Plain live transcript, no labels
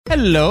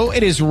Hello,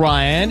 it is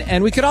Ryan,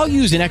 and we could all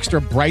use an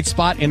extra bright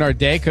spot in our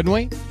day, couldn't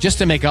we? Just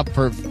to make up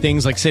for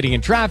things like sitting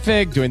in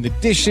traffic, doing the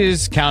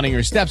dishes, counting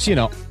your steps, you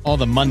know, all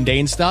the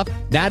mundane stuff.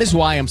 That is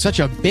why I'm such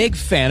a big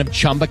fan of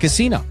Chumba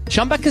Casino.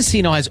 Chumba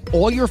Casino has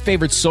all your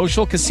favorite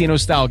social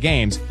casino-style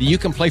games that you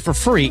can play for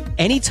free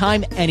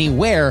anytime,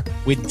 anywhere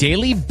with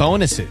daily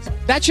bonuses.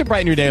 That should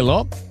brighten your day a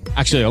little.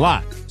 Actually, a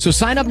lot. So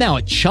sign up now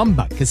at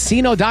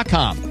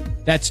ChumbaCasino.com.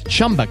 That's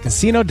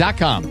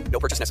ChumbaCasino.com. No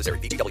purchase necessary.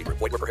 VGW Group.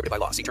 Void where prohibited by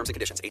law. See terms and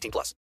conditions.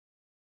 18+.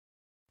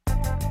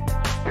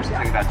 Here's the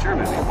thing about your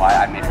movie, why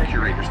I made a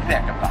curator's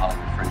pick of the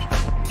Hollywood Fringe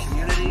Festival.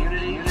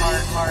 Community,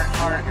 heart.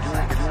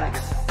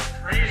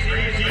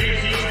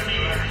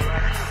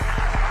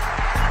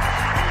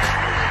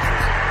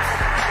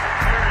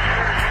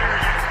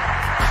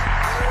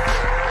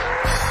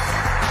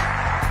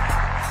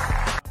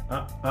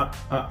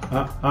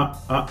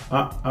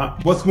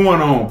 What's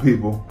going on,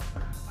 people?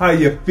 How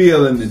you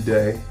feeling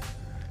today?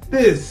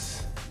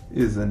 This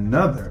is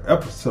another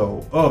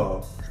episode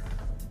of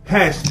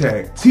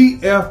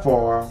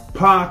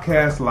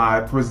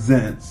 #TFRPodcastLive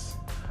presents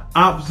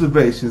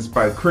Observations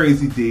by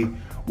Crazy D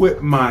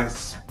with my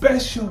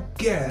special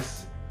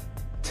guest,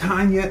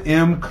 Tanya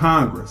M.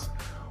 Congress.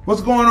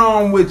 What's going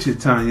on with you,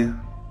 Tanya?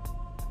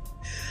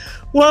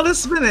 Well,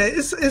 it's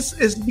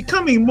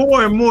becoming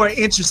more and more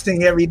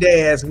interesting every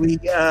day as we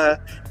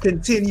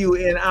continue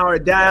in our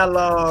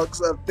dialogues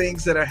of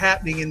things that are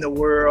happening in the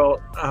world.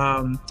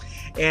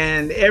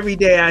 And every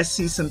day I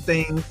see some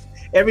things.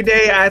 Every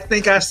day I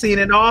think I've seen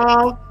it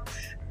all.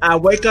 I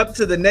wake up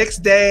to the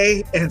next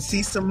day and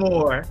see some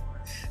more.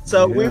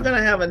 So We're going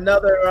to have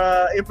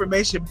another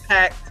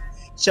information-packed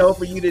show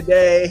for you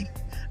today.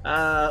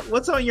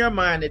 What's on your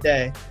mind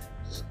today?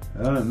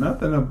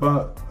 Nothing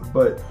but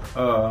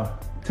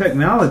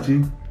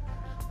technology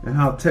and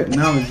how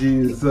technology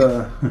is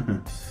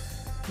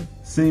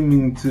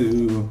seeming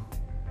to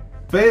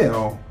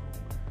fail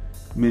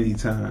many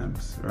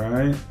times,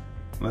 right?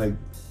 Like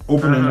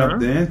opening up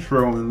the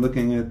intro and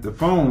looking at the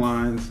phone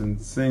lines and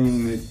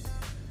seeing that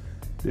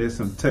there's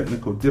some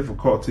technical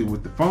difficulty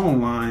with the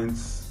phone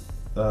lines,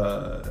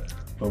 but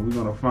we're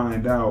going to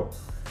find out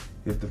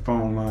if the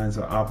phone lines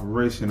are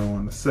operational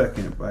in a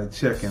second by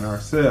checking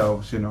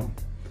ourselves, you know.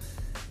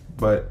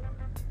 But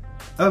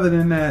other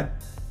than that,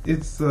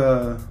 it's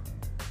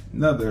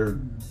another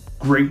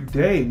great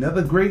day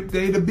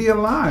to be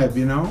alive,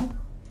 you know.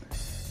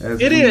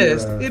 It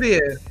is.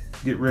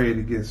 Get ready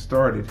to get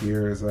started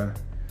here as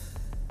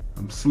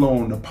I'm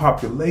slowing the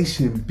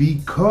population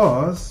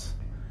because,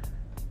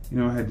 you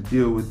know, I had to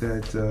deal with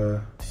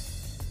that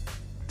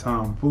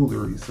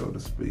tomfoolery, so to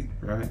speak,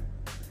 right?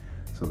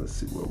 So let's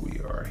see where we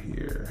are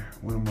here.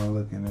 What am I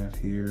looking at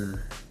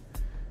here?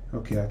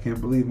 Okay, I can't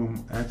believe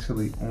I'm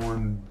actually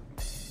on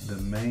the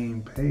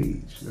main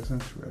page. That's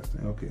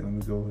interesting. Okay, let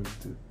me go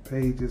to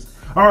pages.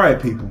 All right,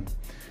 people.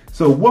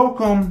 So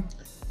welcome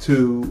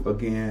to,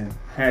 again,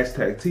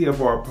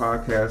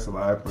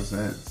 #TFRPodcastLive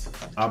presents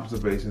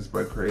Observations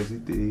by Crazy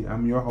D.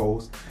 I'm your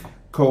host.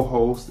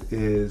 Co-host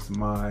is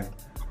my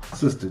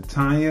sister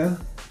Tanya.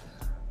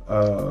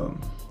 We're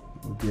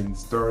getting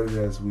started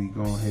as we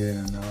go ahead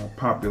and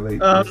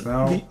populate this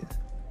out.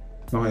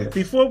 Go ahead.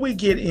 Before we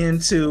get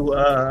into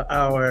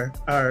our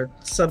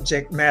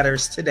subject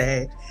matters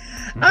today,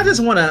 I just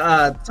want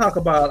to talk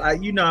about,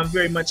 I'm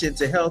very much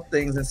into health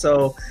things. And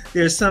so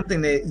there's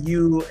something that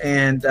you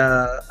and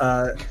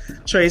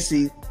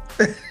Tracy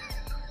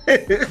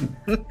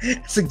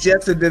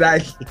suggested that I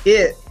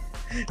hit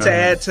to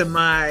add to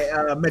my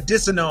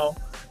medicinal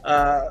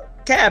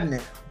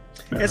cabinet.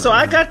 And so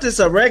I got this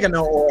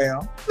oregano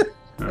oil.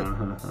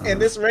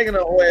 And this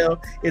oregano oil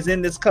is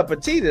in this cup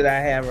of tea that I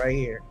have right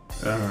here.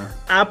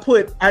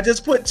 I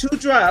just put 2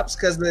 drops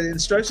because the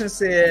instructions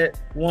said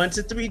 1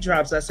 to 3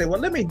 drops. I said, well,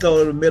 let me go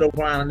to the middle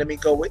ground. Let me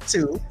go with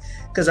 2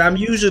 because I'm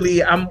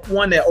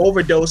one that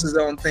overdoses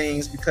on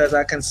things because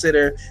I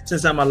consider,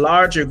 since I'm a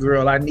larger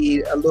girl, I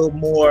need a little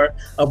more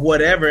of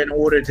whatever in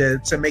order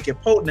to make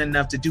it potent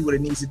enough to do what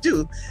it needs to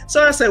do.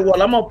 So I said,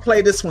 well, I'm going to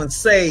play this one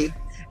safe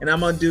and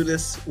I'm going to do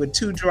this with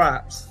 2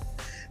 drops.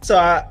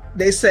 So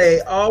they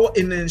say,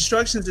 in the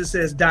instructions, it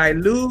says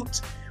dilute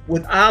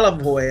with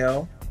olive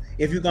oil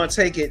if you're going to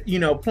take it,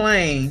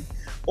 plain,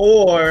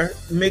 or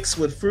mix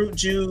with fruit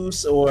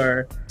juice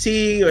or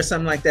tea or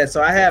something like that.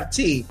 So I have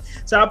tea.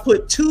 So I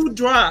put 2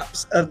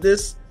 drops of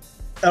this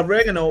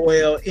oregano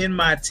oil in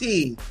my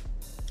tea.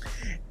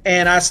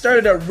 And I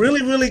stirred it up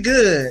really, really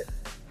good.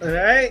 All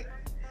right.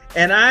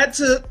 And I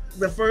took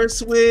the first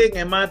swig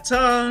and my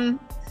tongue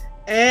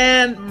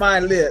and my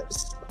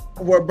lips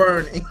were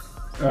burning.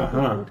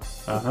 Yeah.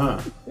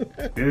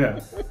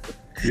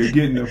 You're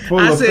getting the full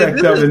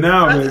effect of it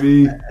now,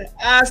 baby.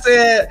 I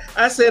said,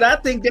 I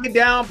think they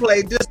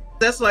downplayed this.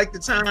 That's like the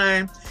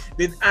time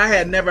that I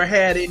had never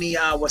had any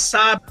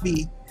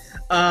wasabi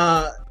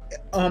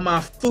on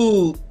my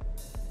food.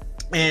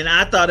 And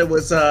I thought it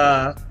was,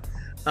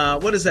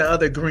 what is that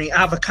other green?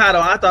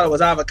 Avocado. I thought it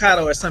was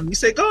avocado or something. You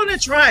say, go in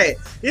and try it.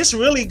 It's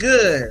really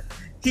good.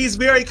 He's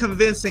very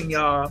convincing,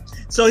 y'all.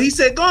 So he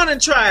said, "Go on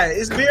and try it.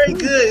 It's very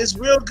good. It's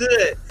real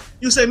good."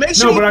 You say, "Make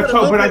sure." No,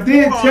 but I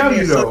did tell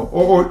you though,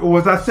 or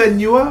was I setting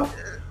you up?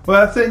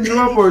 Was I setting you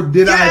up, or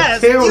did I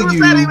tell you?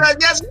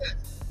 Yes.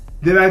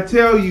 Did I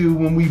tell you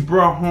when we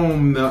brought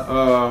home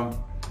the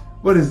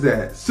what is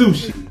that?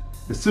 Sushi.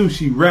 The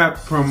sushi wrap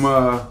from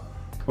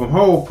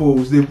Whole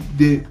Foods.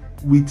 Did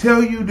we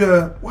tell you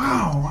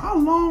wow, how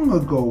long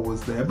ago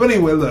was that? But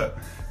anyway, look,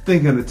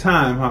 think of the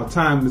time, how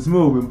time is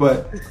moving.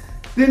 But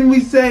didn't we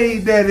say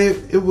that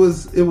it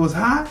was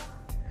hot?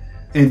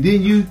 And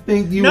didn't you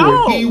think you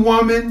were a key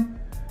woman?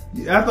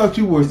 I thought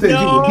you were saying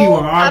you were a key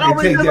woman. I can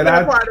take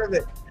that part of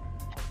it.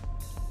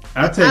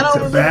 I take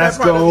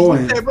Tabasco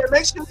and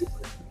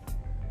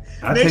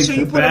make sure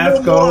you put a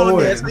little more on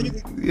there. So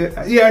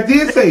yeah, I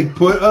did say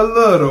put a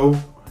little,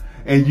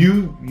 and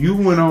you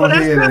went on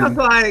ahead and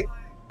like.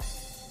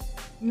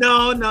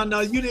 No,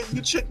 you didn't.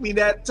 You tricked me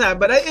that time.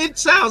 But it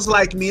sounds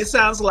like me. It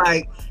sounds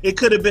like it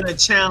could have been a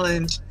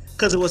challenge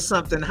because it was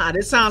something hot.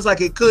 It sounds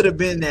like it could have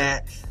been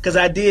that because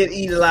I did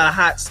eat a lot of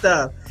hot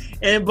stuff.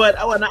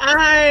 But when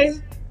I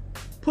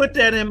put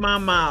that in my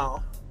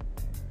mouth,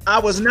 I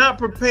was not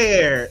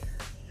prepared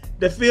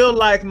to feel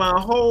like my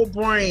whole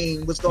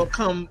brain was gonna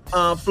come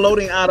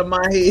floating out of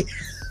my head.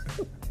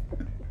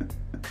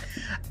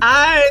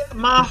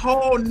 My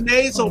whole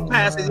nasal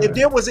passage, if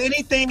there was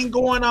anything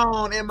going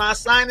on in my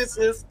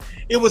sinuses,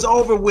 it was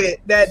over with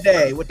that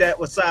day with that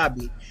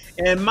wasabi.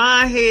 And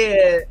my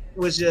head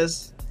was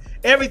just,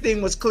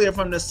 everything was clear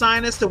from the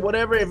sinus to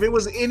whatever. If it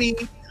was any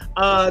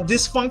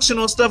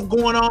dysfunctional stuff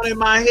going on in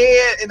my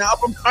head, in the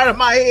upper part of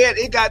my head,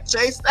 it got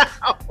chased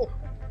out.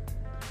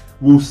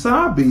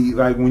 Wasabi,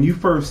 like when you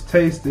first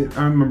tasted,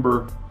 I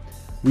remember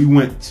we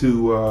went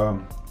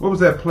to, what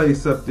was that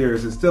place up there?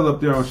 Is it still up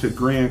there on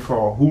Chagrin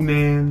called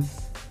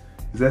Hunan's?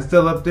 Is that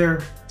still up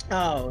there?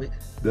 Oh.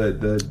 The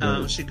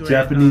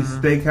Japanese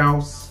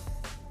steakhouse,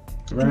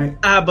 right?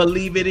 I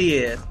believe it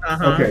is.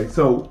 Uh-huh. Okay,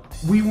 so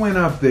we went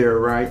up there,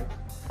 right?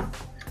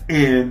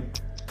 And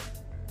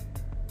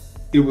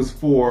it was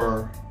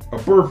for a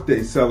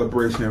birthday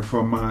celebration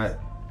for my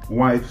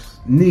wife's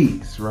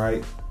niece,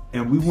 right?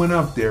 And we went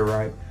up there,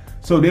 right?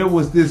 So there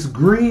was this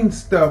green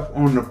stuff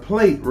on the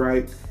plate,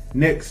 right?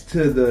 Next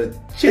to the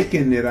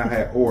chicken that I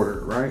had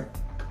ordered, right?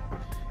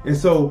 And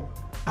so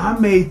I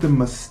made the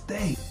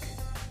mistake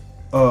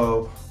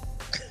of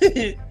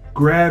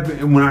grabbing,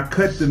 and when I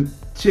cut the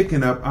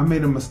chicken up, I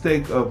made a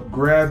mistake of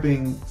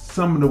grabbing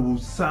some of the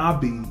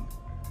wasabi.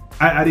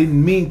 I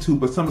didn't mean to,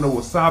 but some of the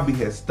wasabi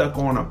had stuck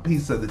on a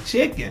piece of the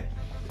chicken.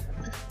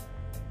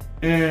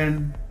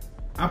 And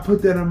I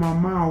put that in my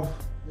mouth,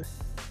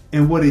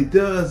 and what it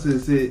does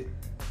is it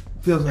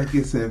feels like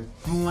it's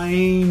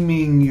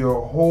inflaming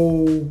your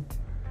whole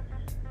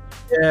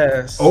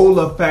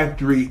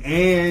olfactory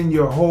and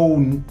your whole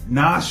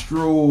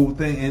nostril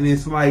thing, and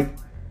it's like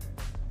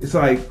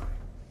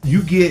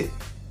you get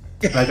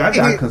like I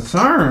got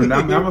concerned.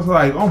 I was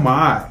like, oh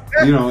my,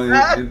 you know,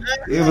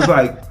 it was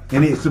like,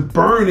 and it's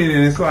burning,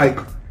 and it's like,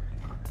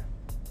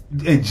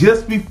 and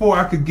just before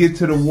I could get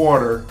to the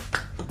water,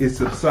 it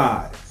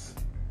subsides,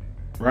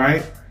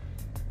 right?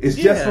 It's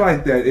just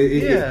like that.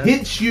 It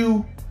hits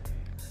you,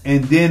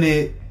 and then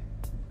it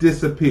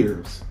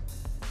disappears.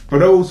 For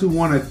those who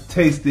want to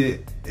taste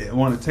it,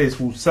 want to taste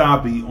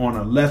wasabi on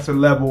a lesser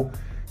level,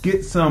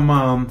 get some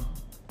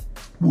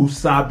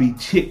wasabi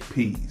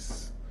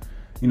chickpeas.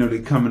 You know, they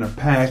come in a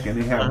pack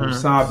and they have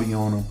wasabi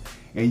on them,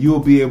 and you'll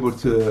be able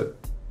to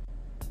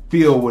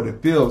feel what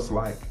it feels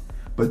like.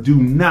 But do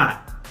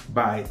not,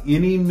 by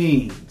any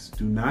means,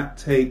 do not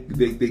take,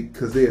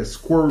 because they'll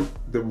squirt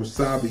the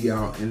wasabi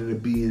out, and it'll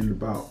be in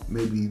about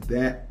maybe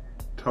that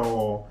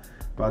tall,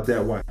 about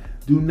that wide.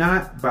 Do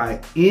not,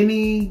 by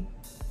any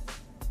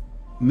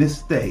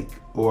mistake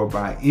or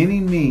by any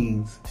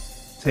means,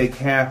 take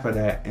half of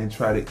that and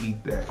try to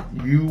eat that.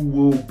 You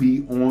will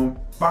be on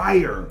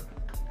fire.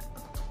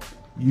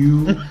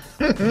 You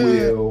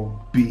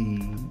will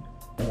be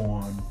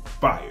on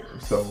fire.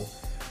 So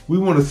we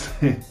want to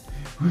say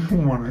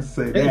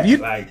that.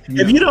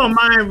 If you don't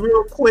mind,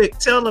 real quick,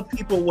 tell the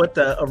people what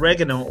the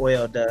oregano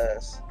oil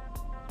does.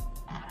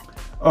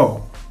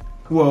 Oh,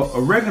 well,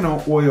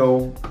 oregano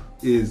oil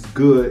is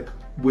good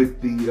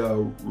with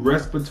the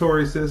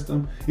respiratory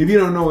system. If you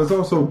don't know, it's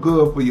also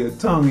good for your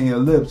tongue and your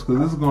lips,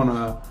 because it's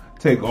gonna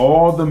take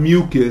all the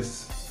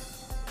mucus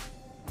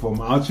from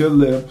out your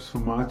lips,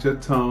 from out your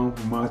tongue,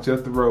 from out your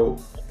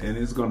throat, and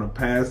it's gonna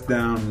pass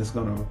down, and it's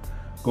gonna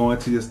go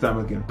into your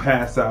stomach and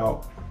pass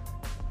out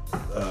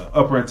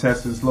upper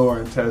intestines, lower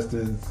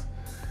intestines,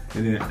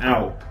 and then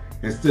out,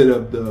 instead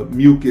of the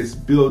mucus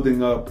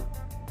building up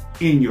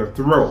in your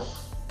throat,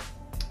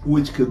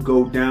 which could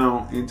go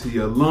down into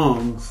your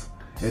lungs.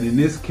 And in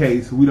this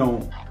case, we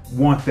don't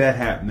want that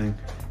happening.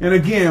 And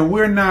again,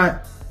 we're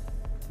not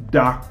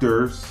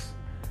doctors,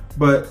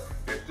 but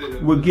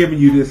we're giving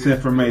you this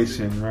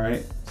information,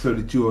 right? So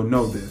that you will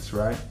know this,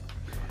 right?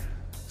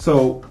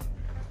 So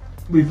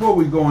before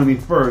we go any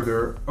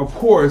further, of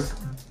course,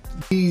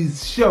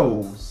 these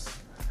shows,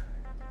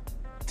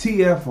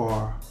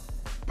 TFR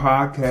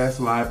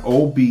Podcast Live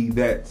OB.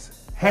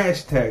 That's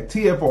hashtag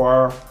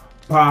TFR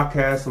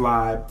Podcast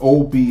Live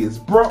OB is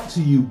brought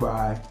to you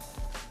by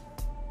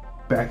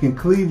back in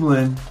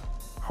Cleveland,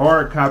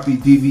 hard copy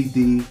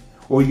DVD,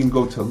 or you can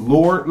go to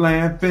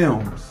Lordland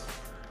Films.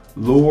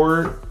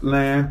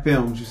 Lordland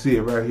Films, you see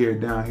it right here,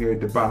 down here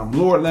at the bottom,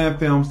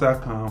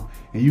 lordlandfilms.com,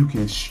 and you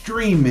can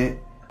stream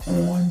it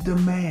on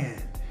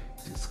demand.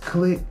 Just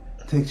click,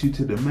 takes you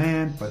to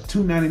demand. For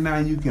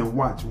 $2.99, you can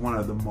watch one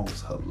of the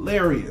most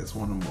hilarious,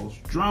 one of the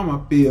most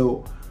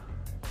drama-filled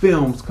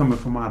films coming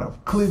from out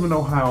of Cleveland,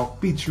 Ohio,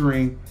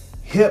 featuring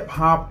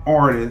hip-hop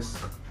artists,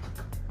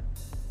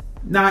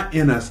 not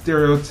in a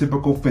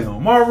stereotypical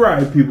film. All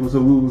right, people,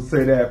 so we will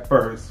say that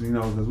first,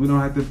 because we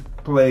don't have to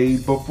play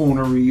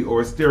buffoonery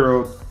or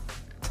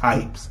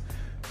stereotypes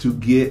to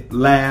get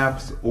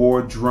laughs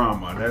or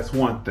drama. That's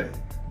one thing,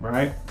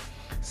 right?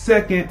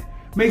 Second,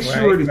 make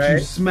sure that you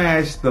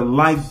smash the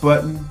like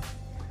button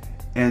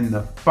and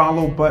the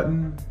follow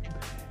button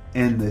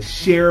and the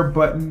share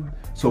button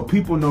so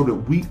people know that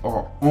we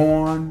are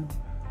on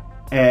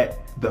at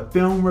the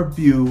Film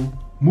Review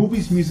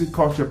Movies, Music,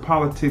 Culture,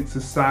 Politics,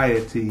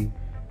 Society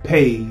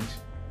page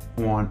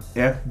on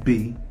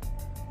FB,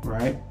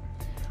 right?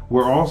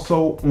 We're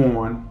also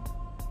on,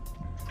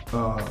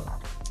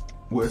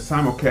 we're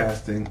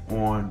simulcasting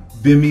on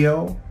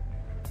Vimeo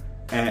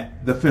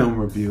at The Film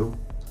Review.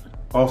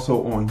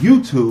 Also on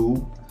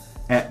YouTube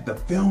at The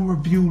Film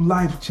Review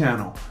Life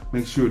channel.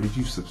 Make sure that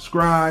you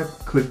subscribe,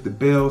 click the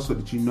bell so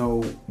that you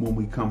know when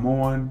we come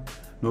on,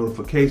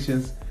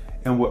 notifications.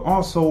 And we're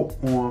also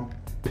on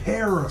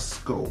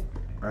Periscope,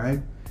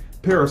 right?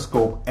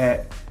 Periscope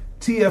at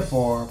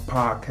TFR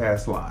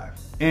Podcast Live.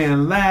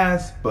 And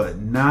last but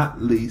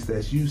not least,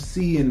 as you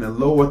see in the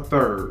lower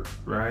third,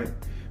 right?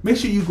 Make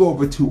sure you go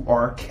over to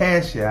our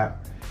Cash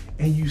App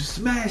and you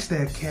smash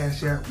that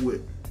Cash App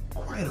with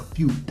quite a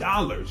few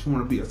dollars. You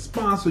want to be a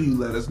sponsor, you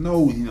let us know.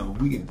 We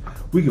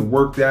can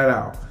work that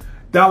out.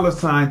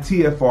 $sign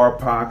TFR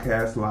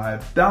Podcast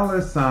Live.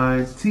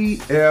 $sign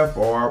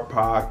TFR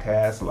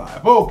Podcast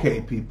Live.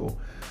 Okay, people.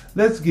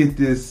 Let's get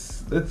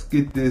this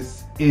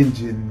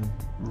engine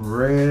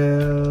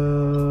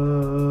revved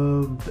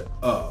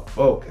up.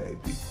 Okay,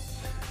 people.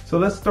 So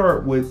let's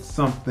start with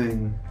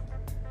something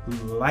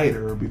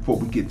lighter before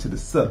we get to the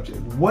subject.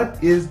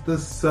 What is the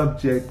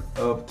subject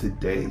of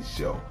today's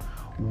show?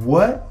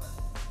 What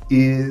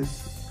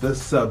is the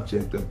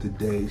subject of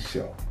today's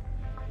show?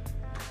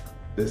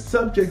 The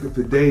subject of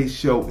today's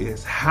show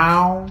is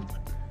how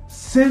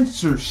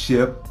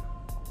censorship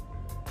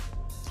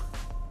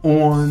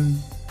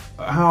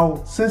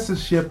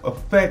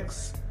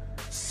affects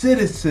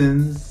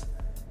citizens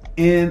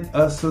in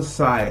a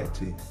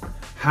society.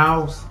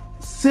 How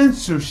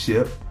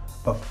censorship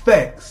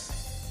affects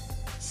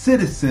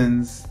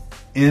citizens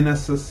in a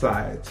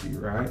society,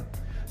 right?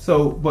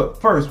 So, but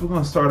first, we're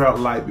going to start out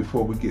light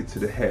before we get to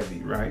the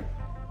heavy, right?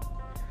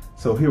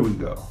 So here we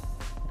go,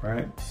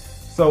 right?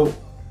 So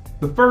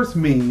the first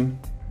meme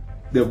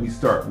that we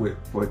start with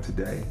for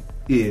today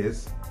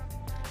is,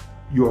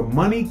 your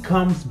money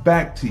comes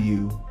back to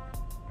you,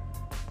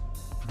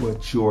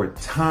 but your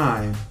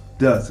time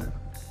doesn't.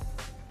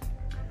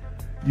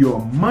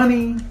 Your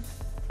money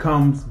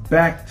comes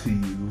back to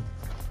you,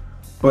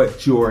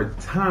 but your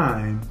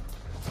time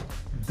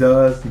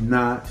does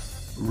not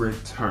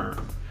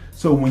return.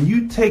 So when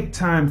you take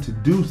time to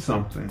do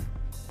something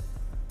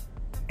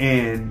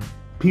and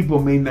people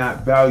may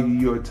not value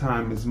your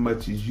time as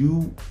much as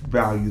you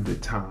value the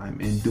time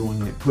in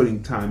doing it,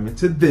 putting time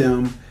into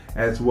them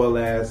as well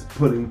as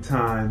putting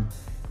time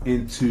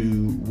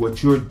into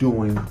what you're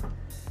doing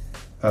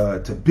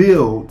to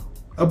build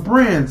a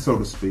brand, so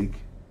to speak.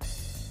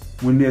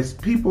 When there's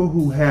people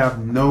who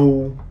have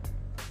no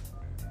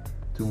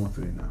when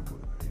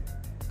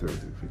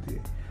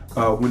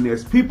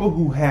there's people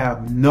who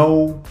have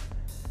no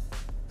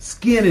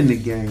skin in the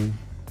game,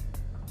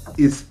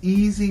 it's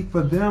easy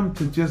for them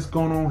to just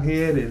go on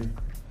ahead and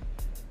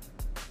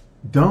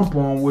dump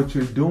on what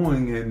you're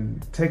doing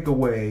and take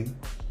away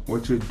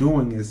what you're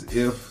doing as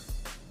if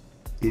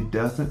it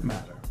doesn't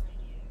matter,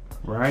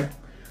 right?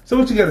 So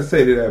what you got to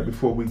say to that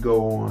before we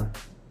go on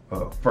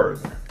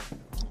further?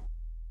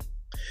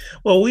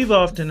 Well, we've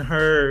often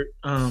heard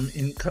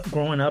in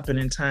growing up and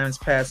in times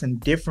past in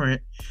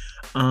different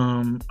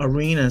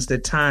arenas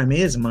that time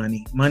is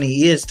money.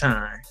 Money is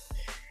time.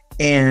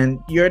 And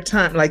your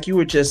time, like you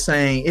were just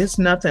saying, it's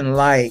nothing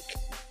like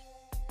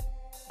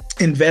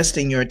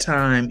investing your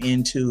time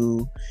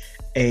into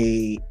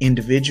a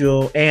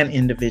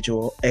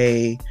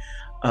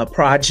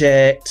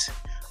project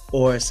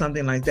or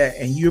something like that.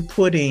 And you're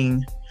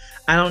putting,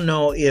 I don't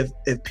know if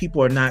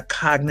people are not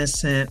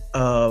cognizant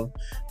of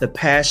the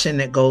passion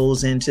that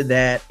goes into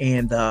that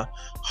and the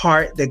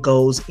heart that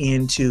goes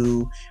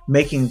into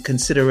making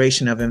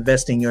consideration of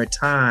investing your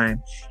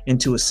time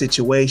into a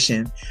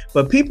situation.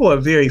 But people are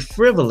very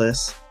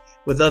frivolous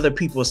with other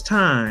people's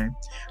time.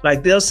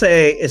 Like they'll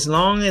say, as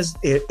long as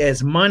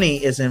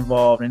money is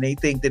involved and they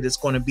think that it's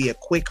going to be a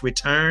quick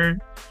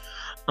return,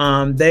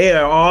 They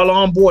are all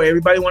on board.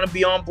 Everybody want to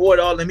be on board.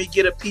 Oh, let me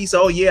get a piece.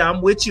 Oh yeah,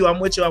 I'm with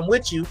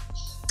you.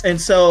 And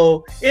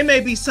so it may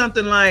be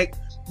something like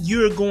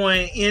you're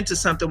going into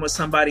something with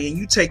somebody and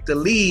you take the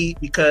lead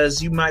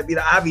because you might be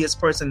the obvious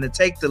person to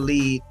take the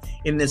lead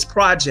in this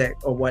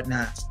project or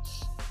whatnot.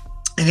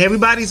 And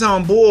everybody's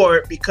on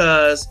board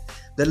because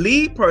the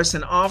lead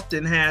person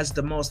often has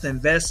the most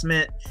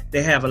investment.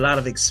 They have a lot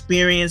of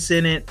experience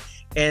in it.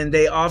 And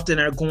they often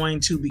are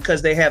going to,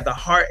 because they have the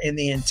heart and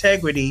the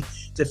integrity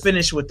to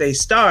finish what they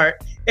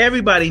start.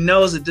 Everybody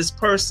knows that this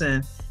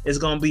person is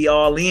going to be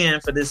all in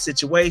for this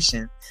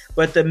situation.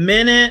 But the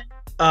minute,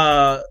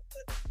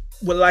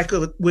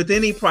 with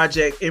any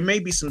project, it may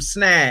be some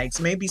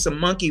snags, maybe some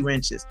monkey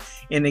wrenches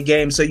in the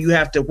game. So you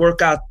have to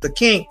work out the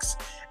kinks,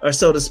 or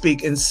so to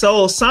speak. And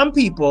so some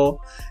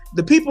people,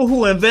 the people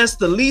who invest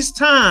the least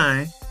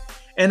time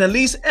and the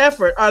least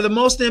effort are the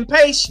most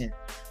impatient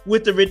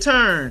with the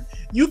return.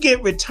 You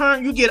get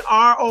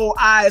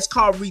ROI. It's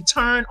called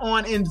return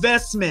on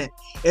investment.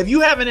 If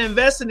you haven't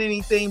invested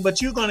anything,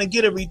 but you're going to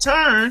get a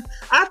return,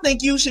 I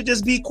think you should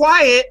just be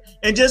quiet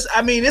and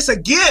it's a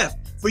gift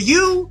for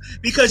you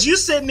because you're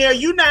sitting there,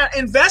 you're not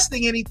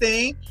investing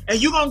anything and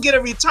you're going to get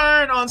a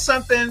return on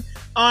something,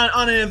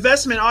 on an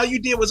investment. All you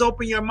did was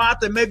open your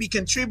mouth and maybe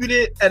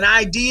contributed an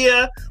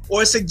idea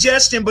or a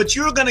suggestion, but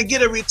you're going to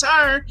get a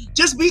return.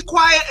 Just be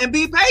quiet and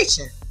be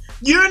patient.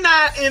 You're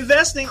not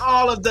investing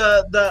all of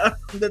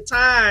the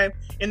time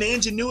and the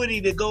ingenuity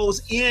that goes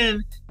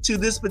into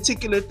this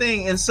particular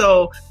thing. And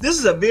so this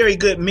is a very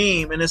good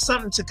meme, and it's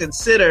something to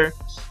consider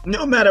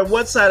no matter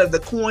what side of the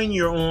coin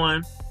you're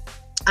on.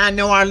 I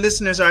know our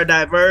listeners are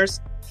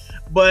diverse,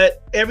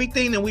 but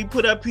everything that we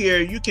put up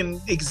here, you can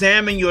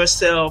examine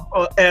yourself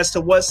as to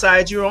what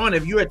side you're on.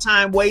 If you're a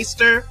time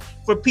waster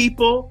for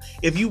people,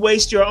 if you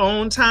waste your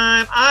own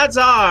time, odds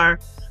are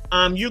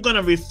you're going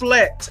to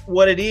reflect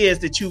what it is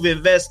that you've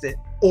invested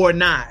or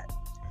not.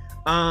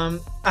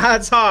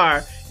 Odds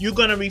are you're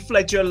going to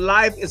reflect, your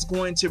life is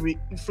going to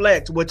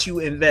reflect what you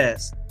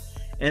invest.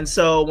 And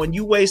so when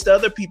you waste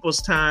other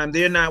people's time,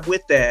 they're not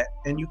with that,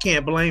 and you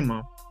can't blame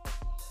them.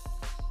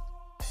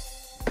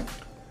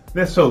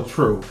 That's so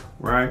true,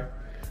 right?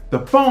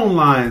 The phone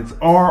lines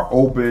are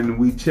open.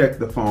 We check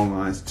the phone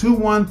lines.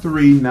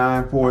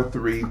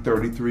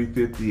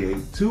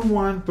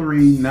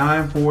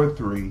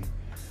 213-943-3358.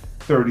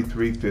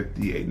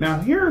 213-943-3358.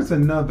 Now, here's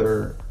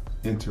another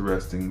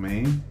interesting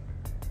meme.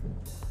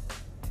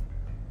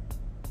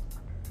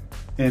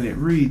 And it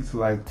reads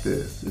like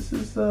this. This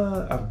is,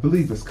 I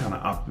believe it's kind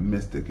of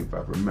optimistic if I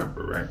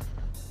remember, right?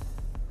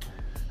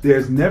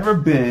 There's never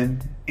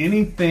been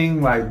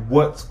anything like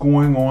what's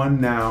going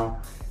on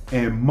now,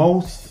 and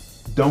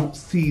most don't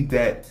see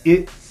that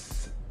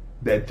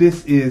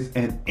this is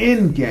an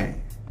end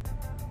game.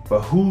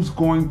 But who's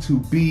going to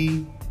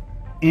be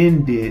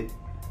ended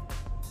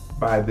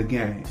by the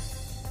game?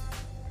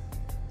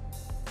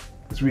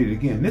 Let's read it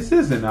again. This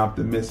isn't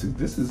optimistic.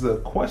 This is a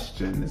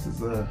question. This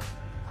is a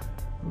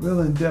real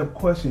in-depth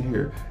question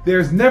here.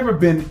 There's never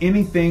been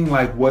anything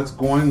like what's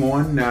going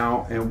on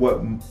now, and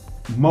what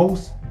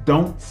most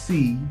don't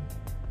see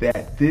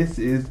that this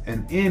is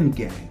an end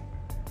game.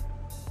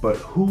 But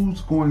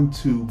who's going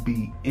to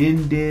be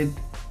ended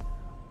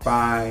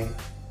by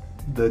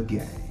the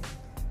game?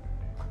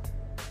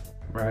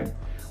 Right?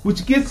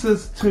 Which gets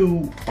us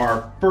to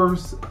our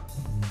first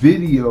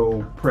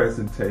video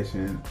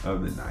presentation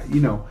of the night.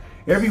 You know,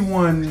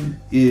 everyone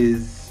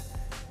is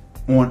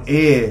on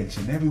edge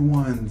and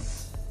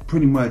everyone's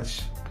pretty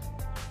much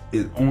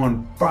is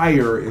on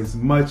fire as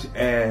much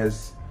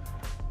as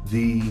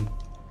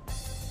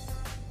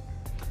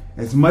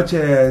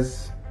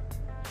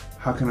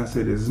how can I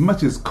say this? As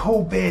much as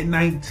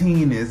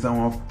COVID-19 is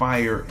on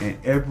fire in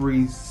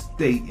every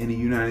state in the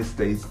United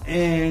States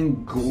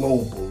and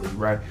globally,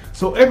 right?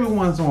 So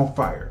everyone's on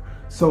fire.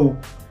 So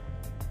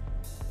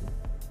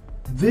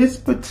this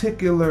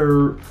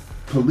particular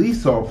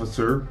police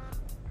officer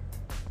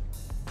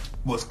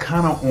was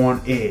kind of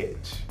on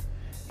edge.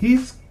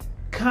 He's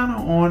kind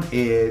of on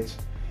edge.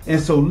 And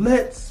so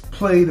let's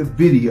play the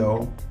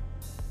video.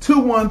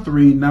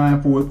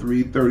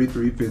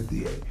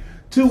 213-943-3358.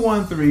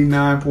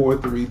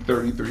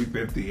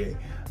 213-943-3358.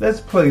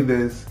 Let's play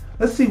this.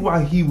 Let's see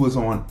why he was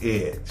on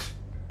edge.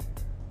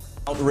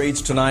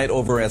 Outrage tonight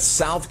over a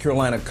South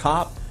Carolina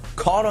cop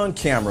caught on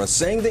camera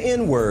saying the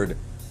N-word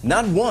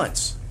not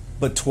once,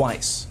 but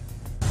twice.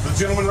 The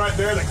gentleman right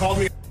there that called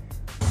me.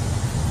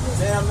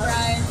 Damn,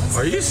 Ryan.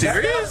 Are you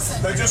serious?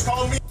 They just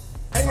called me.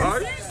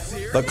 Are you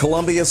serious? The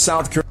Columbia,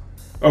 South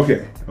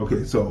Carolina.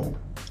 Okay, so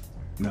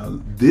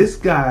now this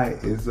guy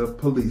is a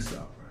police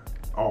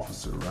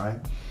officer, right?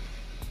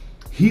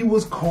 He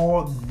was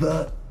called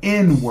the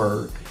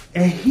N-word,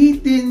 and he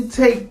didn't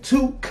take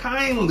too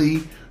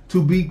kindly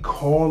to being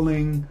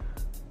called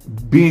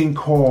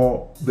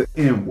the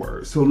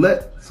N-word. So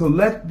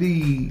let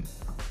the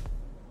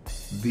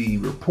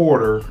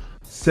reporter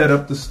set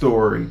up the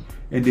story,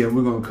 and then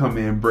we're gonna come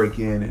in, break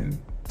in, and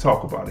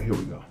talk about it. Here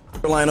we go.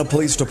 Carolina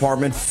Police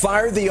Department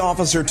fired the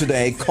officer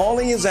today,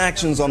 calling his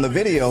actions on the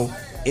video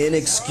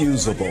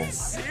inexcusable.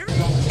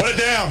 Put it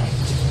down.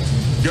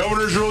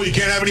 Governor's rule, you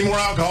can't have any more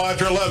alcohol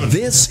after 11.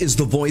 This is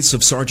the voice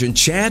of Sergeant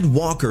Chad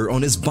Walker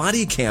on his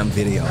body cam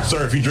video.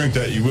 Sir, if you drink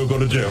that, you will go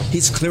to jail.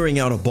 He's clearing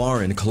out a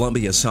bar in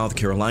Columbia, South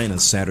Carolina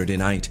Saturday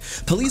night.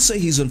 Police say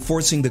he's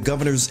enforcing the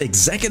governor's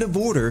executive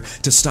order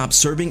to stop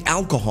serving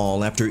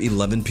alcohol after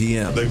 11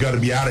 p.m. They've got to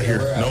be out of here.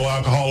 No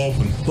alcohol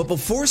open. But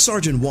before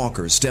Sergeant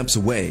Walker steps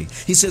away,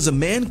 he says a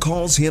man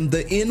calls him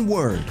the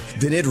N-word.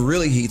 Then it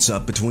really heats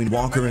up between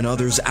Walker and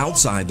others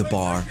outside the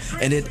bar,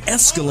 and it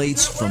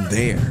escalates from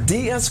there.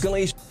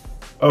 De-escalation.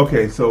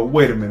 Okay, so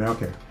wait a minute.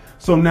 Okay,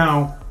 so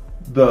now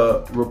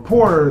the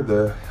reporter,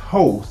 the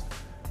host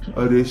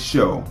of this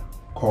show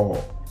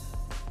called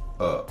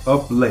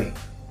Up Late,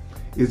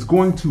 is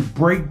going to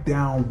break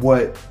down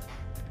what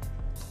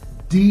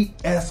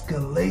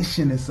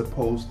de-escalation is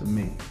supposed to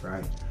mean,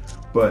 right?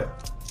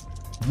 But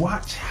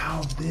watch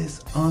how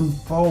this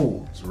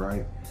unfolds,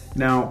 right?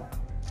 Now,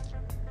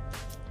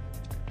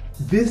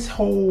 this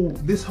whole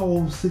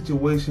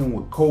situation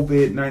with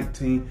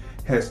COVID-19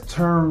 has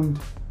turned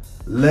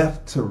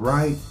left to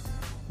right,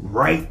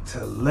 right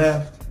to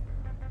left,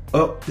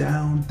 up,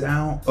 down,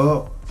 down,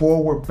 up,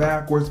 forward,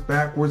 backwards,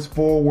 backwards,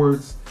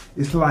 forwards.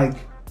 It's like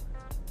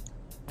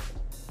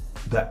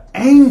the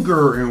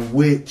anger in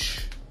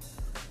which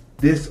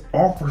this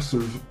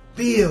officer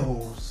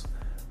feels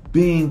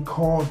being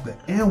called the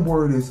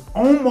N-word is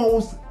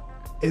almost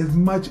as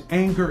much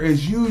anger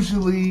as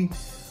usually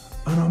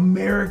an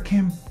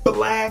American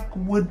black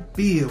would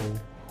feel,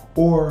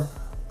 or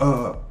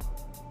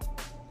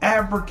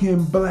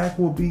African black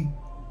will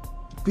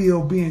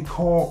feel being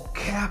called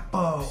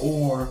Kappa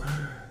or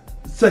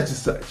such and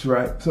such,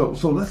 right? So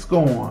let's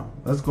go on.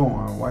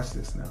 Watch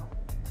this now.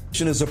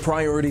 Is a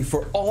priority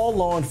for all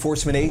law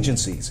enforcement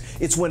agencies.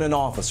 It's when an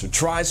officer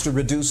tries to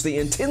reduce the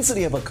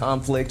intensity of a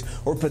conflict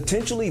or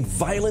potentially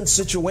violent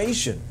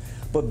situation.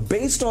 But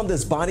based on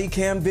this body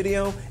cam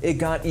video, it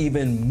got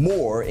even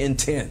more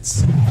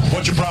intense.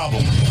 What's your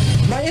problem?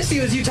 My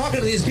issue is you talking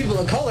to these people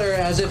of color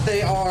as if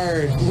they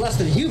are less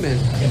than human.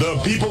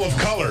 The people of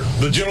color.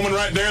 The gentleman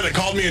right there that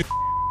called me a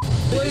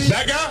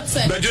that guy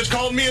that just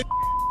called me a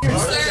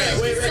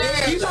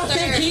Can you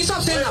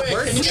stop saying that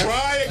word?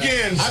 Try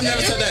again. I've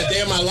never said that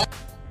day in my life.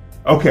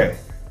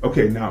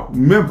 Okay, now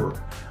remember,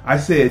 I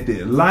said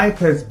that life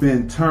has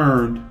been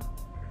turned.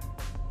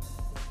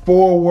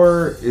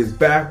 Forward is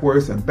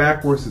backwards and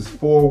backwards is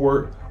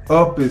forward.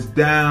 Up is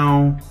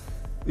down.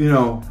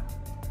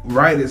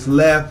 Right is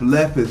left,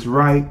 left is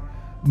right.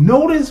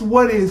 Notice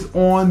what is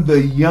on the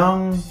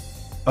young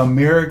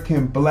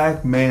American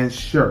black man's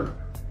shirt.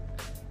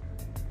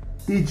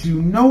 Did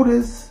you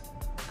notice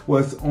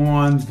what's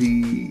on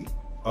the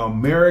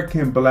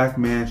American black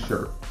man's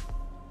shirt?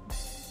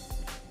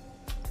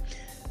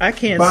 I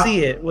can't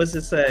see it. What's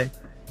it say?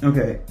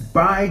 Okay.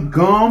 By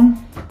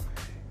gum,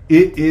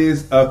 it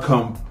is a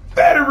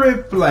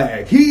Confederate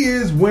flag. He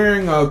is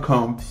wearing a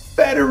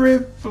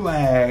Confederate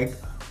flag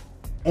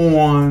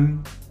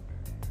on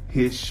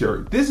his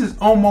shirt. This is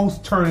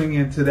almost turning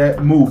into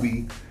that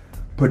movie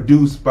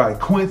produced by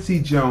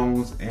Quincy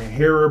Jones and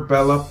Harry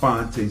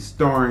Belafonte,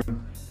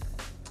 starring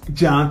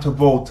John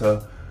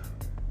Travolta,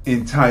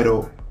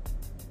 entitled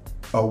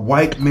A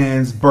White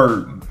Man's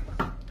Burden.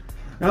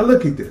 Now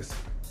look at this.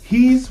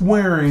 He's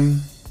wearing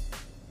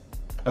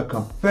a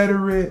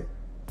Confederate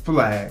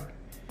flag.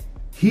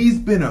 He's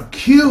been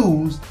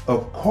accused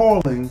of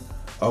calling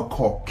a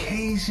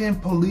Caucasian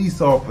police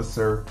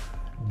officer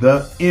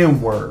the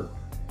N-word.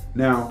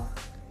 Now,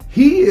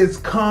 he is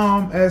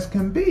calm as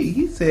can be.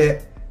 He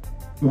said,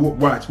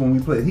 watch when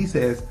we play it, he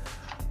says,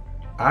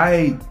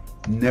 I've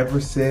never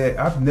said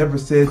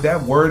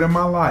that word in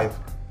my life.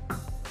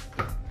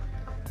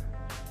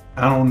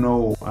 I don't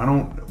know.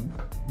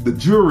 The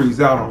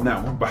jury's out on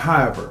that one. But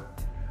however,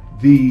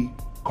 the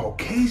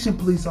Caucasian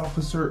police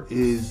officer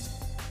is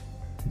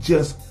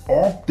just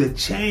off the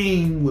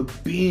chain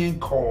with being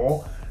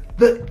called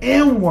the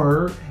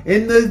N-word,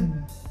 and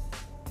the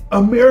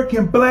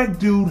American black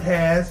dude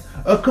has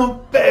a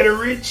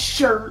Confederate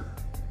shirt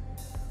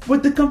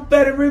with the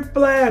Confederate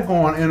flag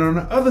on, and on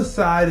the other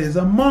side is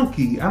a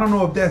monkey. I don't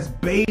know if that's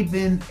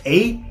Bathing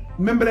Ape.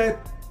 Remember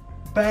that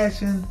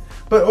fashion?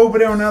 But over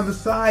there on the other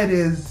side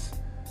is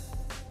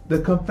the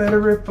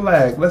Confederate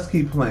flag. Let's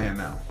keep playing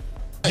now.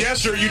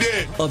 Yes, sir, you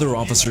did. Other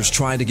officers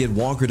tried to get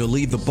Walker to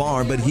leave the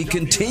bar, but he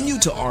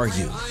continued to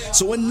argue.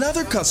 So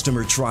another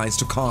customer tries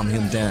to calm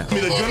him down.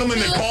 The gentleman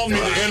that called me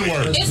the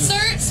N-word.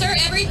 Sir,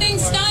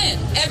 everything's done.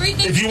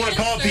 Everything's if you want to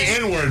call it the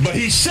N-word, but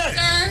he said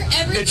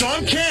it. It's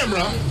on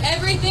camera.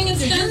 Everything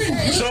is done,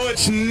 sir. So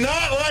it's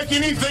not like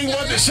anything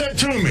wasn't said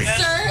to me.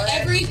 Sir,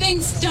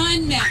 everything's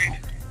done now.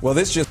 Well,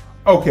 this just...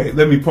 Okay,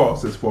 let me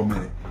pause this for a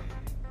minute.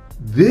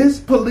 This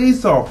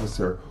police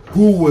officer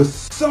who was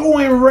so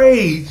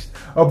enraged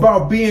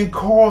about being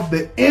called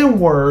the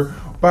N-word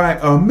by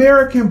an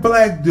American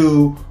black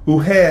dude who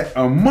had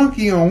a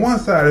monkey on one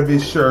side of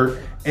his shirt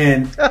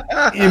and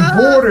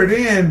embroidered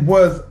in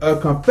was a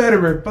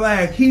Confederate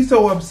flag. He's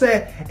so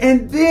upset.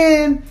 And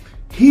then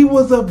he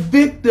was a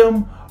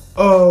victim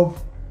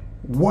of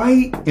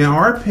white, in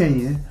our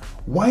opinion,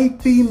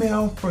 white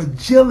female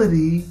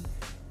fragility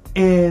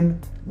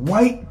and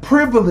white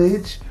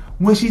privilege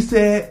when she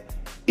said,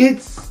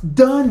 "It's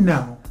done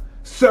now.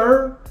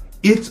 Sir,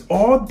 it's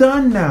all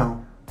done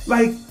now.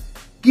 Like,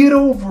 get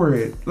over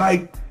it."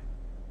 Like,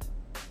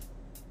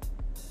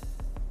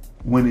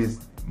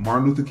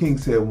 Martin Luther King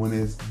said, when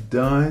it's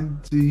done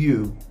to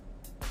you,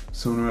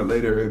 sooner or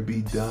later it'll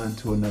be done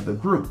to another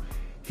group.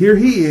 Here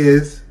he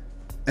is,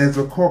 as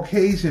a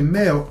Caucasian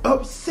male,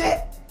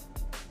 upset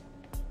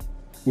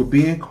with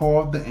being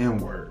called the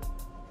N-word.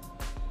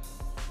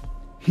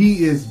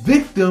 He is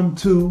victim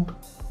to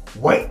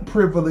white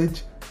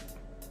privilege,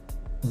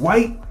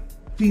 white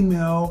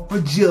female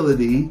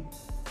fragility,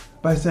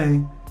 by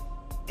saying,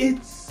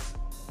 "It's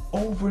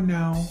over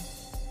now.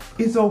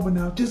 It's over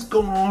now. Just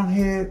go on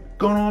ahead.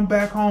 Go on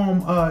back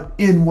home,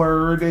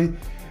 N-word.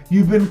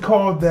 You've been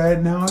called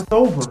that. Now it's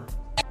over."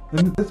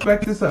 Let's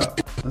back this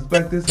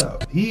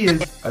up. He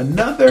is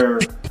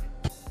another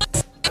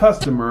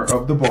customer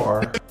of the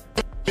bar,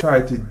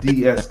 tried to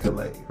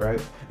de-escalate,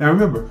 right? Now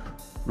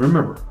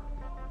remember,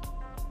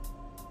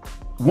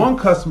 one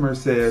customer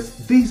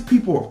says, "These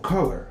people of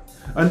color."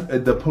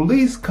 The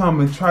police come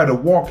and try to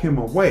walk him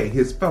away,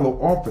 his fellow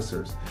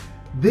officers.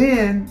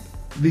 Then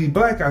the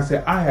black guy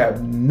said, "I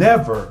have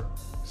never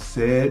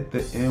said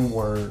the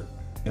N-word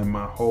in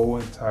my whole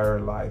entire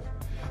life."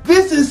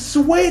 This is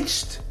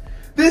switched.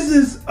 This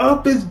is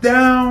up is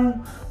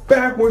down,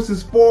 backwards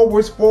is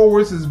forwards,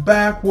 forwards is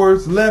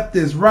backwards, left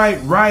is right,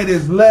 right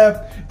is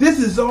left. This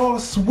is all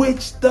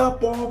switched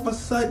up all of a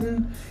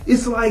sudden.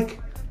 It's like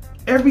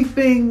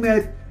everything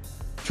that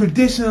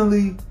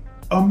traditionally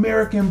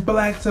American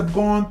blacks have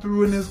gone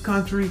through in this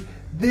country,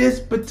 this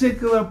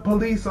particular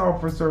police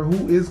officer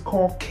who is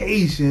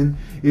Caucasian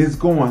is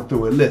going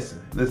through it. Listen.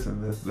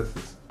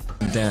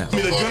 Down. The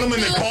gentleman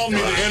that called me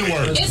the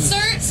N-word.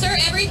 Sir,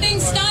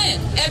 everything's done.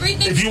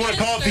 Everything. If you want to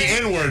call it the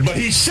N-word, but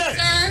he said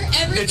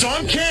Sir, it's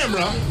on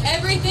camera.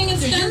 Everything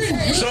is done,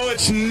 sir. So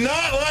it's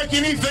not like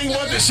anything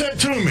was said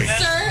to me.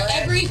 Sir,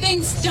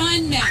 everything's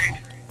done now.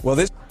 Well,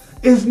 this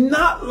is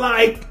not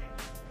like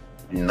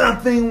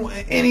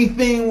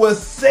anything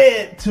was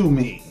said to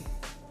me.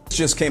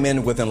 just came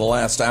in within the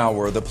last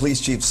hour. The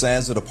police chief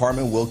says the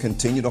department will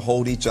continue to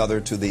hold each other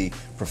to the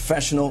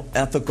professional,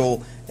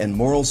 ethical, and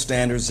moral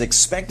standards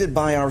expected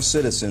by our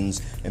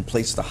citizens and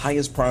place the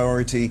highest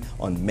priority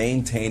on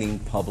maintaining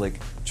public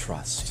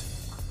trust.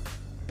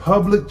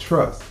 Public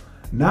trust.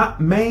 Not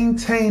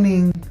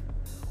maintaining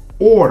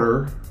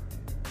order,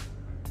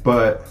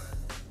 but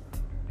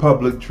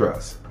public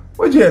trust.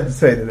 What do you have to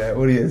say to that?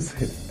 What do you have to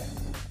say to that?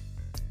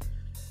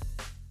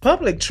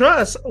 Public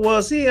trust?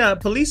 Was he a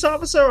police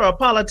officer or a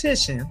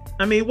politician?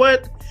 I mean,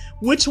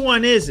 which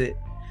one is it?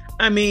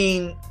 I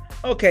mean,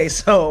 okay,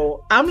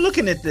 so I'm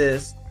looking at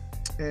this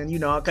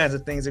and, all kinds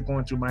of things are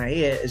going through my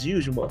head as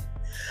usual.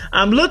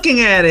 I'm looking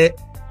at it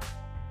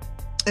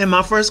and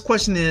my first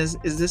question is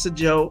this a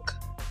joke?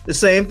 The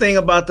same thing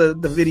about the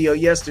video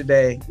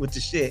yesterday with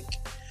the chick.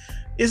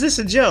 Is this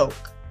a joke?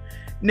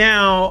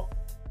 Now,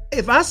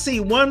 if I see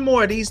one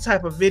more of these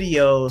type of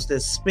videos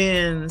that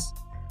spins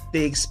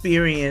the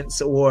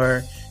experience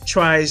or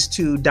tries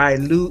to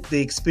dilute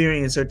the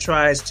experience or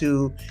tries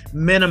to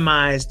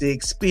minimize the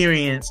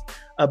experience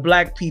of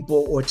Black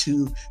people or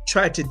to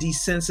try to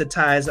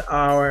desensitize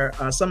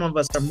some of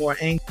us are more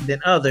angry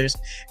than others,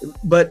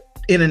 but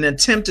in an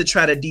attempt to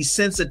try to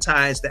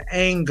desensitize the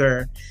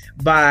anger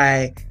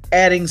by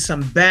adding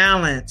some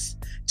balance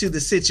to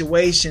the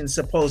situation,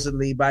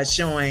 supposedly by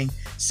showing,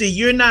 see,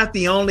 you're not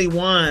the only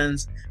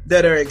ones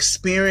that are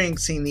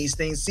experiencing these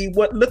things. See,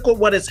 look at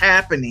what is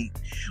happening.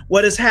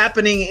 What is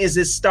happening is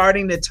it's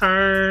starting to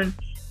turn,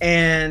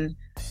 and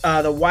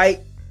the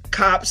white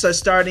cops are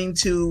starting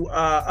to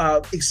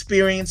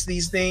experience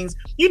these things.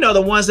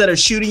 The ones that are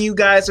shooting you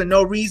guys for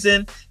no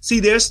reason. See,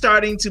 they're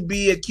starting to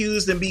be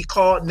accused and be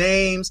called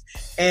names.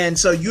 And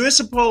so you're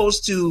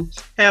supposed to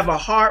have a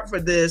heart for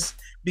this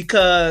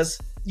because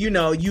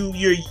you're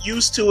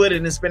used to it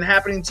and it's been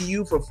happening to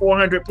you for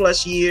 400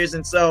 plus years.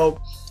 And so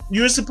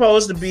you're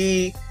supposed to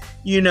be,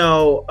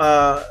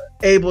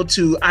 able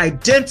to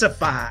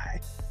identify.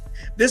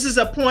 This is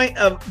a point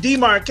of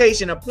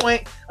demarcation, a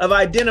point of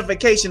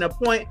identification, a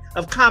point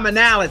of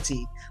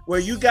commonality where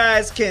you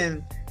guys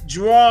can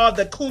draw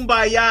the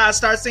Kumbaya,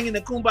 start singing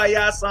the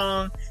Kumbaya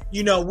song.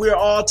 We're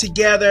all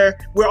together.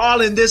 We're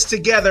all in this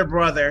together,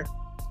 brother.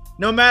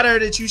 No matter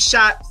that you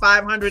shot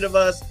 500 of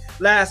us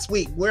last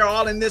week, we're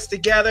all in this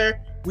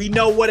together. We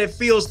know what it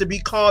feels to be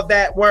called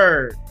that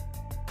word.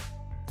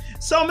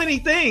 So many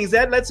things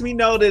that lets me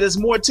know that there's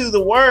more to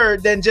the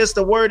word than just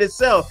the word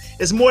itself.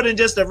 It's more than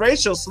just a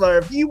racial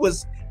slur. He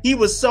was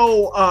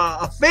so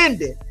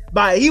offended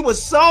by it. He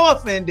was so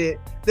offended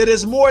that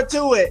there's more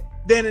to it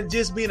than it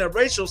just being a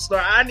racial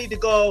slur. I need to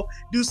go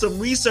do some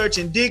research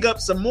and dig up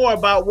some more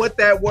about what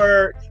that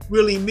word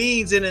really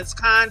means in its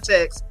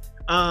context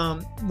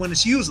when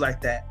it's used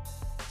like that.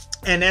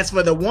 And that's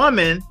for the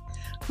woman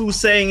who's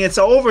saying it's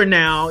over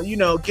now,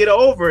 get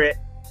over it.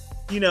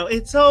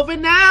 It's over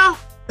now.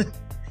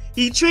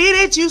 He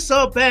treated you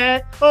so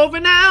bad. Over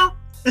now.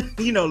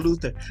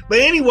 Luther. But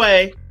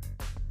anyway,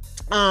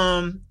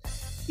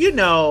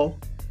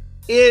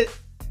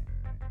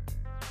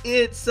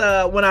 it's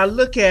when I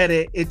look at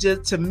it, it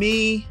just, to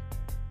me,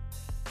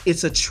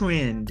 it's a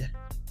trend.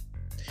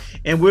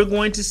 And we're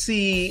going to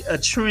see a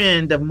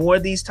trend of more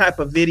of these type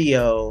of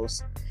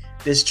videos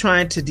that's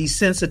trying to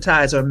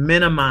desensitize or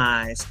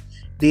minimize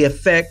the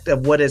effect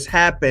of what has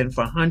happened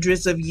for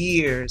hundreds of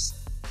years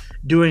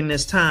during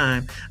this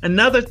time.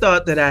 Another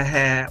thought that I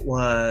had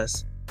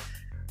was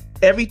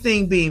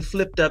everything being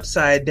flipped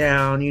upside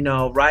down.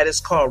 Right is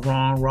called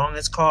wrong, wrong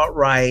is called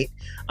right.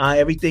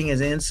 Everything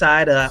is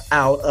inside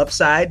out,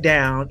 upside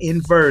down,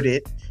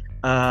 inverted.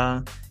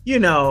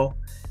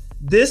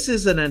 This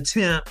is an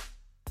attempt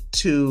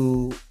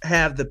to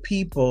have the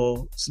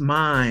people's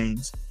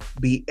minds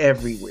be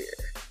everywhere.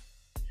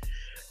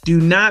 Do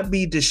not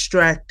be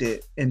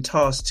distracted and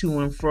tossed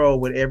to and fro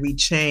with every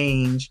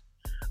change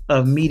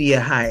of media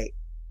hype.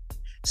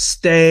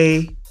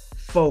 Stay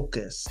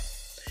focused.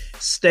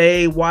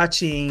 Stay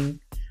watching,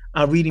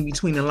 reading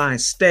between the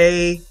lines.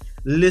 Stay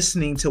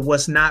listening to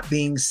what's not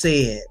being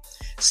said.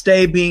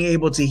 Stay being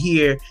able to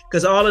hear,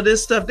 because all of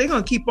this stuff, they're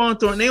going to keep on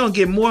throwing. They're going to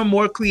get more and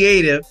more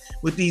creative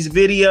with these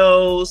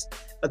videos,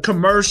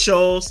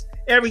 commercials,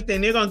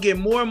 everything. They're going to get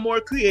more and more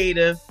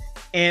creative.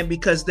 And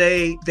because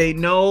they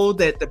know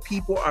that the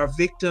people are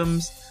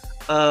victims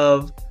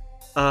of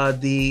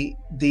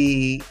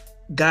the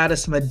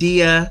goddess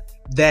Medea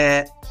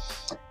that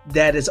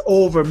is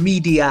over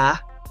media,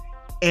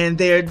 and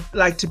they're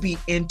like to be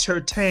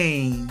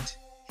entertained.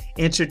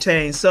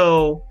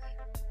 So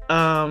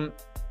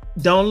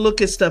don't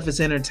look at stuff as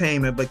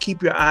entertainment, but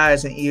keep your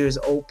eyes and ears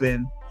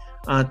open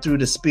through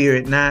the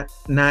spirit,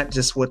 not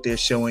just what they're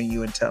showing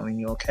you and telling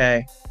you,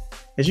 okay?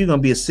 Because you're going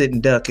to be a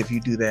sitting duck if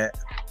you do that.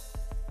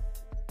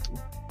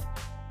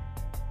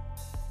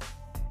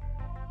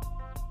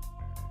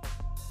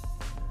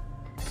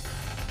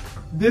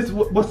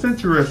 What's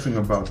interesting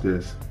about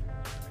this,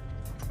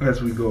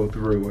 as we go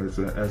through,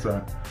 as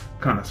I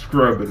kind of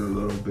scrub it a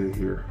little bit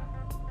here,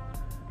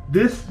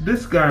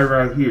 this guy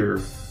right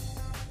here,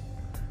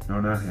 no,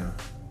 not him,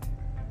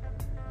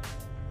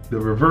 the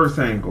reverse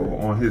angle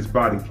on his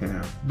body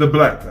cam, the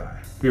black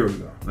guy. Here we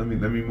go. Let me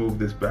move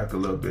this back a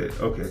little bit.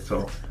 Okay,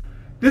 so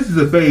this is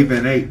a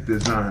bathing ape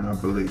design, I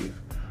believe,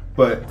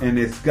 and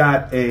it's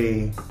got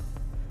a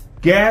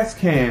gas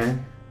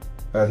can.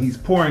 He's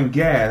pouring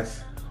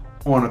gas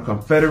on a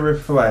Confederate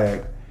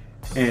flag,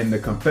 and the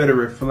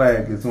Confederate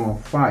flag is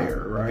on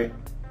fire, right?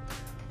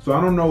 So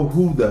I don't know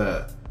who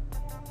the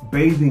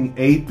bathing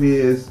ape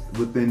is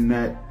within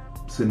that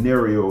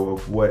scenario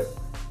of what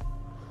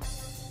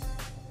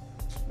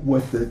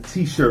the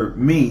t-shirt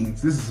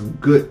means. This is some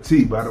good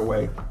tea, by the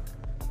way.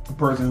 The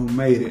person who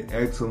made it,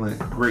 excellent,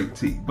 great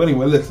tea. But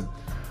anyway, listen,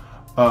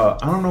 I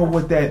don't know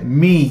what that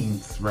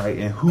means, right?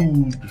 And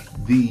who's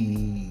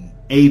the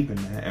ape in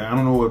that. I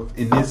don't know if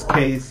in this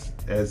case,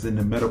 as in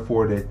the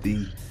metaphor, that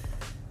the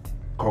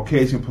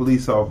Caucasian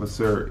police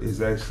officer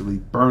is actually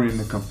burning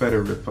the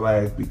Confederate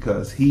flag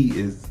because he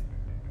is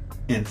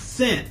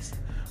incensed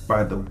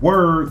by the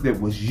word that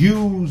was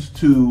used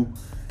to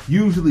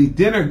usually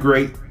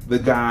denigrate the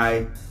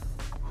guy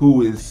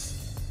who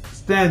is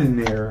standing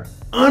there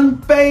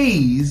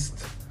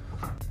unfazed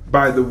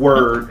by the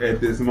word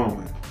at this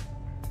moment.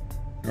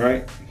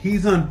 Right?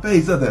 He's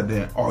unfazed other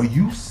than, are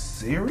you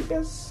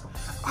serious?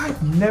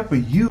 I've never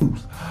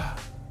used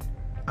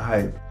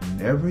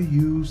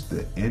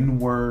the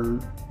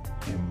N-word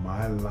in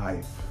my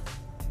life.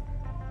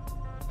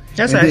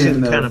 That's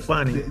actually kind of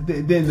funny.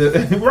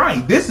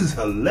 Right. This is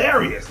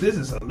hilarious.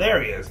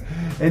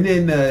 And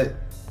then the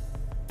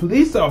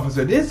police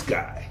officer, this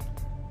guy,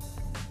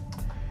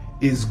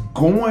 he's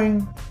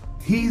going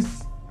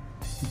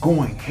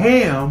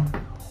ham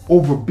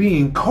over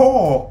being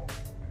called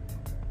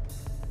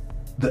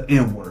the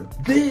N-word.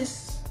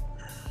 This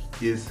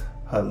is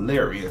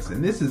hilarious.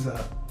 And this is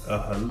a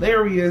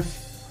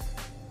hilarious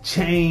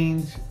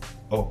change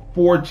of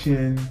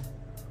fortune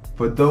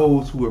for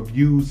those who have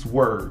used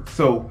words.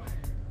 So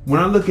when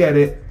I look at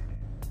it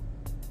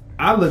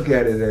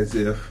as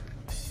if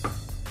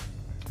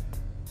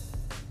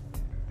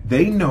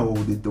they know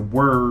that the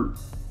word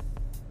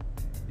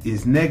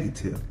is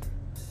negative,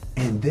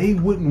 and they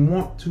wouldn't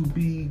want to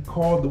be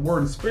called the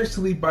word,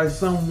 especially by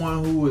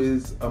someone who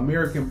is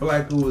American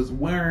black, who is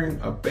wearing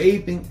a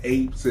bathing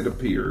apes, it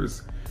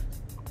appears,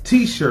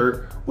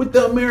 t-shirt with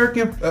the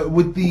American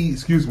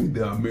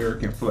the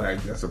American flag.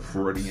 That's a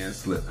Freudian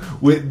slip.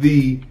 With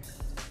the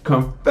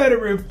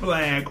Confederate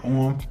flag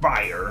on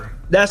fire.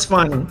 That's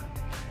funny.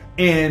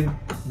 And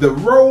the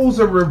roles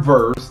are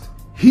reversed.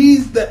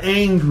 He's the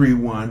angry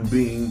one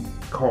being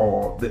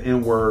called the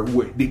N-word.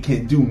 They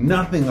can do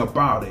nothing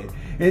about it.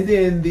 And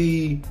then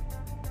the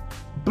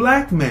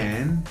black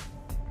man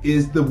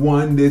is the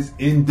one that's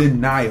in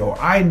denial.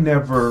 I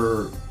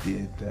never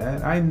did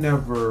that. I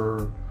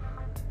never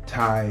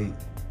tied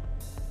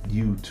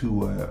you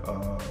to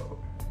a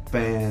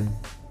fan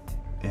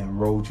and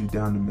rode you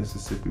down the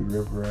Mississippi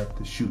River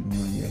after shooting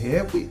you in your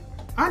head.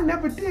 I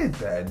never did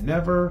that.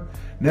 Never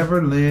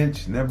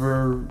lynched.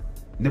 Never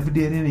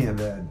did any of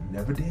that.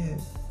 Never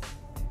did.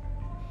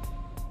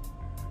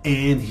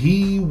 And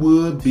he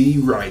would be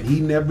right.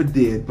 He never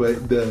did.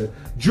 But the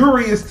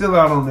jury is still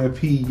out on if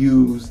he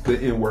used the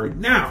N-word.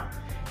 Now,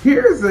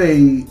 here's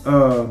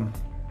an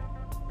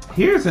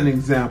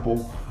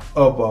example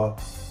of a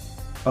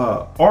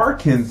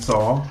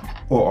Arkansas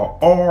or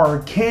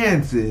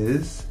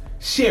Arkansas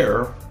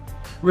sheriff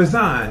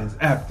resigns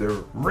after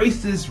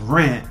racist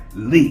rant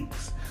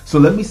leaks. So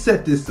let me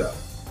set this up,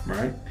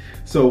 right?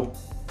 So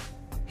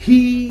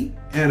he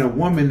and a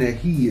woman that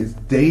he is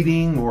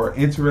dating or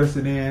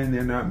interested in,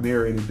 they're not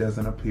married, it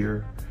doesn't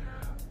appear,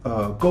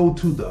 go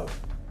to the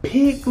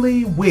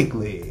Piggly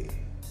Wiggly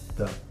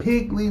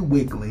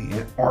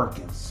in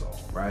Arkansas,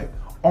 right?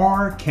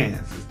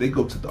 Arkansas. They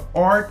go to the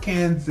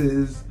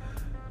Arkansas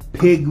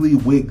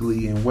Piggly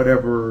Wiggly in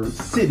whatever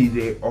city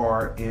they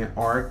are in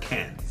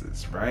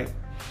Arkansas, right?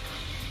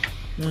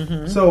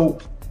 Mm-hmm. So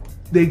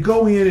they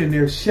go in and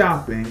they're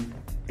shopping,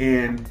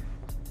 and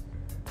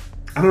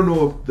I don't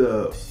know if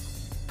the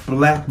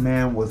black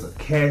man was a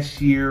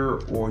cashier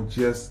or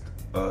just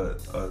a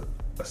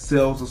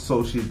sales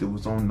associate that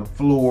was on the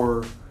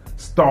floor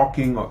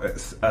stocking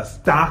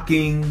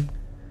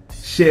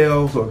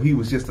shelves, or he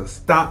was just a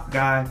stock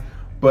guy.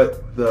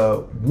 But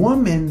the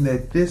woman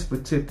that this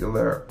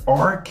particular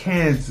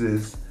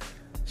Arkansas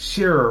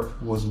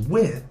sheriff was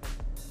with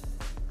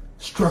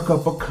struck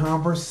up a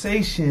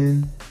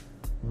conversation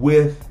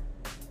with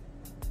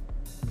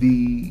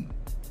the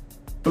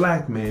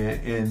black man,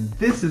 and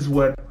this is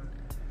what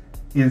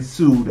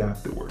ensued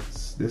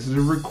afterwards. This is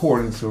a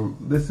recording, so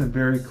listen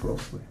very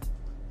closely.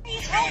 Why are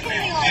you talking to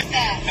me like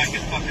that?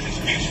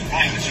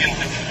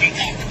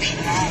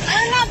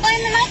 I'm not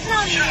blaming nothing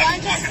on you. I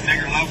just...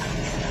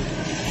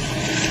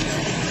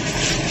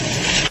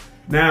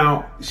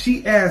 Now,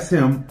 she asked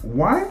him,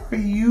 why are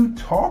you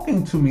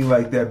talking to me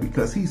like that?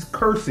 Because he's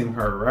cursing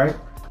her, right?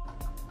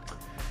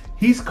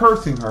 He's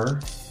cursing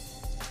her.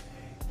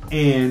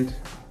 And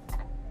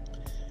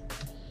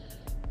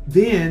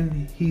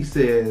then he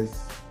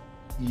says,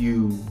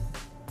 you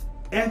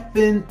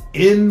effing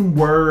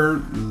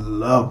N-word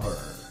lover.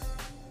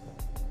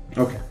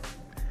 Okay.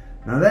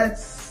 Now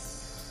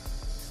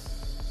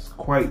that's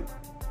quite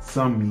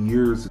some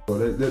years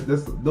ago.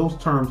 Those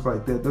terms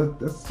like that,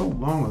 that's so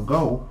long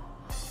ago.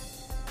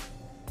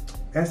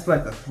 That's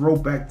like a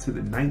throwback to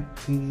the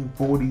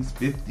 1940s,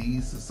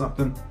 50s or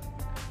something.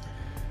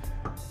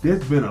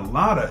 There's been a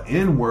lot of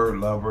N-word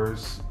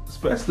lovers,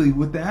 especially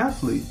with the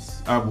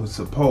athletes, I would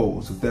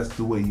suppose, if that's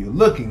the way you're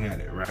looking at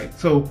it, right?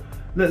 So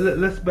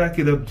let's back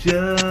it up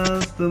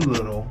just a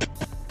little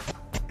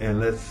and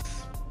let's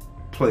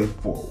play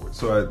forward.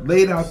 So I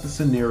laid out the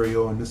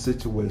scenario and the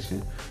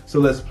situation. So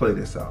let's play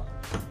this out.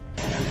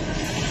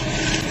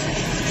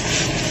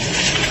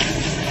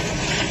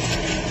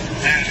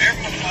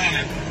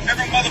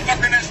 Every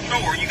motherfucker in that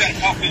store, you gotta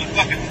talk to the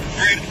fucking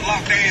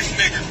dreadlocked ass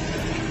nigger.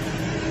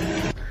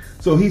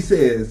 So he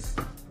says,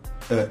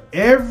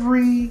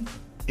 every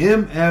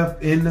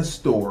MF in the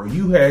store,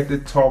 you had to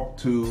talk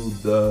to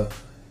the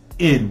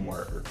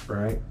N-word,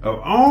 right? Of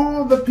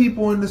all the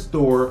people in the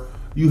store,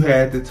 you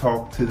had to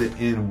talk to the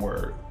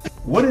N-word.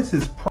 What is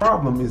his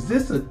problem? Is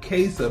this a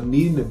case of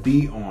needing to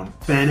be on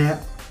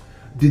FANAP?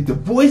 Did the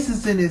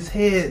voices in his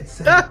head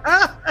say,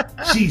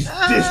 she's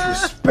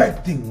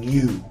disrespecting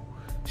you?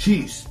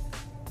 She's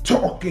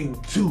talking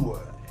to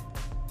an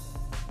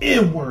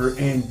N-word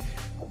and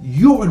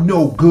you're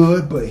no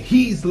good, but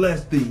he's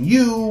less than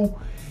you,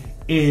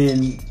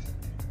 and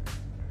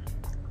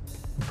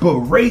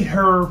berate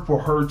her for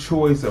her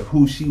choice of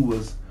who she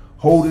was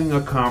holding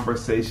a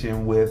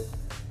conversation with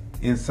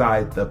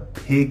inside the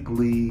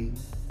Piggly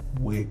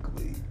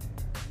Wiggly.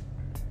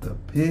 The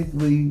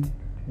Piggly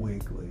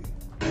Wiggly.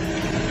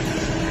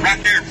 Right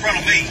there in front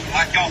of me,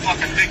 like y'all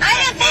fucking big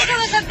I didn't think it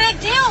was a big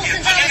deal. It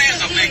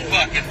is a big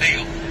fucking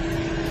deal.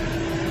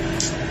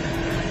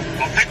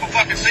 Well, people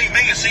fucking see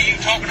me and see you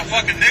talking to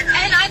fucking nigger.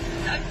 And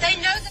they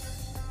know that.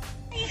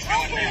 Why are you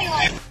talking to me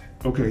like that?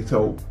 Okay,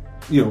 so,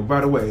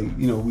 by the way,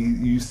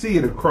 you see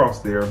it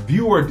across there.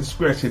 Viewer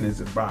discretion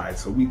is advised,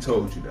 so we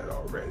told you that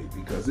already,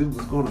 because it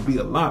was going to be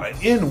a lot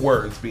of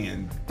N-words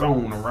being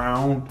thrown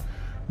around.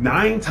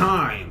 9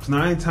 times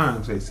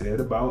they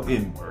said about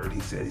N-word. He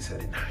said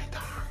it 9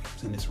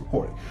 times in this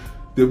recording.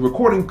 The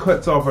recording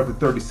cuts off after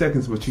 30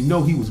 seconds, but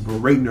he was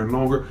berating her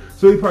longer,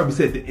 so he probably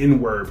said the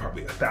N-word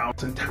probably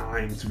 1,000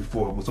 times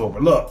before it was over.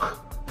 Look,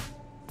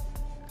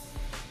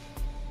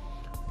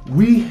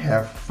 we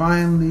have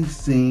finally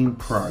seen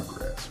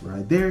progress,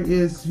 right? There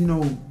is,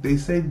 they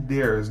say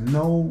there is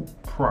no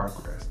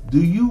progress.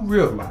 Do you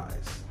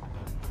realize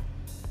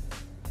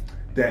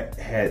that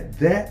had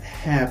that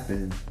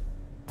happened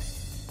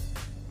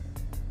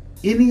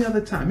any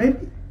other time,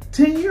 maybe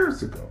 10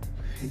 years ago,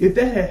 if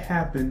that had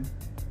happened,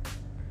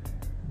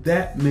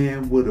 that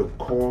man would have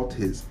called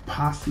his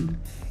posse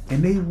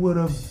and they would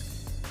have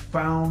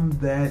found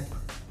that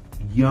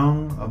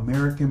young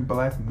American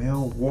black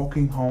male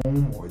walking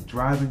home or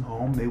driving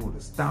home, they would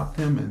have stopped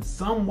him, and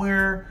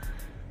somewhere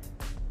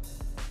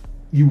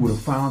you would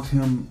have found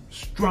him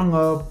strung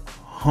up,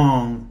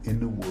 hung in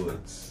the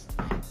woods.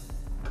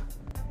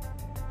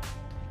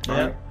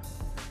 Right?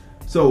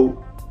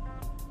 So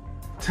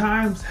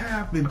times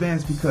have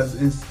advanced because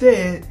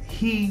instead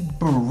he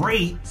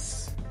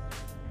berates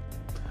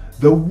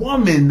the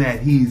woman that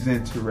he's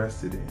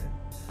interested in.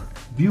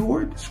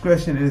 Viewer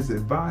discretion is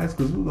advised,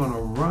 because we're going to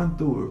run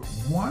through it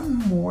one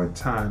more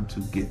time to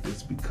get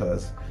this,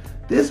 because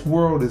this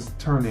world is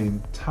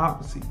turning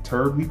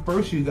topsy-turvy.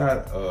 First, you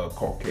got a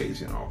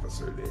Caucasian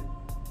officer that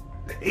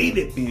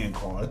hated being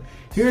called.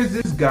 Here's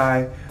this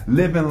guy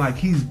living like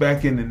he's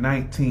back in the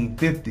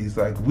 1950s,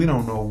 like we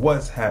don't know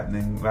what's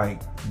happening,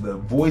 like the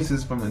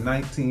voices from the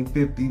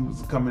 1950s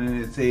was coming in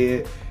his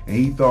head, and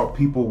he thought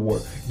people were...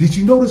 Did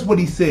you notice what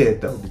he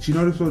said, though? Did you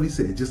notice what he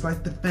said? Just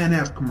like the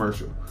FanApp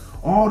commercial.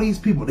 All these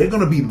people, they're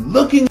going to be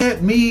looking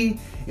at me,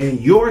 and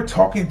you're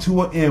talking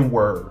to an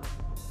N-word.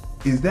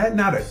 Is that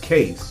not a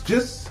case?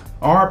 Just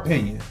our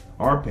opinion.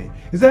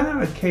 Is that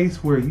not a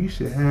case where you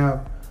should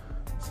have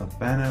some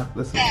FanApp?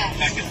 Listen. I'm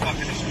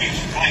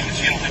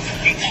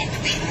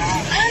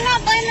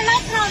not blaming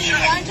nothing on you.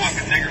 I just...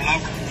 Fucking nigger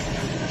lover.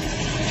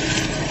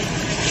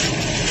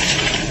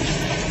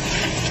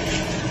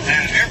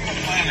 And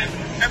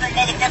every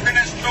motherfucker in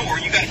that store,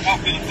 you got to talk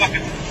to the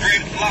fucking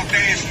dreadlocked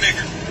ass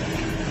nigger.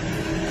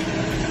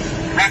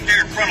 Right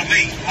there in front of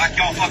me, like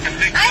y'all fucking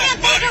big I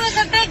didn't think it was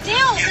a big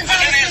deal. Yeah, but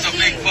it is a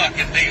big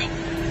fucking deal.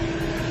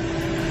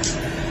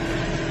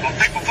 Well,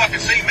 people fucking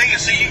see me and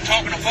see you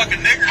talking to fucking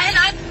niggers.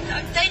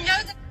 And they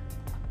know that.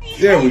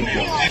 There we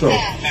go. So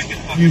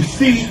you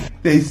see,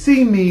 they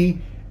see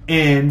me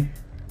and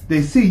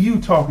they see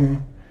you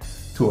talking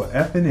to an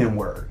effing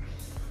N-word.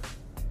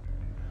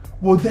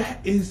 Well,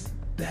 that is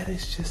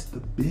just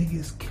the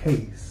biggest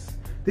case.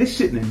 They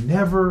shouldn't have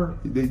never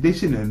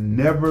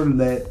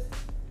let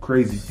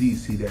Crazy D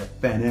see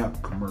that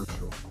FanApp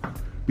commercial,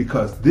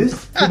 because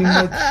this pretty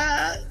much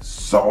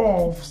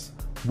solves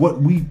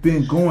what we've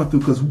been going through.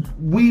 Because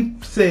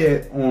we've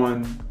said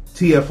on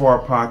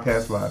TFR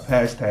Podcast Live,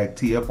 hashtag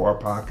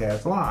TFR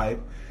Podcast Live,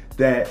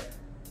 that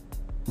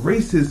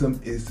racism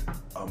is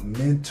a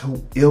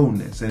mental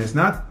illness, and it's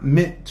not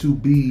meant to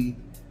be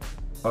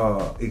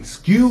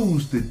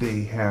excused that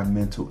they have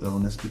mental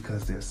illness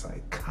because they're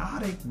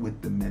psychotic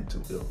with the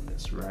mental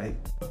illness, right?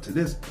 Up to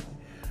this point.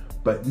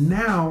 But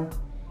now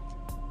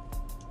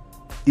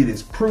it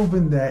is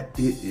proven that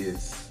it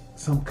is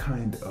some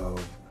kind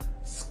of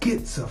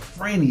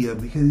schizophrenia,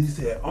 because he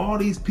said all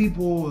these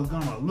people are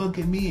gonna look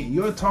at me and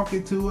you're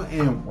talking to an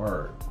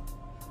N-word.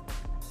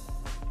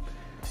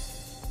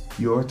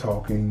 You're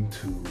talking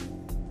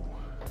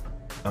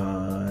to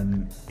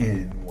an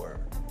N-word.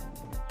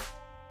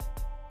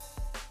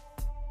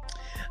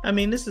 I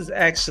mean, this is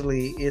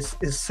actually, it's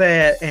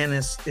sad and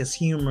it's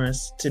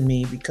humorous to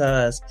me,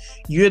 because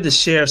you're the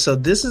sheriff. So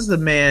this is the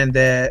man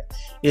that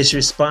is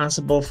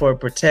responsible for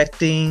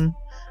protecting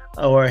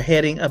or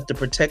heading up the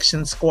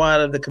protection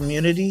squad of the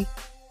community.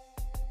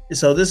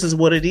 So this is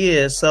what it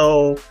is.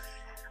 So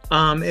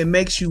it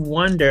makes you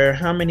wonder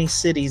how many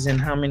cities and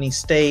how many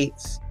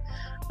states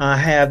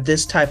have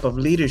this type of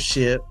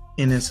leadership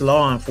in its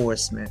law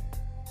enforcement.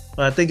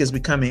 Well, I think it's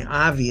becoming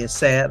obvious,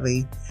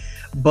 sadly.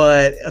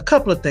 But a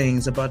couple of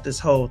things about this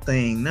whole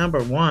thing.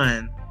 Number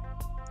one,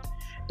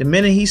 the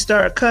minute he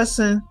started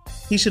cussing,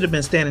 he should have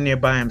been standing there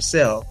by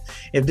himself.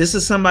 If this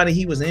is somebody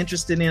he was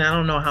interested in, I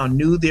don't know how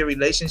new their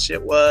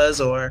relationship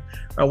was or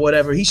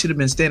whatever, he should have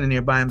been standing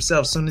there by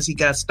himself. As soon as he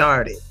got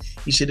started,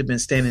 he should have been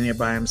standing there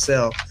by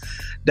himself.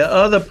 The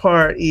other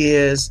part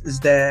is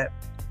that,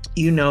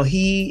 you know,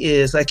 he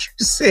is, like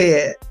you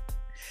said,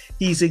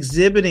 he's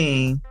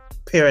exhibiting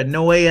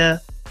paranoia.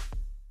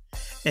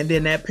 And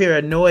then that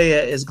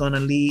paranoia is going to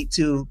lead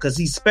to,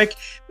 because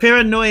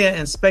paranoia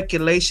and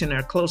speculation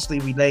are closely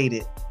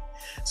related.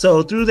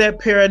 So through that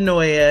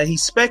paranoia, he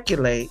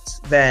speculates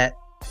that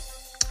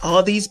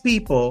all these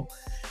people,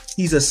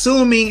 he's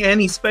assuming and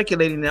he's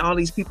speculating that all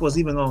these people is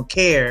even going to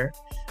care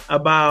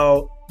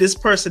about this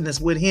person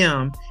that's with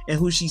him and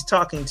who she's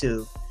talking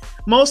to.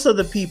 Most of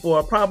the people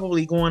are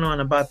probably going on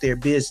about their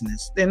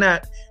business. They're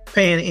not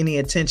paying any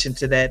attention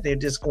to that. They're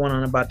just going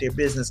on about their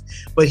business.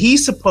 But he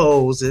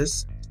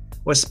supposes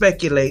or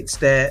speculates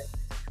that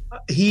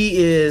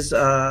he is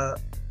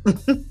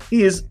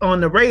he is on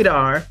the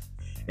radar,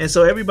 and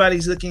so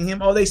everybody's looking at him.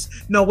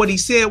 What he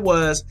said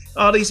was,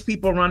 all these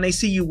people around, they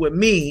see you with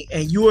me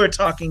and you are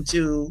talking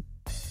to.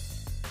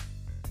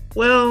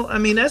 Well, I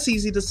mean, that's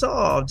easy to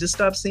solve. Just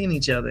stop seeing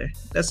each other.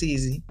 That's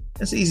easy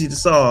to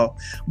solve.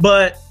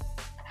 But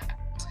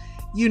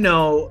you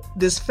know,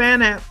 this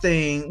FanApp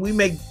thing, we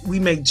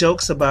make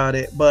jokes about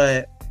it,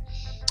 but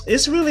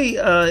it's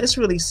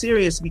really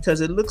serious,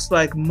 because it looks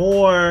like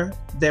more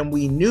than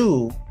we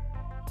knew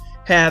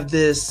have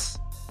this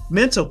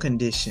mental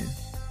condition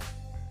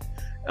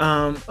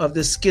of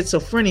this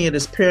schizophrenia,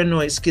 this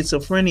paranoid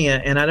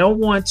schizophrenia. And I don't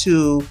want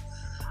to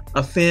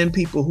offend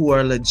people who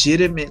are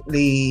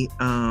legitimately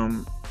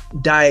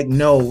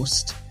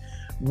diagnosed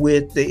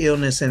with the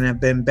illness and have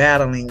been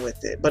battling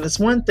with it. But it's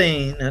one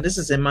thing, now this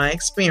is in my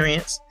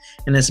experience,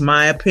 and it's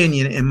my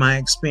opinion in my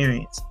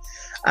experience.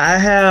 I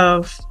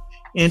have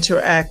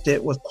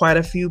interacted with quite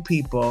a few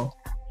people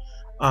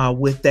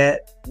with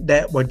that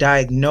were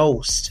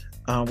diagnosed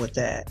with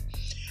that,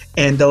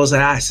 and those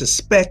that I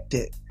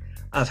suspected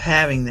of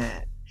having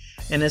that.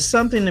 And there's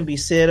something to be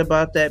said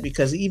about that,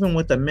 because even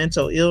with a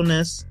mental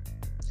illness,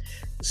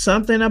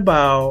 something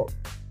about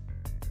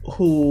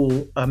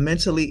who a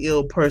mentally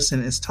ill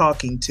person is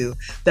talking to.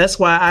 That's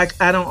why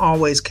I don't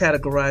always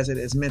categorize it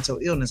as mental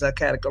illness. I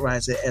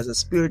categorize it as a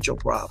spiritual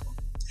problem,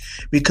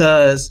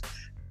 because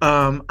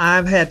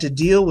I've had to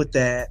deal with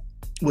that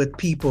with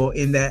people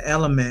in that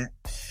element.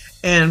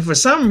 And for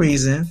some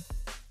reason,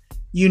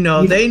 you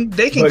know, they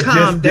can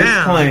calm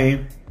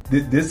down.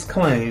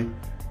 Disclaim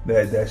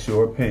that that's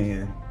your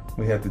opinion.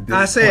 We have to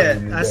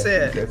disclaim. I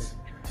said. That's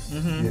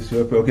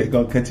your opinion. Okay,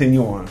 go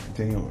continue on.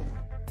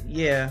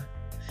 Yeah,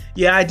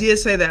 I did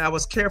say that. I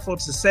was careful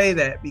to say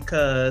that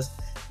because,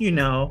 you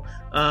know,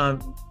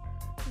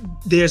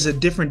 there's a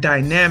different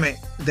dynamic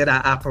that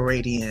I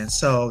operate in.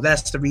 So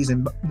that's the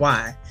reason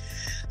why.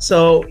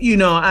 So, you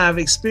know, I've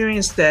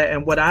experienced that.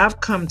 And what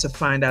I've come to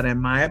find out, in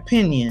my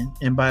opinion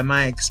and by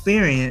my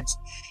experience,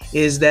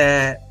 is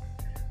that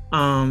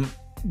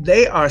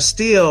they are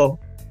still,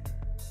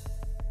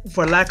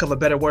 for lack of a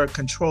better word,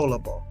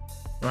 controllable,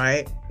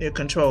 right? They're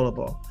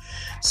controllable.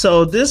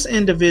 So this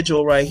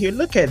individual right here,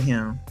 look at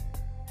him.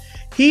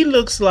 He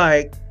looks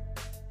like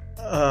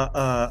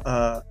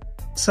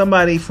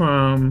somebody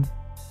from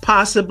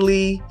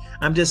possibly,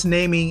 I'm just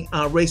naming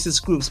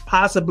racist groups,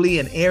 possibly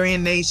an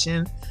Aryan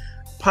nation,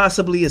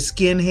 possibly a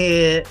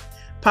skinhead,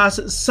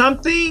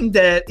 something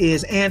that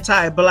is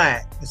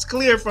anti-black. It's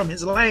clear from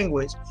his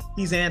language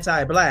he's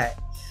anti-black.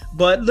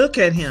 But look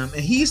at him,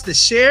 and he's the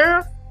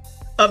sheriff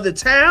of the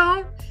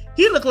town.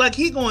 He looked like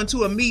he going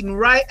to a meeting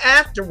right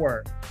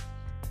afterward,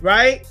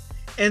 right?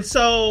 And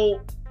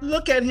so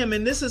look at him,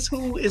 and this is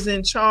who is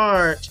in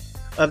charge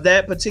of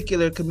that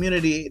particular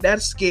community.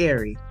 That's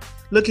scary.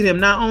 Look at him.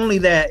 Not only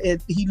that,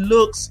 he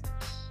looks,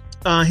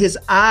 his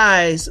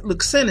eyes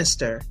look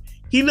sinister.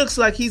 He looks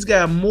like he's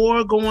got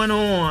more going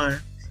on.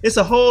 It's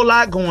a whole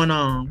lot going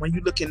on when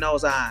you look in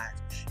those eyes.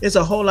 It's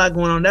a whole lot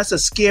going on. That's a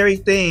scary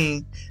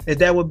thing,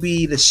 that would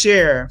be the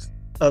sheriff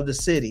of the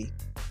city.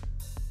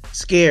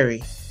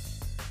 Scary.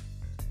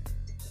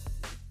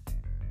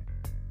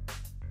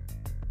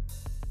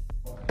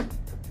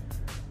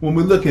 When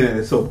we're looking at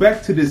it, so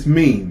back to this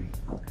meme.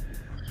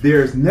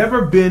 There's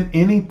never been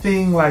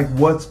anything like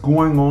what's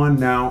going on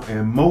now,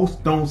 and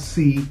most don't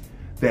see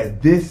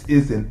that this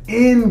is an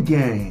end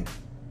game.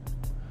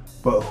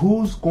 But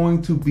who's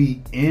going to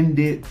be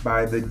ended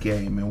by the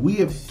game? And we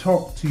have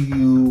talked to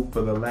you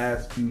for the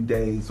last few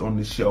days on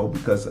the show,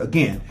 because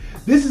again,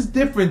 this is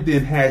different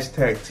than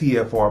hashtag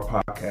TFR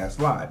Podcast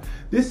Live.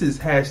 This is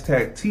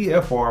hashtag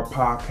TFR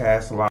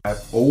Podcast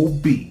Live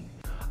OB.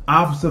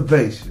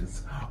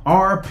 Observations,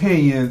 our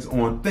opinions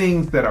on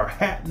things that are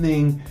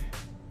happening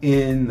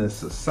in the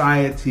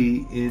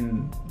society,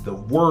 in the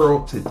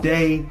world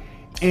today,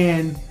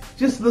 and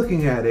just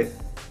looking at it.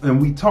 And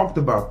we talked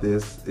about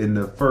this in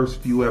the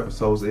first few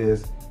episodes,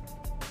 is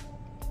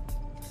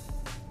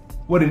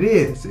what it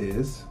is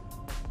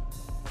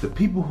the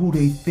people who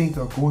they think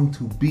are going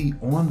to be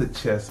on the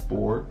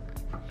chessboard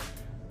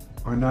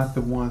are not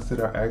the ones that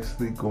are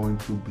actually going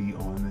to be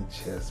on the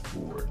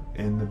chessboard.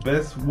 And the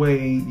best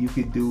way you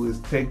could do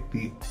is take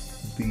the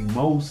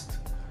most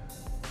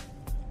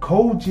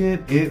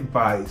cogent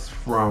advice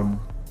from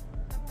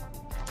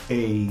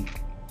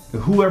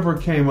whoever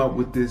came up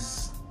with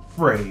this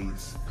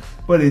phrase.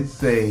 But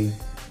it's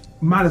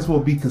might as well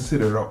be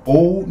considered an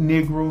old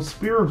Negro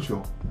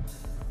spiritual.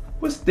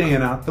 We're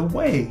staying out the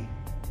way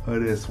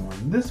of this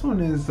one. This one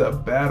is a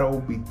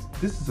battle.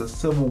 This is a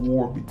civil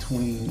war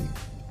between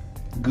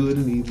good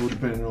and evil,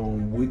 depending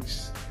on which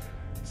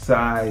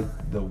side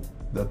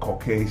the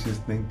Caucasians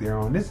think they're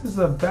on. This is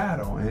a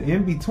battle. And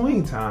in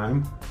between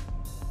time,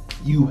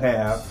 you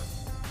have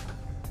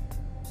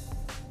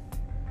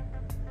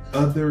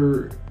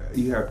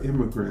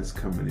immigrants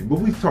coming in. But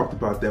we've talked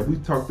about that.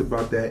 We've talked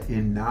about that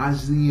in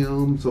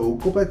nauseam. So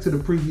go back to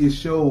the previous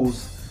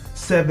shows,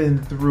 6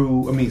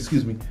 through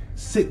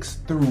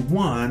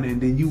 1,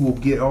 and then you will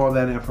get all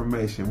that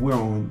information. We're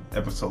on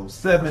episode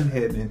 7,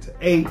 heading into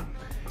 8.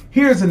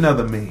 Here's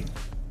another meme.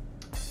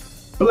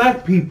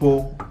 Black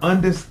people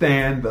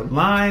understand the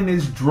line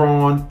is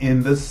drawn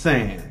in the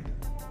sand.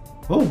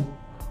 Oh,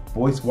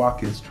 Boyce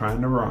Watkins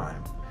trying to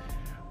rhyme.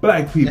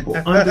 Black people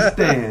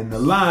understand the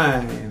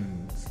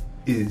line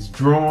is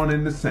drawn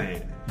in the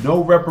sand.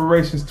 No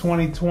reparations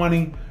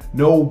 2020,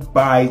 no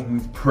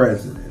Biden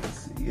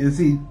presidency. And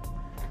see,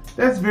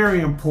 that's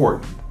very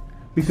important,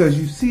 because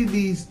you see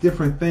these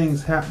different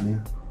things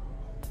happening,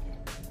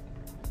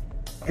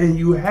 and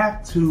you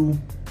have to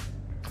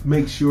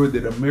make sure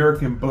that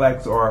American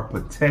blacks are a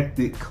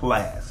protected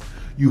class.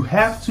 You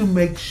have to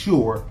make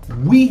sure,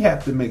 we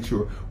have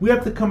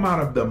to come out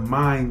of the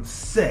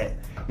mindset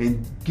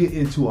and get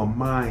into a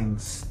mind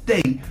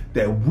state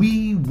that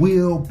we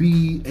will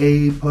be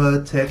a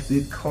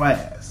protected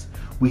class.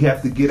 We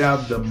have to get out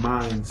of the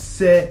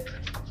mindset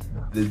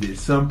that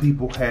some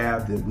people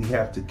have, that we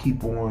have to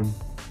keep on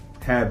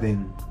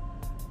having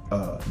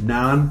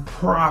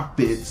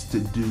non-profits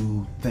to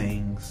do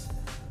things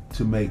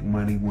to make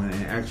money, when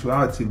in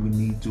actuality we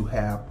need to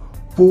have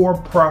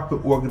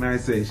for-profit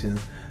organizations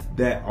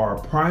that are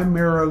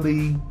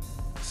primarily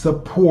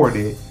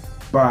supported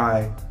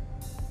by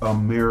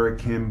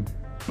American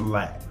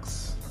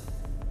blacks,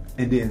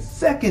 and then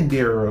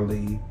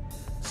secondarily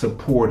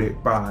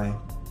supported by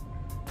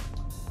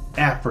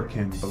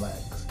African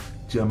blacks,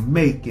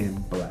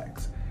 Jamaican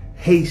blacks,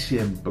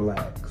 Haitian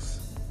blacks,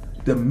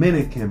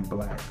 Dominican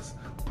blacks,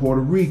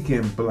 Puerto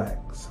Rican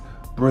blacks,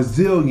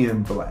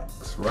 Brazilian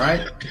blacks,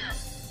 right?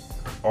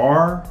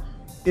 Our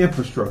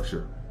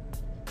infrastructure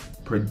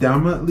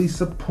predominantly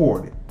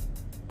supported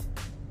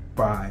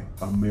by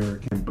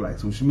American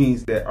blacks, which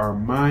means that our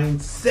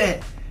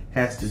mindset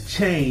has to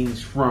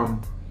change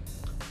from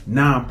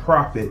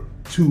nonprofit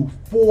to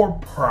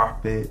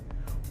for-profit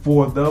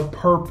for the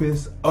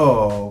purpose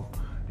of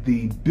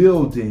the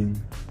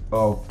building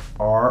of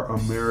our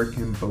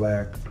American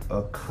black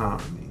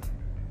economy,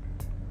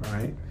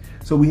 right?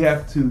 So we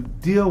have to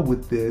deal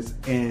with this,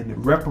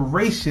 and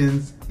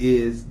reparations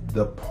is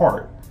the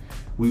part.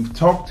 We've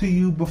talked to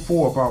you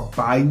before about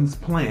Biden's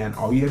plan.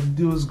 All you have to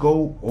do is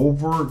go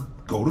to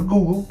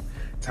Google,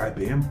 type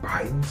in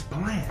Biden's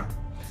plan.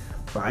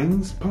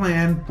 Biden's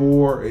plan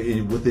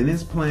within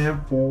his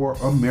plan for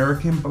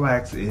American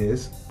blacks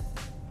is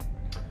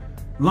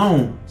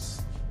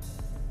loans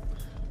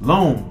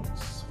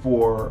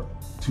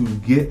to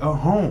get a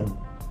home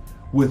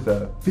with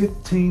a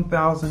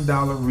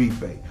 $15,000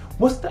 rebate.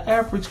 What's the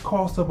average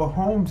cost of a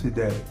home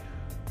today?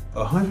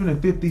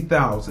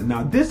 $150,000.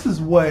 Now this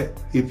is what,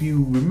 if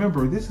you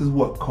remember, this is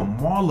what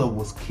Kamala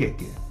was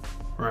kicking,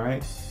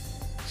 right?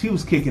 She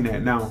was kicking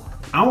that. Now,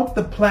 out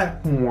the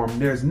platform,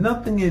 there's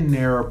nothing in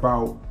there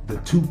about the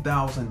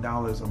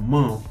 $2,000 a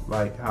month,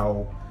 like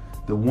how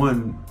the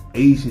one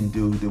Asian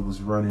dude that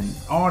was running,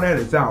 all that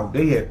is out.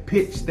 They had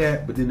pitched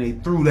that, but then they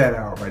threw that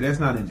out, right? That's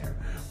not in there.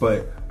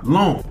 But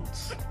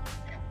loans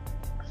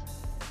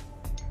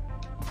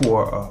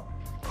for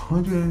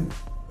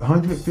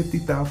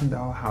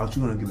 $150,000 house,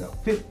 you're going to get a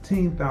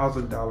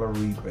 $15,000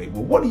 rebate.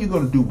 Well, what are you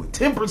going to do with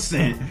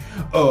 10%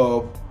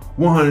 of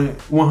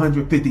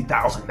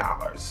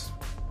 $150,000?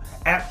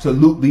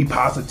 Absolutely,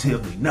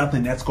 positively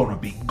nothing. That's going to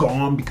be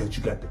gone, because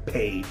you got to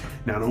pay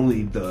not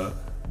only the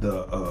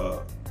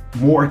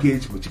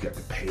mortgage, but you got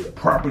to pay the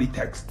property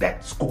tax.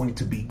 That's going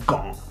to be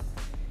gone.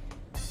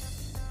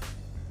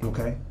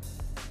 Okay,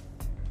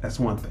 that's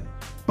one thing.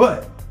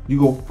 But you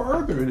go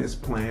further in his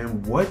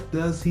plan. What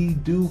does he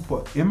do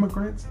for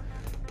immigrants?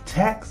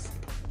 Tax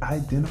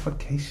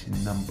identification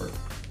number,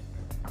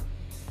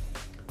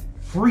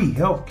 free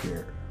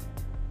healthcare,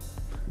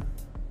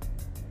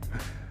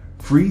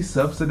 free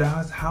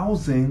subsidized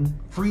housing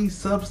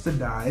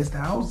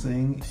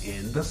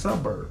in the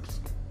suburbs,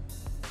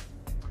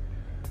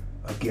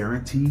 a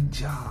guaranteed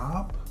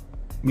job,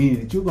 meaning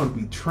that you're going to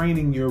be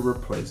training your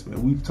replacement.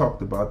 We've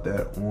talked about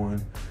that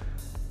on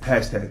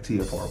hashtag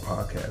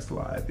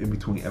TFRPodcastLive in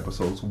between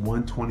episodes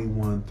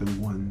 121 through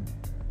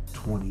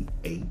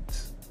 128. You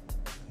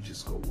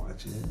just go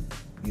watch it.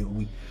 You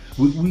know,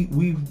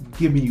 we've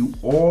given you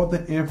all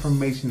the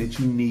information that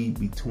you need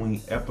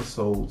between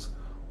episodes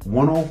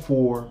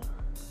 104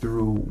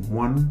 through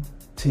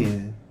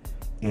 110,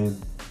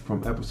 and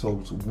from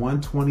episodes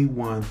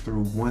 121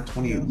 through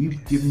 128,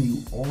 we've given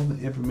you all the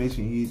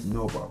information you need to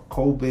know about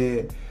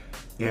COVID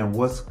and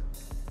what's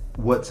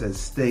at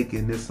stake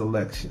in this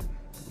election,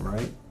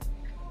 right?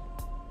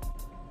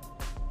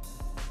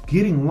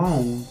 Getting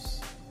loans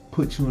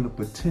puts you in a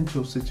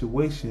potential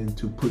situation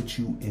to put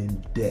you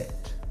in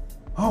debt.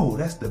 Oh,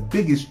 that's the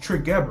biggest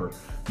trick ever.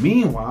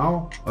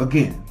 Meanwhile,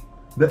 again,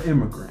 the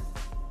immigrant.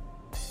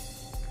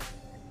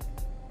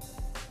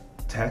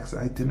 Tax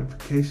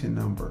identification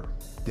number.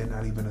 They're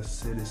not even a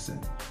citizen.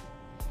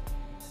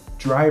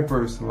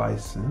 Driver's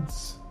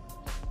license.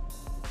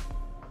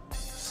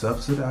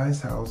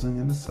 Subsidized housing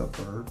in the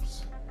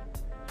suburbs.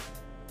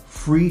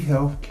 Free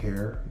health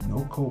care,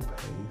 no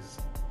co-pays.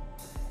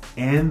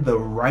 And the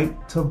right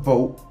to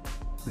vote.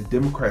 The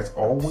Democrats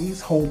always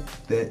hope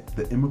that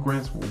the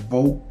immigrants will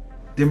vote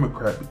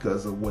Democrat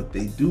because of what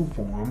they do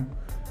for them.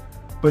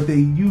 But they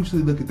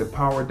usually look at the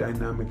power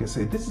dynamic and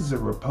say, this is a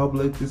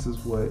republic, this is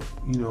what,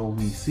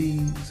 we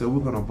see, so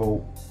we're going to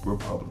vote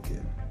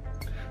Republican.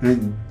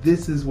 And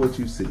this is what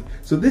you see.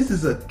 So this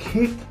is a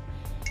kick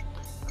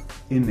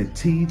in the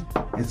teeth.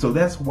 And so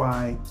that's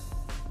why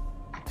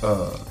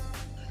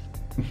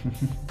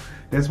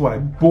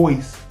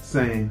Boyce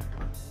saying,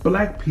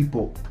 black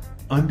people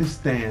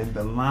understand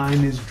the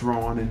line is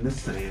drawn in the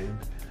sand.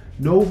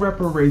 No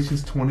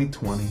reparations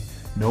 2020,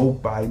 no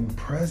Biden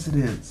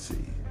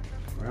presidency.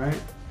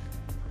 Right?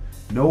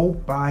 No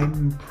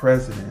Biden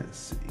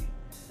presidency.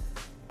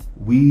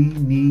 We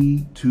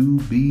need to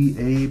be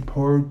a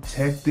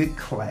protected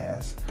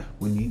class.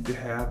 We need to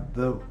have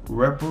the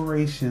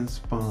reparations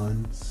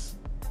funds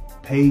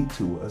paid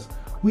to us.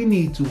 We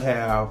need to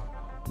have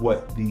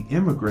what the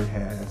immigrant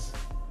has,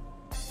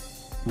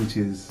 which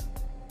is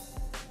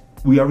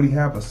we already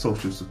have a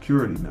social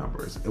security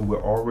number, and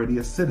we're already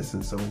a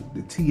citizen. So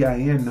the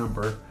TIN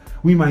number,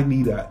 we might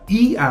need a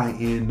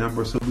EIN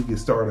number so we can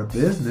start a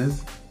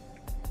business.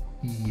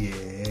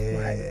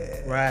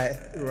 Yeah.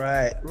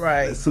 Right.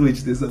 Let's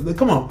switch this up.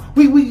 Come on.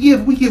 We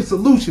give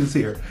solutions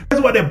here.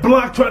 That's why they're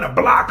trying to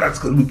block us,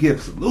 because we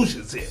give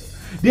solutions here.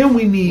 Then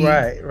we need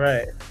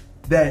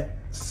that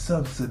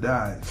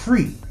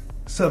free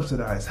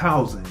subsidized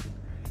housing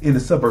in the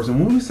suburbs. And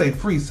when we say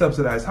free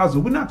subsidized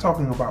housing, we're not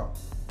talking about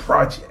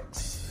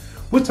projects.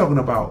 We're talking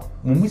about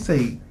when we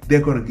say they're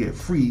going to get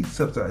free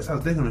subsidized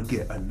housing, they're going to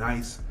get a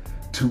nice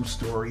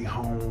 2-story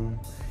home.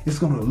 It's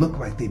going to look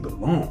like they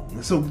belong.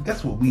 And so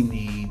that's what we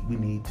need. We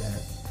need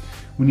that.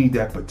 We need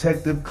that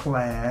protected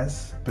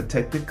class.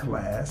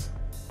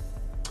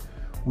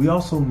 We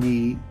also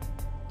need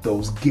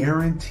those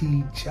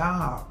guaranteed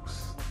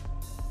jobs,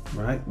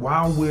 right?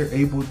 While we're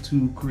able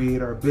to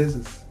create our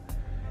business.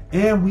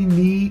 And we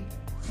need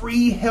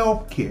free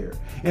health care.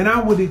 And I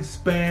would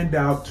expand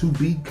out to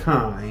be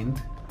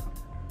kind,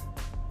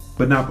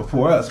 but not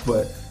before us,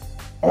 but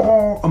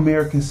all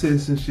American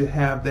citizens should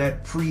have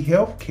that free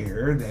health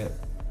care that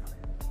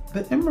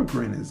the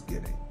immigrant is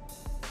getting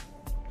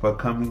for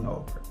coming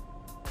over.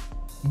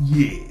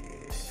 Yeah.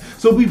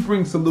 So we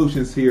bring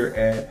solutions here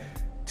at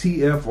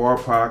TFR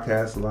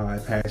Podcast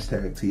Live,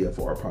 hashtag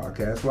TFR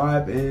Podcast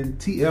Live, and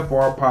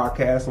TFR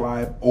Podcast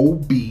Live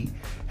OB,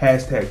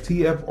 hashtag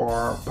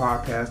TFR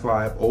Podcast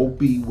Live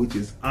OB, which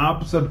is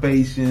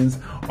observations,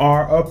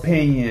 our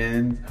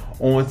opinions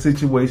on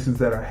situations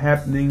that are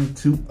happening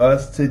to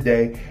us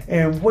today.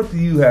 And what do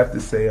you have to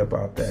say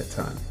about that,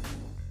 Tanya?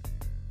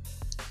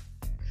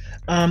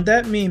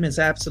 That meme is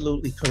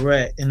absolutely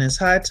correct. And it's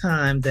high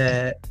time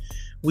that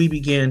we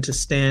begin to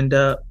stand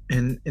up,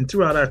 and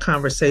throughout our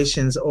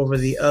conversations over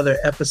the other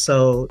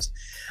episodes,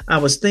 I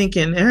was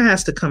thinking there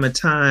has to come a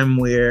time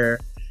where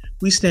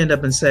we stand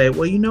up and say,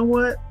 well, you know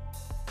what?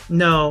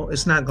 No,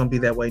 it's not going to be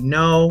that way.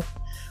 No,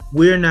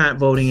 we're not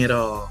voting at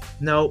all.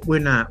 No, we're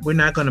not. We're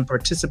not going to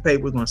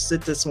participate. We're going to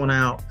sit this one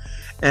out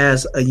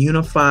as a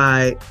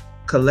unified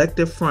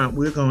collective front.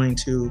 We're going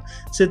to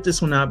sit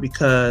this one out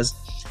because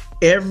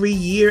every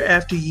year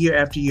after year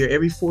after year,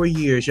 every 4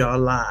 years, y'all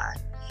lie.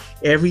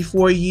 Every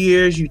 4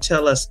 years, you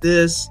tell us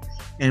this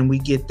and we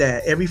get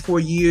that. Every 4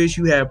 years,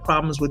 you have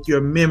problems with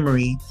your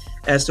memory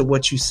as to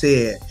what you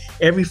said.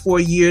 Every 4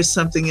 years,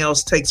 something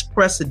else takes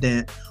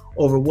precedent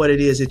over what it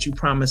is that you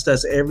promised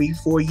us. Every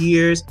 4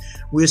 years,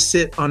 we're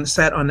sat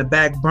on the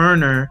back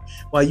burner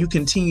while you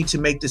continue to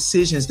make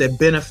decisions that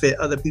benefit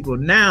other people.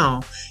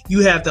 Now,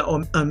 you have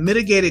the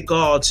unmitigated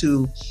gall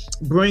to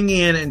bring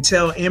in and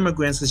tell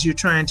immigrants, as you're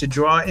trying to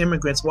draw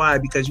immigrants. Why?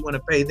 Because you want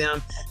to pay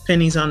them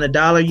pennies on the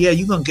dollar. Yeah,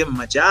 you're going to give them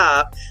a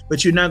job,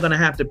 but you're not going to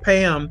have to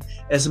pay them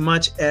as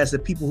much as the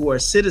people who are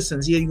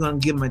citizens. Yeah, you're going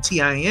to give them a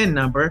TIN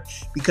number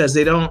because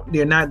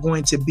they're not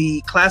going to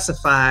be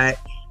classified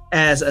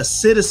as a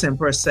citizen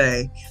per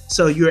se.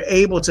 So you're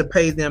able to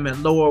pay them at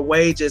lower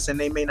wages, and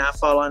they may not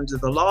fall under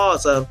the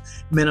laws of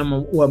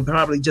minimum, well,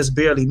 probably just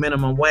barely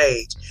minimum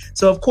wage.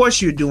 So of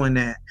course you're doing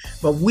that.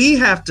 But we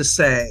have to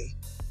say,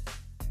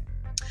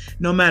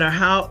 no matter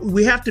how,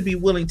 we have to be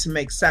willing to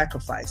make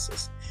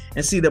sacrifices.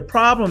 And see, the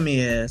problem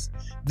is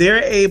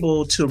they're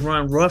able to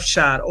run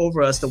roughshod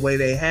over us the way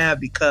they have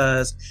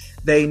because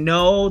they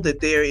know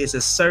that there is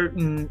a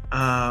certain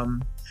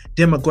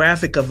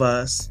demographic of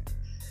us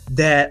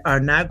that are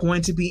not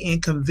going to be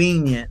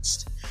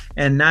inconvenienced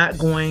and not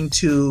going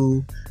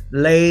to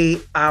lay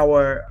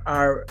our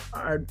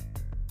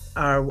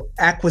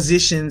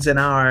acquisitions and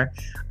our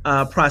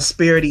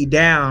prosperity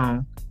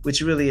down,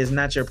 which really is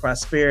not your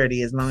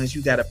prosperity as long as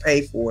you got to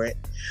pay for it.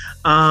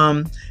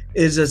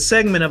 Is a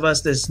segment of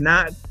us that's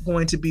not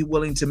going to be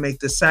willing to make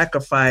the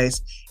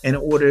sacrifice in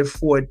order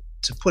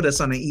to put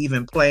us on an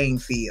even playing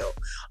field.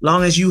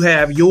 Long as you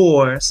have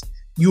yours,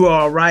 you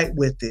are all right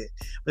with it.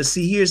 But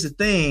see, here's the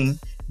thing.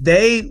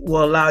 They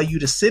will allow you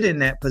to sit in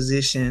that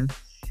position,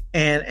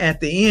 and at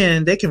the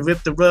end, they can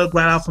rip the rug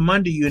right out from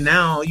under you.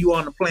 Now you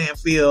on the playing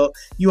field,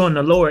 you on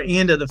the lower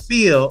end of the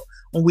field,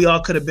 when we all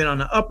could have been on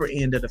the upper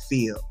end of the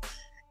field.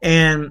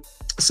 And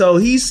so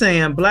he's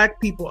saying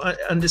black people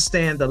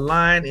understand the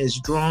line is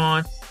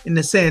drawn, and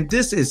they're saying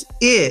this is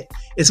it.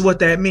 It's what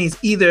that means.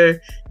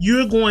 Either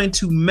you're going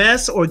to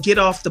mess or get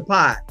off the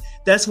pot.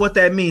 That's what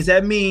that means.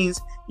 That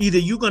means either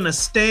you're going to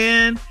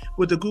stand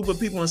with a group of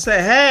people and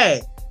say,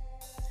 hey,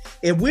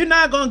 if we're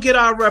not going to get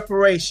our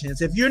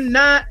reparations, if you're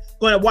not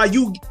going to, while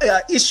you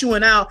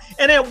issuing out,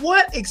 and at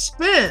what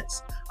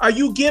expense are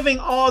you giving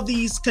all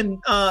these things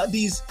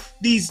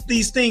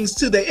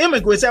to the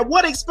immigrants? At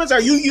what expense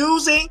are you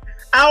using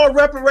our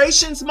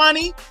reparations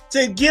money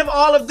to give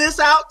all of this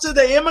out to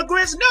the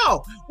immigrants?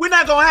 No, we're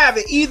not going to have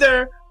it.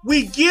 Either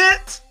we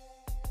get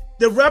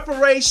the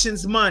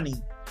reparations money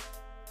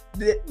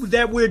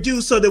that we're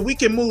due so that we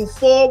can move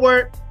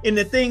forward in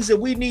the things that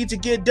we need to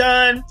get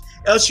done.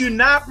 Else you're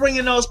not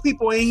bringing those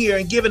people in here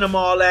and giving them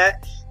all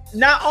that.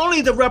 Not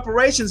only the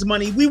reparations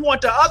money, we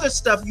want the other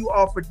stuff you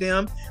offered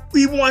them.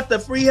 We want the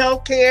free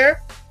health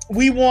care.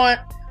 We want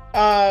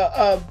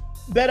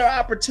better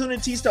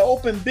opportunities to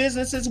open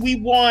businesses. We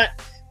want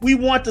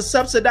the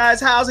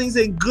subsidized housings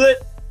in good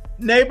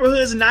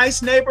neighborhoods,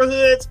 nice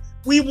neighborhoods.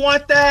 We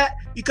want that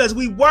because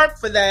we work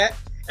for that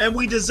and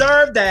we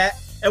deserve that.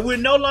 And we're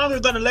no longer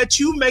going to let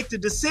you make the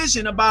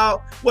decision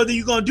about whether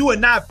you're going to do it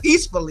not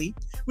peacefully.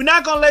 We're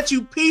not going to let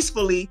you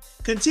peacefully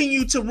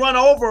continue to run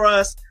over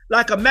us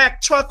like a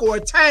Mack truck or a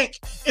tank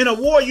in a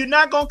war. You're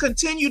not going to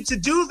continue to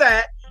do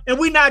that, and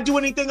we not do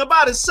anything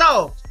about it.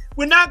 So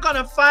we're not going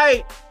to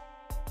fight,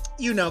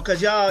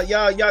 because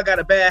y'all got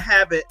a bad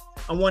habit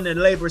of wanting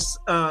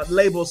to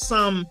label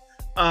some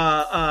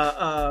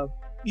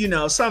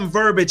some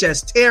verbiage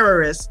as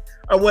terrorists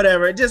or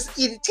whatever. Just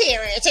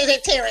terrorists.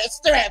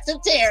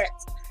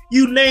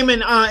 You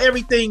naming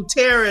everything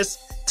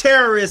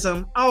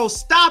terrorism. Oh,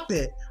 stop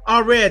it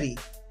already.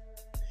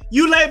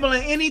 You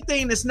labeling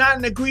anything that's not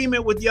in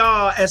agreement with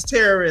y'all as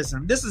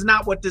terrorism. This is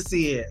not what this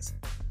is.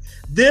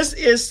 This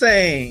is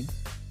saying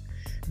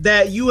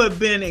that you have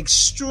been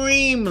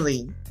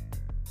extremely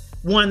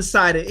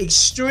one-sided,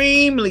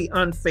 extremely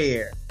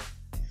unfair,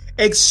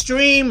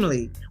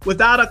 extremely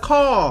without a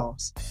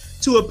cause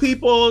to a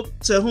people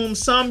to whom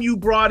some you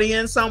brought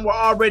in, some were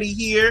already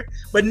here,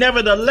 but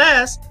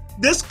nevertheless,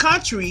 this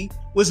country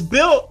was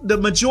built, the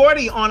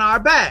majority, on our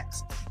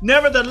backs.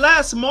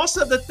 Nevertheless, most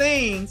of the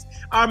things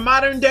are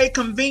modern day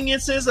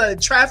conveniences, a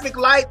traffic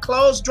light,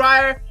 clothes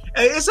dryer.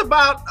 It's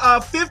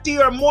about 50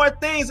 or more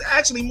things,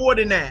 actually more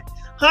than that.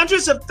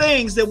 Hundreds of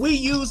things that we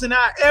use in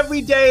our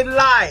everyday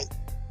life.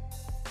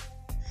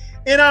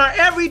 In our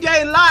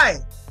everyday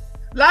life.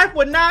 Life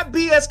would not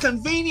be as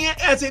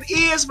convenient as it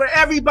is for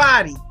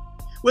everybody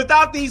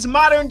without these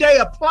modern day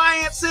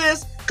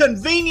appliances,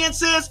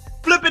 conveniences,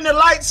 flipping the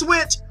light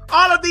switch.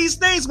 All of these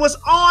things was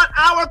on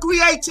our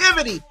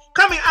creativity,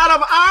 coming out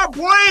of our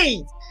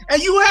brains.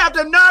 And you have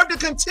the nerve to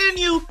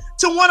continue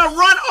to want to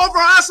run over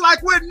us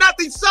like we're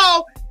nothing.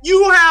 So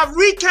you have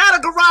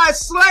recategorized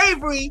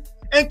slavery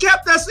and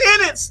kept us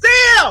in it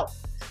still.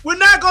 We're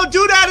not going to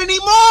do that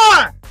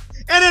anymore.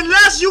 And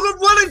unless you are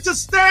willing to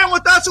stand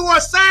with us who are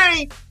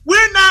saying,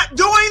 we're not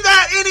doing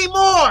that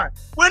anymore.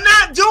 We're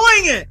not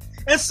doing it.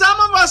 And some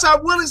of us are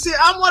willing to say,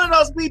 I'm one of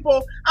those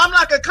people, I'm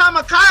like a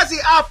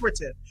kamikaze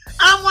operative.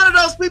 I'm one of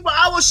those people,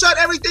 I will shut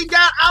everything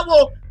down. I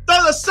will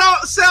throw the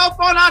cell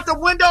phone out the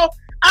window.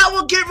 I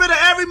will get rid of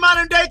every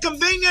modern day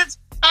convenience.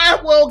 I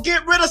will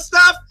get rid of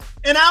stuff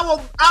and I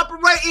will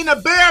operate in a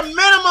bare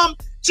minimum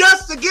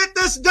just to get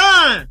this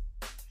done.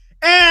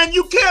 And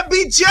you can't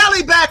be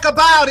jellyback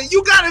about it.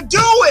 You got to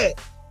do it.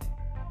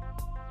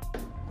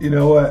 You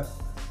know what?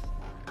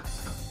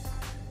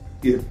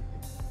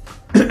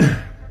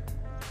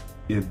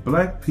 If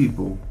black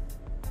people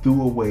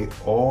threw away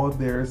all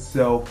their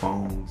cell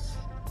phones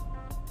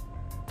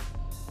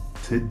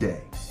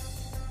today,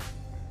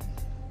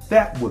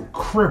 that would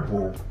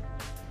cripple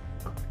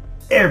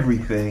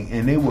everything,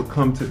 and they would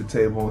come to the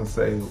table and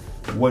say,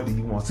 what do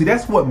you want? See,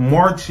 that's what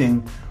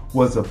marching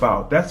was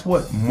about. That's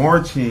what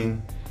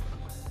marching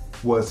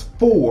was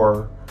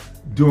for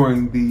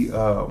during the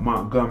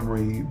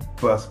Montgomery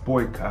bus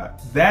boycott.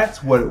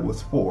 That's what it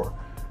was for.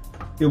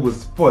 It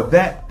was for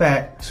that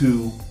fact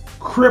to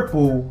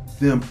cripple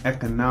them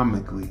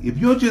economically. If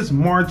you're just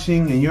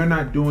marching and you're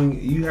not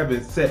doing, you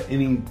haven't set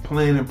any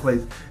plan in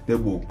place that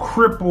will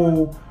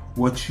cripple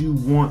what you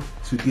want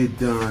to get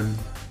done,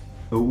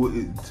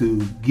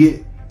 to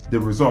get the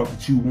result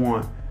that you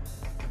want.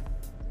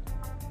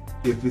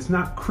 If it's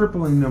not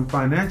crippling them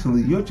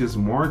financially, you're just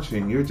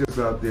marching. You're just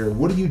out there.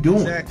 What are you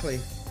doing? Exactly.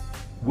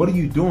 What are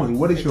you doing?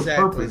 What is your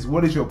purpose?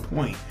 What is your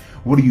point?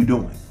 What are you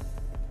doing?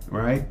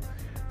 Right?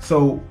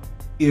 So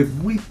if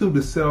we threw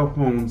the cell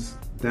phones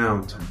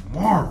down today,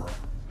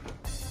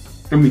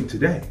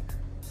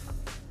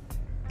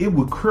 it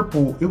would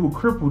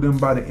cripple them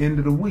by the end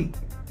of the week.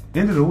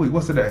 End of the week.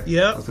 What's today?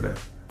 Yep.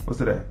 What's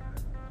today?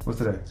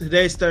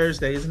 Today's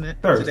Thursday, isn't it?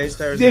 Thursday. Today's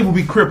Thursday. They will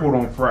be crippled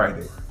on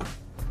Friday.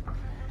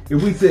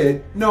 If we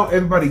said, no,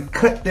 everybody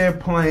cut their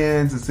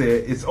plans and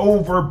said, it's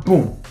over,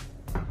 boom.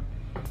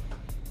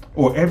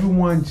 Or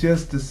everyone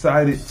just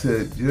decided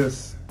to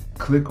just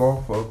click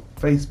off of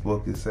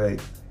Facebook and say,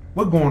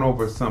 we're going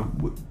over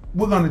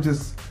we're going to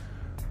just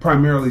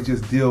primarily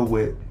just deal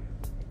with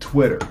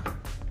Twitter,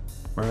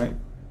 right?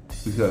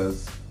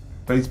 Because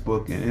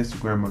Facebook and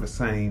Instagram are the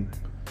same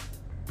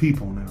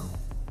people now.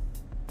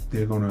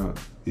 They're going to,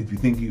 if you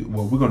think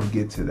we're going to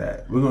get to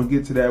that. We're going to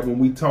get to that when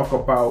we talk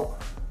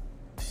about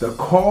the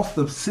cost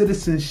of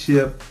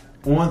citizenship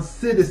on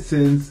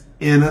citizens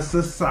in a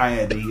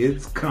society.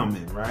 It's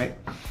coming, right?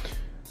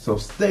 So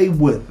stay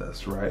with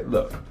us, right?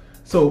 Look,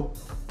 so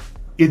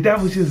if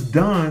that was just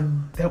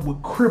done, that would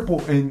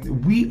cripple,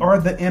 and we are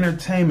the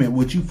entertainment.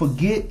 What you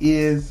forget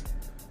is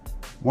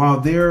while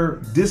they're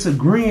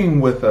disagreeing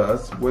with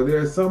us, where there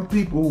are some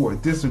people who are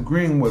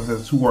disagreeing with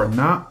us who are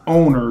not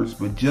owners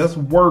but just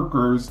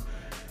workers,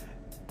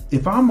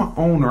 if I'm an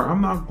owner,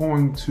 I'm not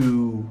going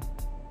to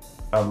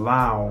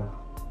allow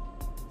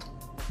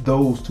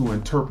those to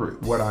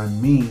interpret what I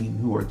mean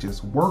who are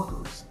just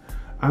workers.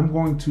 I'm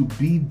going to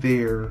be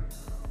there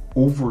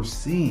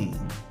overseeing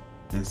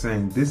and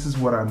saying, this is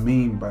what I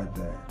mean by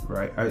that,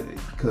 right?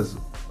 Because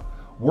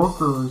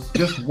workers,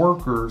 just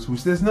workers,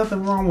 which there's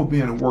nothing wrong with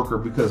being a worker,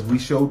 because we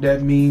showed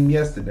that meme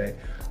yesterday.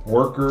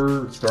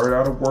 Worker, started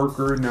out a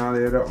worker, now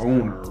they're the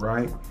owner,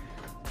 right?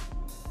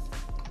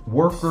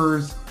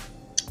 Workers,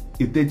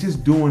 if they're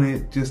just doing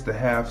it just to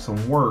have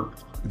some work,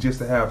 just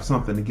to have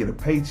something to get a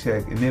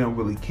paycheck, and they don't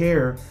really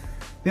care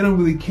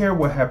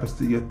what happens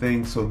to your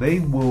thing, so they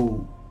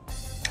will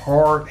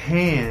hard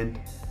hand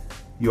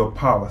your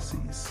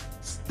policies,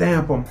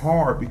 stamp them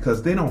hard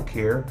because they don't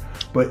care.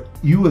 But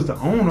you as the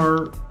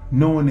owner,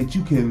 knowing that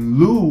you can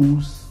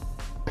lose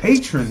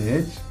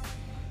patronage,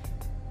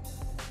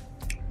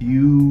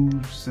 you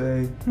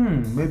say,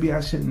 maybe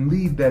I shouldn't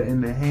leave that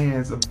in the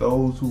hands of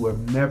those who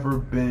have never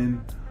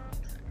been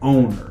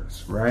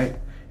owners, right?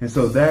 And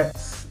so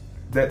that's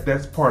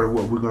part of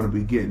what we're going to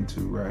be getting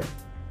to, right?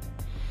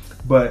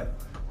 But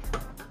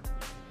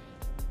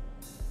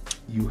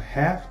you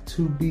have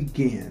to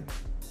begin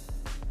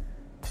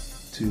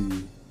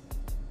to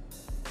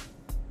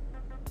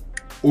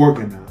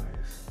organize,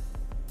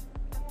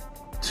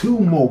 to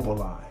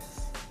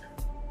mobilize,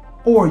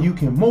 or you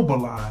can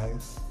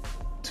mobilize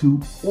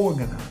to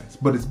organize.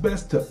 But it's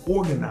best to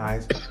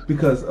organize,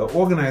 because an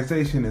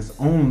organization is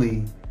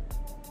only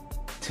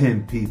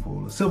 10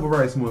 people. The Civil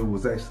Rights Movement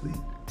was actually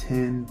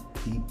 10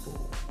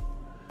 people.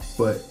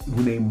 But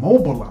when they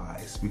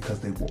mobilized, because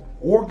they were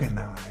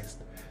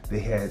organized, they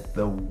had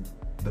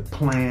the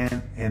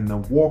plan and the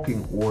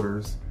walking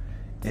orders,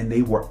 and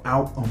they were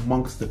out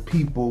amongst the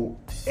people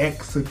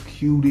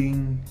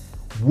executing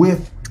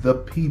with the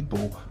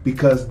people,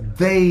 because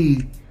they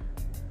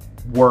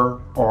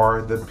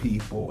are the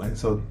people. And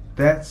so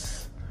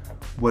that's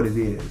what it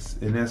is,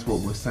 and that's what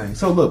we're saying.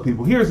 So look,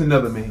 people, here's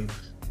another meme.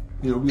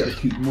 We got to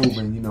keep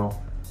moving,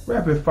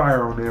 rapid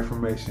fire on the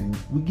information.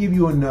 We give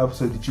you enough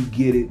so that you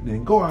get it, and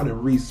then go out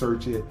and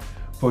research it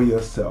for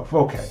yourself.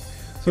 Okay,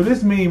 so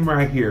this meme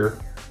right here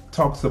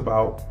talks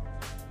about,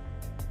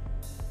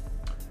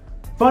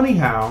 funny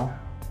how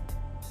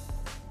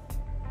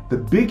the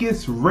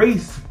biggest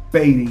race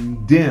baiting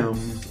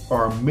Dems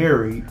are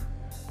married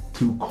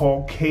to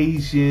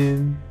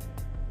Caucasian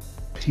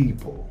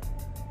people,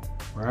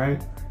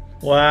 right?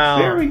 Wow.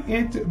 Very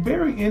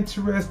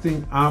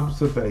interesting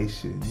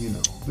observation,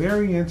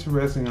 very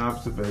interesting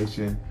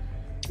observation.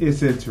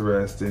 It's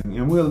interesting,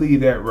 and we'll leave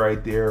that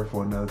right there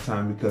for another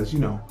time, because,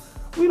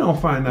 we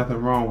don't find nothing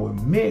wrong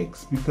with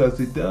mix, because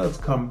it does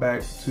come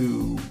back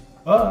to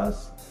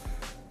us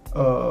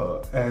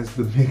as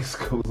the mix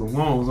goes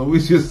along. So we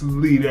just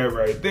leave that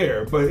right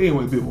there. But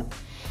anyway, people,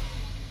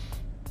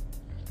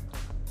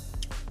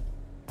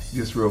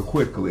 just real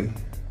quickly,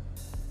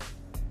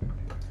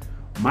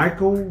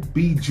 Michael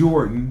B.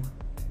 Jordan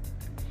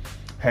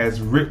has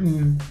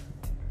written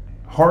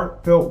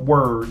heartfelt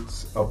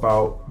words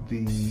about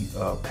the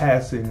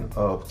passing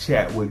of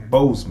Chadwick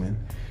Boseman,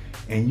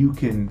 and you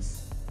can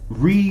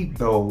read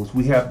those.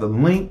 We have the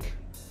link.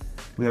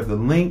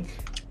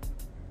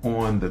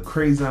 On the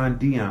Crazon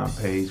Dion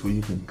page, where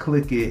you can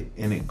click it,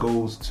 and it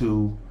goes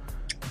to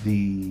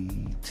the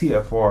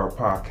TFR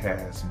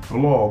podcast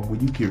blog, where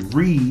you can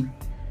read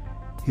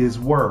his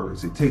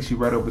words. It takes you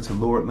right over to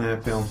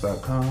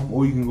lordlandfilms.com,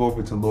 or you can go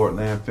over to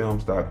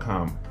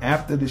lordlandfilms.com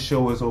after the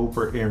show is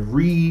over and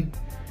read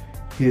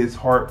his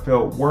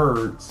heartfelt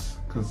words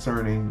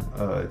concerning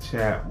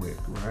Chadwick,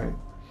 right?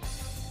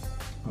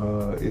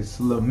 It's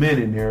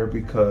lamenting there,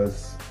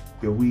 because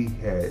we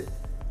had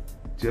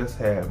just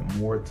had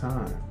more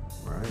time,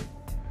 right?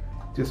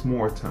 Just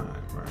more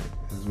time, right?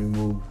 As we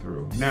move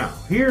through. Now,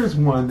 here's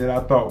one that I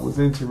thought was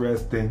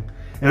interesting,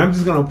 and I'm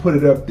just going to put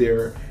it up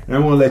there, and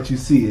I'm going to let you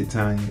see it,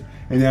 Tanya.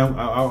 And then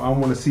I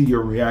want to see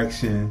your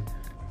reaction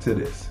to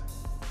this.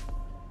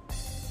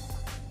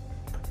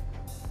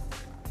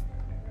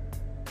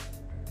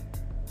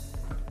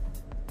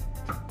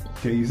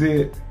 Can you see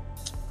it?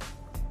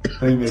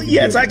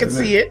 Yes, I can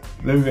see it.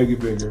 Let me make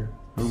it bigger.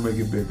 Let me make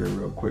it bigger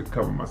real quick.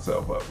 Cover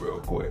myself up real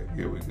quick.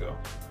 Here we go.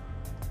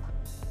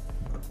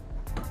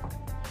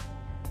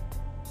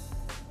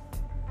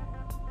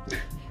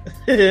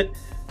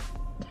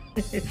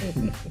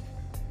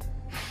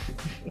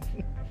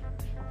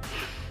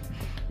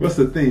 What's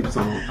the theme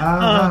song?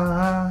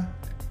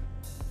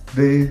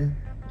 There.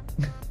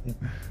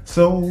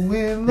 So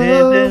in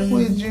love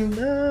with you.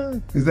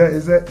 Is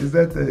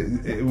that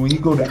the when you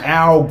go to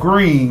Al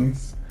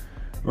Green's,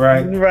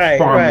 right? Right.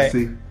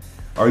 Pharmacy. Right.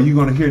 Are you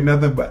gonna hear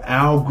nothing but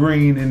Al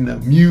Green in the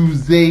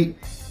music,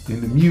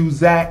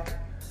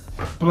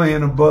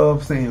 playing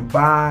above, saying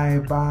bye,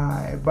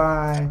 bye,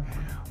 bye?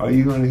 Are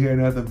you gonna hear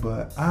nothing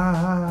but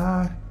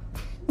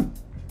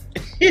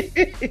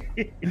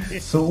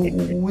so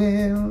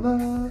in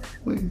love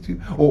with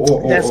you?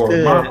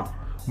 Or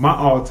my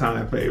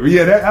all-time favorite.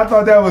 Yeah, I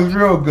thought that was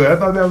real good. I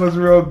thought that was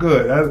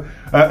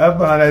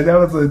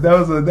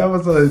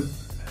a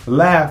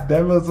laugh.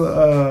 That was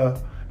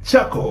a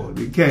chuckle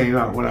that came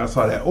out when I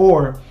saw that.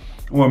 Or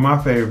one of my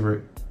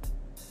favorite.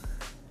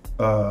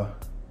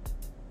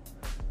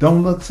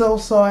 Don't look so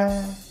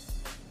sad.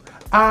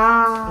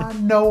 I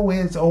know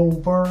it's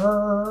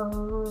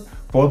over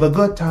for the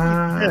good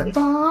times.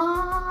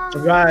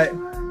 Right.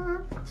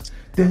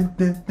 That's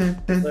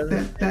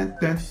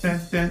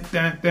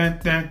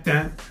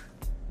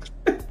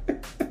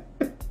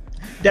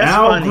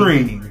Al funny.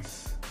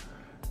 Greens.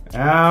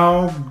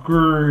 I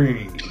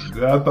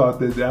thought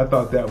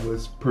that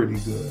was pretty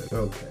good.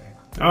 Okay.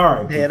 All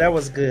right. Yeah, that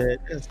was good.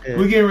 That's good.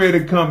 We're getting ready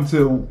to come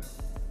to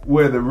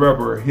where the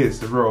rubber hits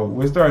the road.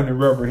 We're starting to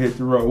rubber hit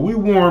the road. We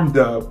warmed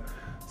up,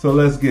 so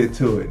let's get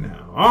to it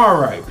now. All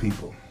right,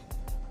 people.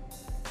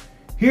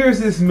 Here's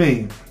this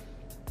meme.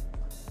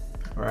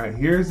 All right,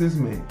 here's this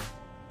meme.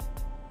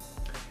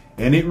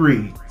 And it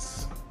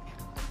reads,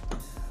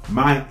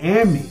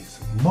 Miami's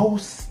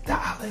most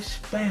stylish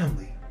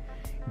family,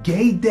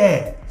 gay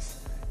dads,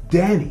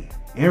 Danny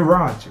and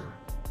Roger,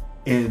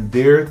 and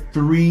their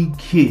 3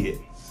 kids.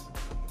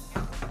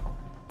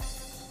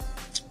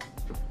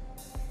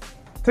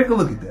 Take a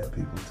look at that,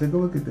 people. Take a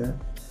look at that.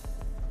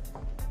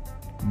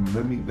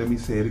 Let me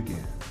say it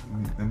again.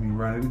 Let me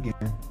run it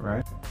again,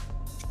 right?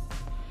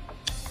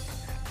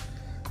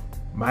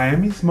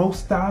 Miami's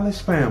most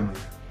stylish family,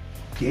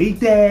 gay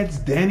dads,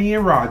 Danny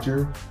and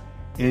Roger,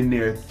 and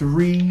their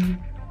 3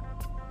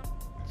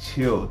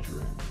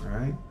 children,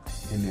 right?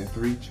 And their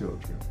 3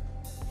 children.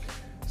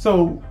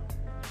 So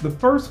the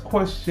first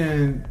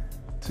question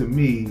to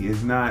me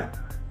is not,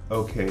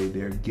 okay,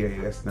 they're gay.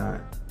 That's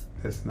not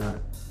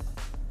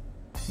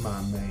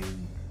my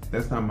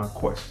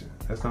question.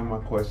 That's not my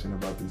question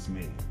about this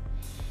meme.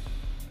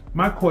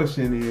 My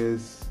question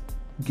is,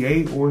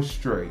 gay or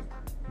straight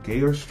or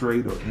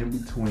in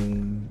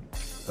between,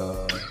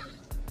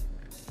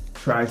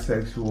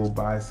 trisexual,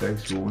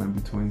 bisexual, in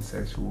between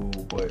sexual,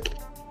 but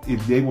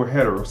if they were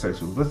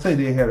heterosexual, let's say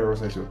they're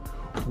heterosexual,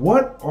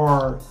 what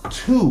are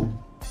 2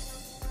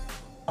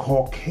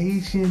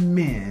 Caucasian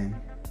men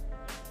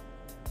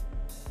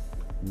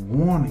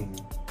wanting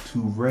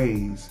to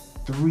raise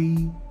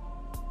 3,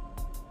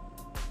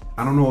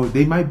 I don't know,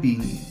 they might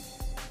be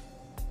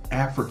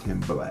African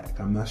black,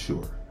 I'm not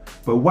sure.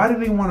 But why do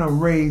they want to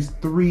raise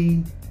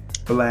 3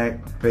 black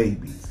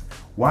babies?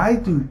 Why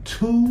do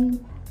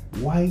 2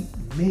 white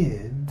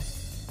men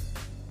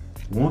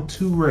want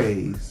to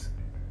raise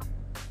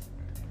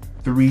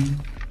 3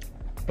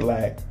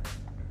 black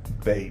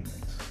babies?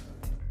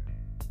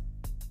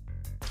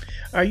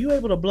 Are you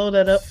able to blow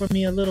that up for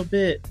me a little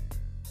bit?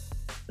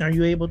 Are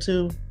you able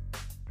to?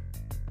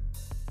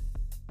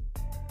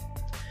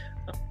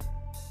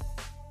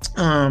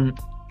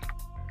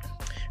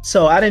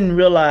 So I didn't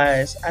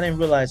realize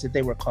that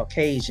they were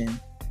Caucasian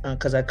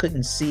because I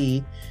couldn't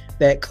see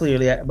that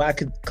clearly. But I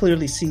could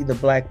clearly see the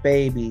black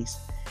babies.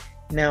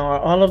 Now, are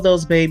all of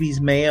those babies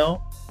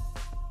male?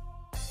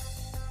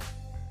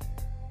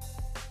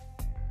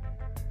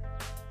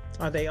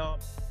 Are they all?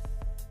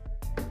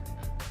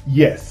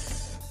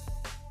 Yes.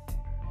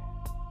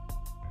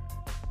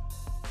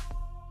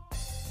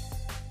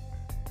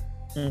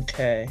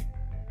 Okay.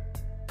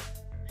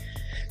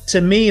 To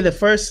me, the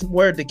first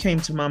word that came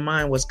to my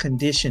mind was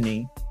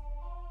conditioning.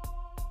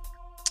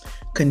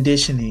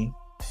 Conditioning.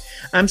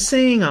 I'm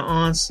seeing an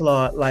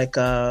onslaught like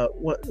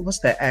what's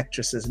that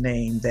actress's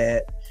name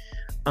that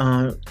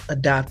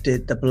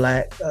adopted the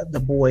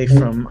boy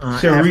from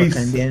Sheriff Africa?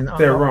 And then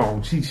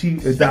Theron. She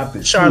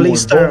adopted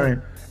Charlize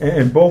Theron.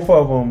 And both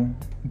of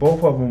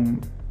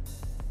them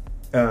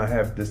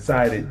have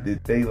decided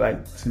that they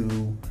like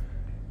to.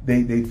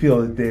 They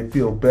feel that they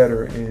feel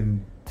better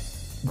in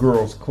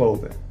girls'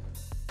 clothing.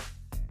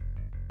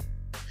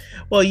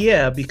 Well,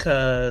 yeah,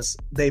 because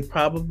they've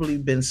probably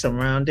been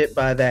surrounded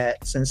by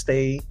that since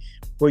they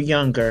were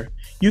younger.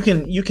 You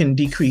can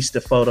decrease the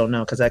photo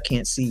now because I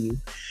can't see you,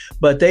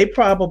 but they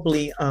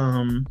probably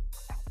have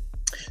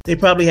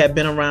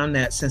been around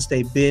that since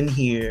they've been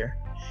here,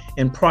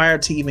 and prior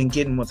to even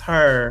getting with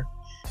her,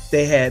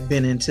 they had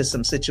been into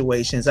some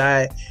situations.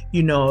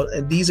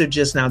 These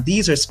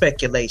are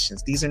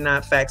speculations. These are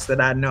not facts that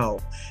I know.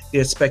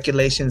 They're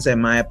speculations in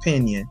my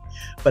opinion.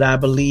 But I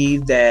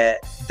believe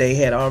that they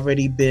had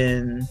already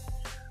been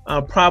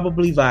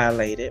probably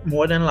violated,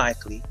 more than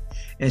likely.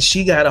 And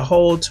she got a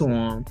hold to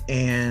them,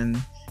 and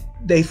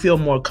they feel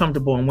more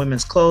comfortable in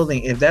women's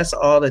clothing if that's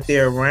all that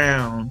they're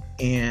around.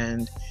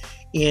 And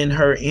in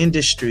her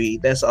industry,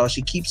 that's all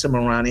she keeps them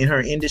around. In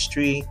her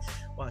industry,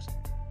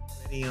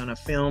 on a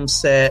film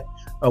set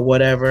or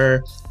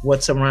whatever,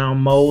 what's around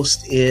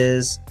most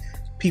is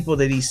people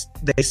that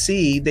they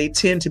see. They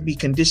tend to be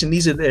conditioned.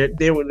 These are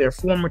their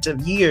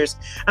formative years.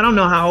 I don't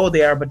know how old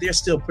they are, but they're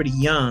still pretty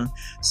young.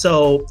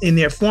 So in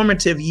their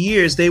formative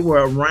years, they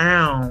were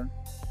around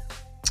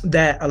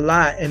that a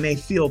lot, and they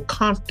feel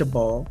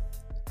comfortable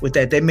with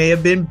that. They may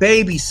have been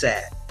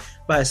babysat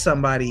by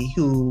somebody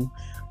who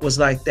was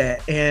like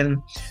that.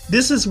 And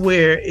this is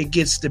where it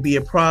gets to be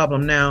a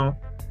problem. Now,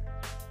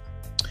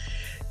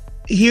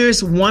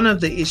 here's one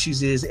of the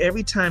issues is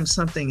every time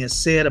something is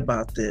said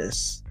about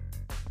this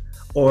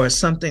or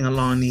something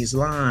along these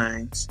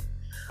lines,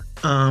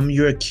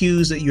 you're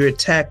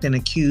attacked and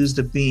accused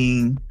of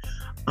being,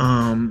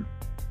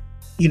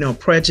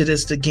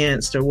 prejudiced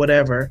against or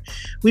whatever.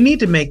 We need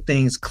to make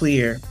things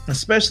clear,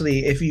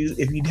 especially if you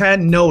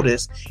hadn't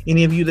noticed,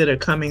 any of you that are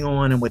coming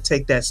on and would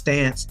take that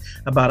stance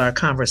about our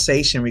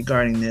conversation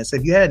regarding this.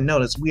 If you hadn't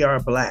noticed, we are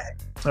Black.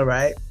 All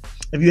right.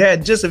 If you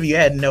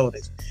hadn't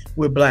noticed,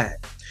 we're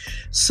Black.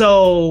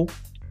 So,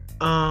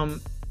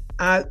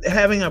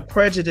 having a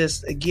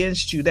prejudice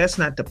against you, that's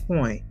not the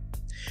point.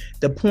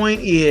 The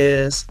point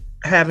is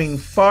having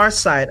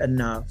foresight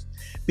enough,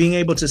 being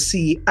able to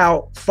see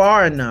out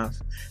far enough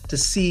to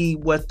see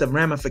what the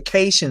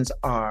ramifications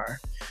are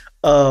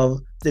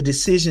of the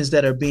decisions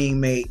that are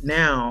being made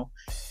now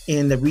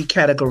in the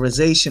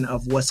recategorization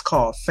of what's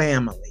called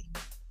family,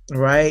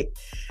 right?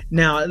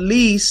 Now, at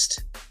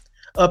least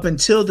up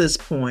until this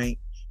point,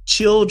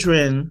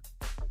 children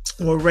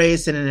were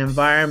raised in an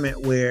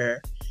environment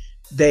where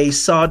they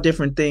saw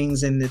different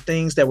things, and the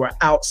things that were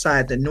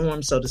outside the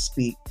norm, so to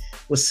speak,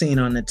 was seen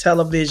on the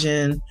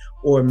television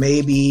or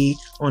maybe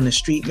on the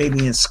street,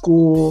 maybe in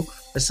school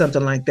or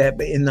something like that.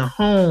 But in the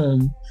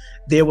home,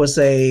 there was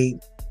a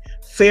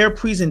fair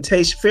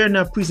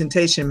enough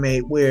presentation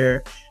made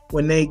where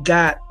when they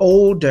got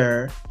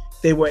older,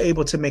 they were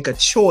able to make a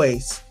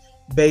choice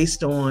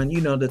based on,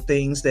 the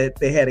things that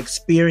they had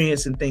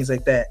experienced and things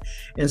like that.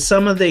 And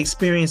some of the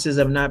experiences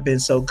have not been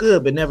so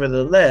good, but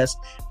nevertheless,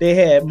 they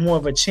had more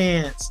of a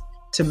chance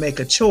to make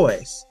a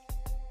choice.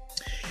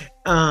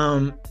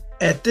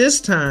 At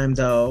this time,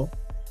 though,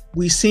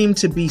 we seem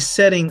to be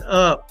setting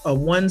up a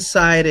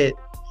one-sided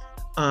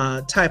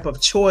type of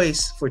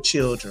choice for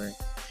children.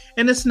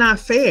 And it's not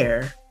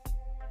fair.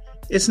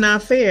 It's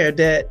not fair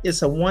that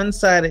it's a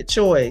one-sided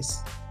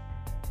choice.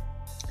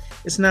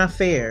 It's not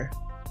fair.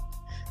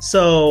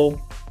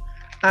 So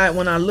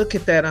when I look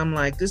at that, I'm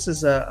like, this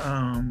is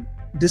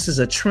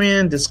a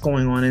trend that's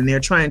going on, and they're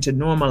trying to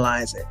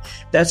normalize it.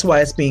 That's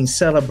why it's being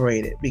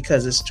celebrated,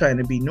 because it's trying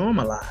to be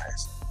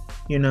normalized,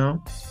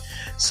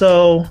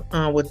 So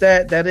with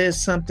that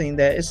is something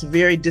that is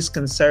very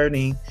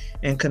disconcerting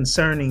and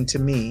concerning to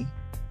me,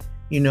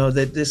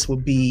 that this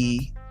would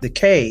be the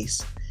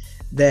case,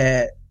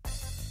 that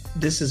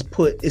this is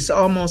it's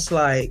almost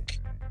like,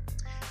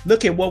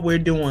 look at what we're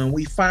doing.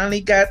 We finally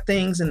got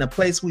things in the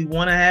place we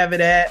want to have it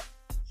at.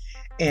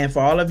 And for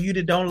all of you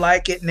that don't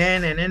like it,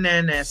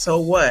 so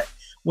what?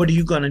 What are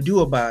you going to do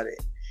about it?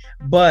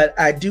 But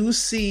I do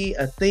see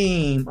a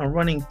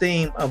running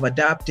theme of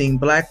adopting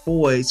Black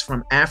boys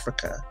from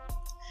Africa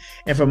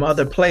and from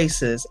other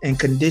places and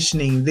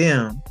conditioning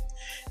them.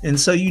 And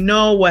so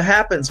what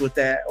happens with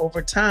that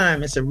over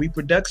time, it's a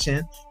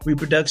reproduction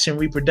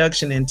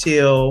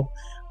until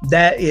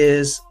that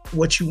is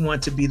what you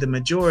want to be the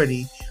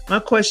majority. My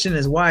question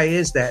is, why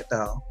is that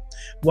though?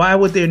 Why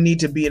would there need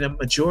to be a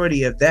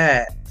majority of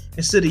that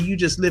instead of you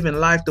just living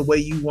life the way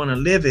you want to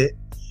live it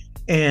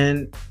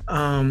and,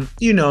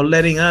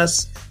 letting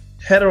us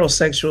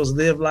heterosexuals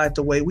live life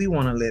the way we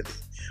want to live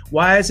it?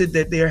 Why is it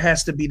that there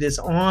has to be this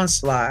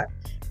onslaught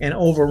and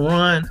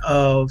overrun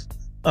of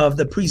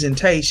the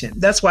presentation?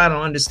 That's why I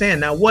don't understand.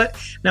 Now what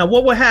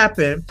would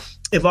happen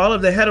if all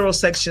of the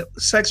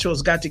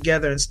heterosexuals got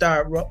together and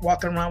started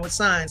walking around with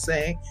signs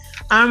saying,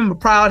 I'm a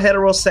proud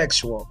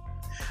heterosexual.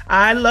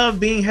 I love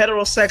being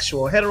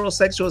heterosexual.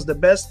 Heterosexual is the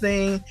best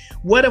thing.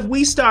 What if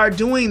we start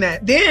doing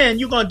that? Then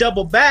you're going to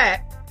double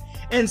back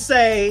and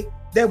say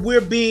that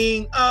we're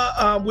being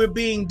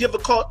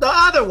difficult the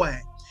other way.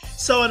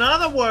 So in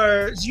other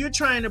words, you're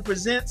trying to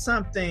present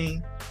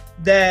something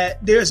that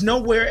there's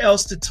nowhere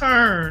else to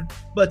turn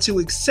but to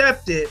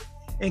accept it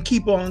and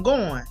keep on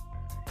going.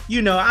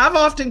 I've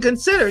often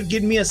considered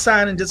getting me a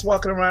sign and just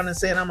walking around and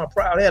saying I'm a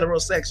proud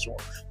heterosexual.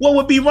 What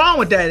would be wrong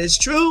with that? It's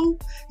true.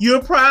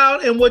 You're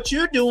proud in what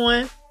you're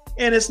doing.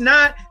 And it's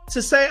not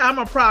to say I'm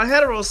a proud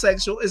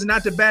heterosexual is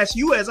not to bash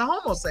you as a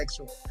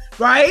homosexual,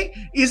 right?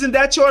 Isn't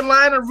that your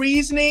line of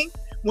reasoning?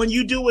 When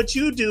you do what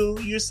you do,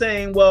 you're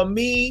saying, well,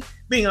 me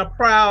being a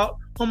proud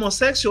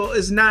homosexual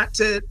is not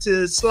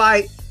to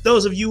slight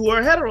those of you who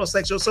are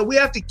heterosexual. So we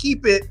have to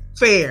keep it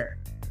fair.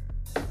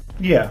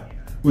 Yeah.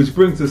 Which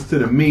brings us to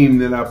the meme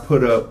that I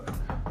put up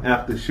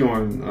after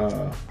showing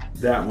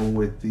that one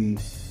with the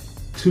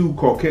 2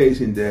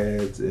 Caucasian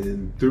dads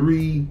and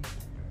 3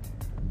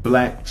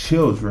 Black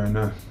children.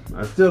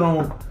 I still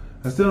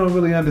don't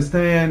really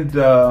understand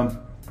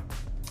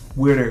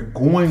where they're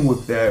going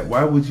with that.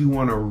 Why would you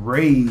want to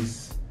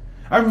raise?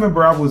 I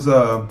remember I was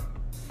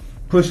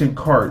pushing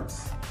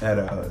carts at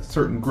a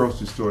certain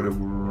grocery store that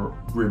will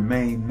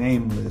remain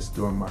nameless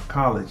during my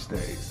college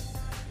days.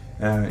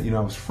 I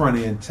was front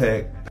end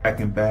tech,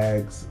 packing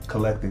bags,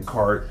 collecting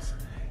carts,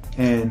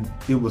 and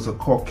it was a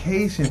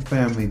Caucasian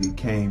family that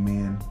came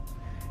in,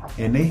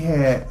 and they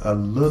had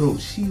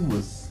she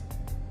was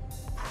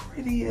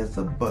pretty as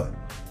a button,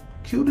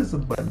 cute as a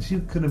button. She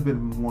could have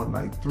been more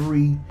like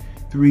 3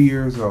 3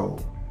 years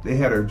old. They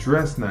had her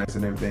dressed nice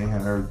and everything,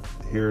 had her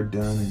hair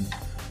done and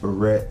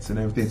barrettes and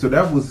everything.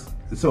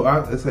 So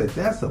I said,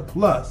 that's a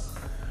plus.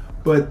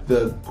 But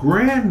the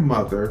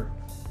grandmother,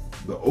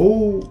 the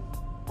old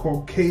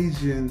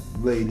Caucasian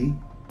lady,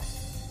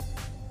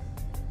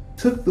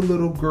 took the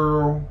little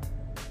girl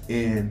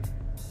and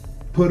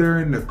put her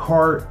in the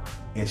cart,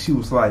 and she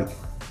was like,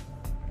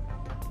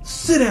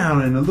 sit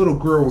down, and the little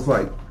girl was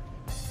like,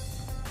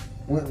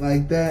 went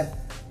like that,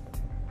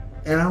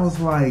 and I was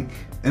like,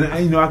 and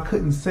I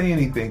couldn't say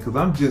anything because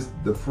I'm just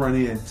the front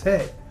end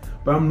tech,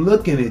 but I'm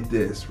looking at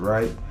this,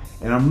 right,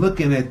 and I'm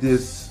looking at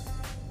this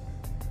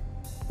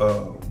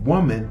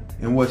woman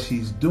and what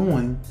she's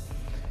doing,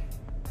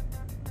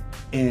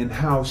 and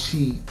how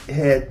she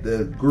had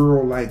the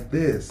girl like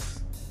this.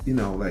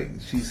 Like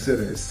she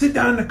said, sit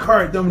down in the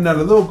cart. Now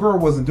the little girl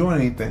wasn't doing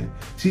anything.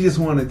 She just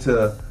wanted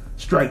to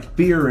strike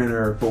fear in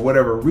her for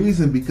whatever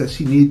reason because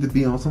she needed to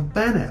be on some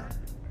fan.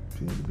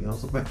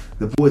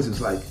 The voice is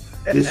like,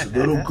 this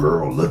little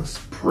girl looks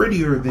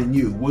prettier than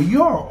you. Well,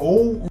 you're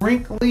old,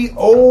 wrinkly,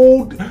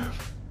 old.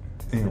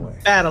 Anyway.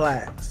 Battle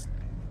axe.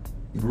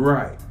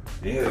 Right.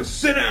 Yeah,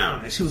 sit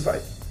down. And she was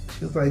like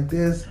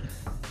this,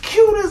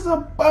 cute as a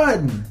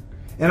button.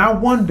 And I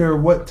wonder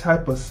what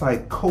type of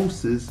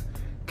psychosis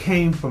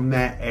came from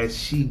that as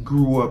she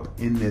grew up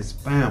in this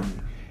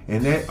family.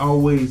 And that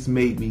always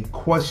made me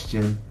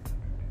question,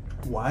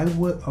 why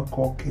would a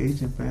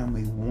Caucasian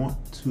family want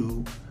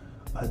to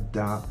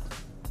adopt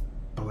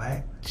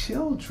black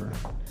children?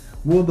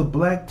 Will the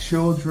black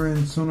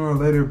children sooner or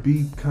later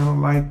be kind of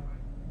like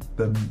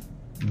the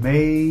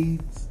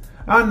maids?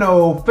 I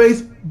know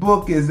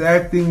Facebook is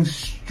acting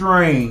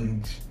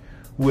strange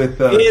with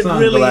sunglasses.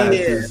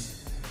 Really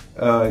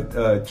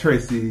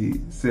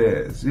Tracy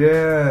says,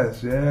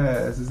 yes,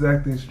 it's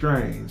acting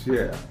strange.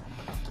 Yeah,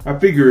 I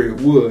figure it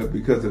would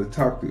because of the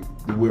topic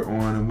that we're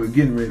on, and we're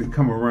getting ready to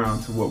come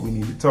around to what we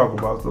need to talk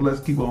about. So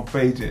let's keep on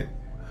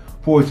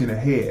forging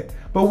ahead.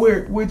 But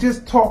we're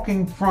just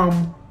talking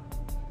from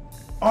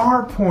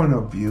our point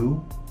of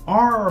view,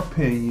 our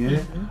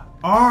opinion,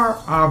 our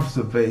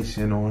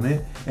observation on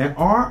it, and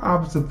our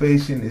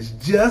observation is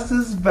just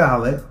as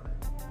valid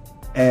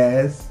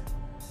as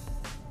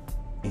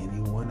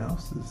anyone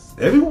else's.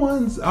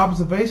 Everyone's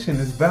observation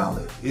is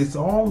valid. It's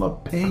all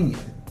opinion.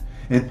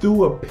 And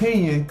through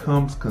opinion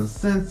comes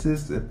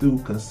consensus, and through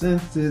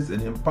consensus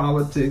and in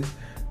politics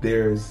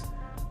there's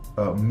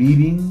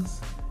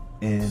meetings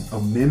and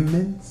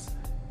amendments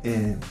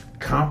and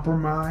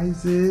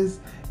compromises,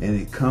 and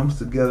it comes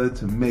together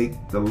to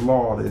make the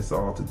law that's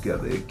all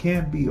together. It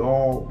can't be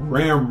all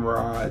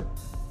ramrod,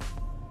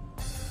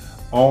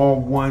 all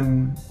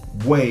one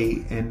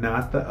way and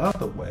not the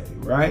other way,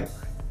 right?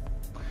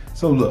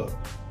 So look,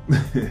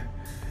 let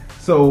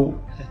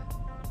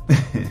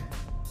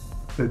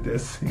that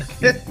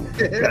sink in.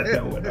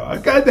 I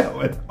got that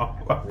one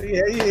off.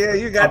 Yeah,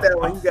 you got that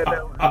one.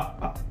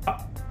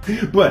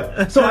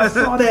 But so I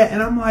saw that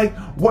and I'm like,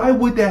 why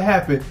would that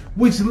happen?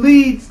 Which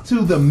leads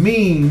to the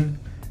meme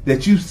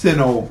that you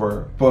sent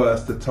over for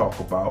us to talk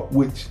about,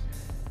 which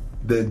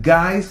the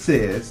guy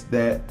says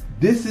that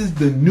this is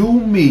the new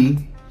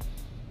me.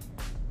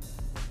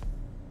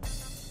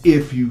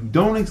 If you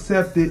don't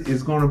accept it,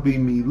 it's going to be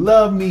me.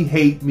 Love me,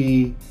 hate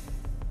me,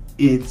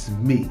 it's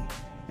me.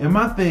 And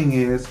my thing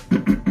is,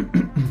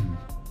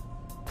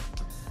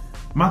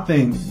 my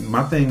thing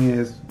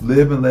is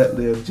live and let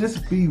live.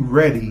 Just be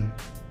ready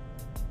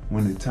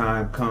when the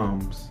time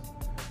comes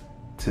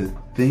to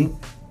think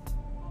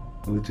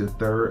with your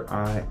third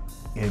eye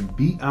and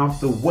be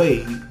out the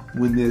way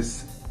when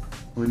this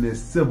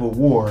civil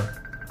war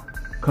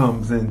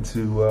comes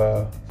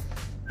into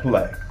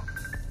play.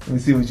 Let me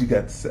see what you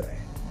got to say.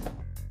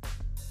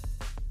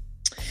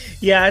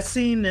 Yeah, I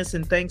seen this,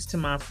 and thanks to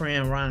my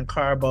friend Ron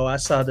Carbo, I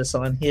saw this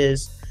on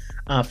his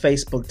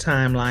Facebook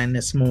timeline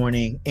this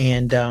morning,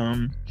 and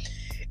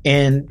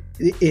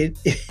it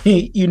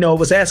it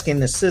was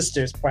asking the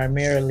sisters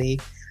primarily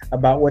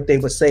about what they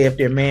would say if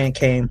their man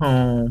came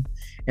home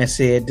and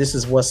said, "This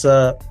is what's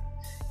up."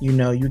 You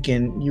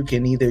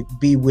can either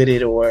be with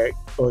it or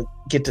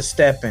get to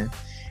stepping.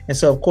 And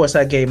so, of course,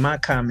 I gave my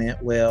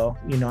comment. Well,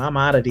 I'm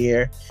out of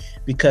there,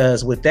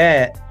 because with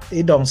that,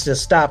 it don't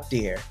just stop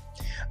there.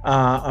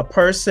 A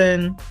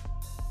person,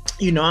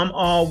 I'm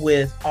all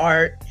with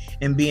art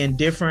and being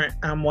different.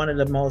 I'm one of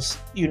the most,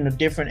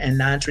 different and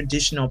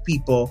non-traditional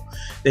people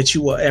that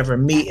you will ever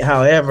meet.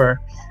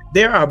 However,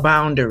 there are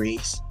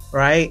boundaries,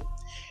 right?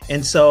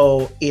 And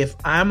so if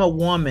I'm a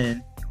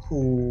woman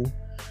who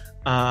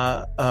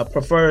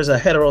prefers a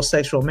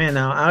heterosexual man,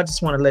 now I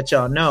just want to let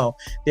y'all know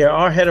there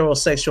are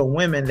heterosexual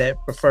women that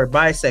prefer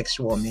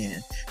bisexual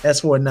men. That's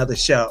for another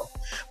show.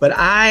 But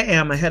I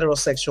am a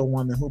heterosexual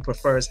woman who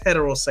prefers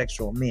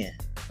heterosexual men,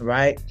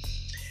 right?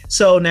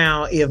 So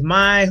now if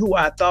who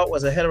I thought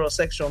was a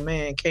heterosexual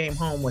man came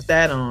home with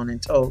that on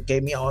and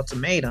gave me an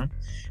ultimatum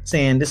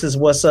saying, this is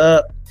what's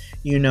up,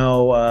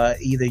 either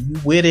you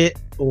with it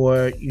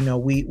or,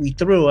 we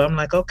through. I'm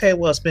like, okay,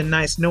 well, it's been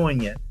nice knowing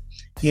you,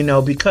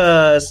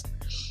 because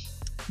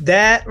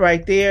that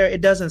right there,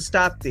 it doesn't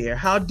stop there.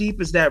 How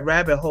deep is that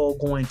rabbit hole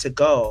going to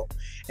go?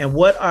 And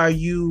what are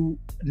you,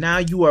 now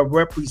you are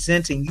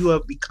representing, you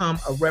have become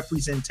a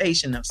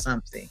representation of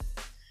something.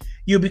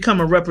 You become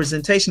a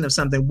representation of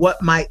something.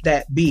 What might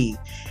that be?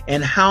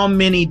 And how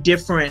many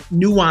different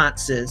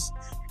nuances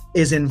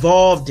is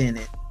involved in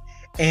it?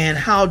 And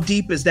how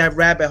deep is that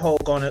rabbit hole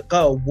going to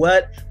go?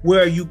 Where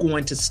are you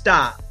going to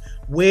stop?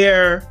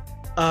 Where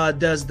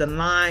does the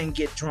line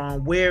get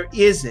drawn? Where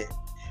is it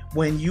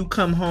when you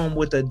come home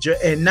with a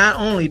dress? And not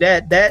only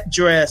that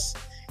dress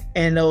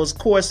and those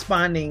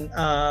corresponding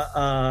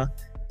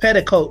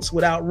petticoats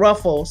without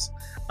ruffles,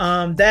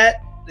 that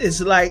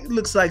is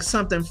looks like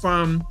something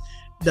from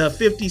the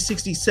 50s,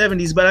 60s,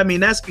 70s. But I mean,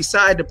 that's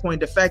beside the point.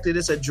 The fact that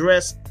it's a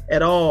dress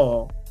at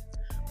all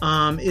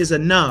is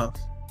enough.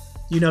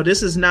 You know,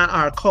 this is not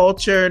our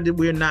culture.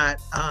 We're not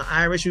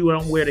Irish. We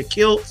don't wear the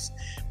kilts.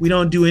 We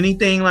don't do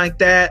anything like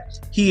that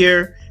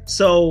here.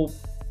 So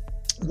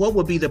what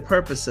would be the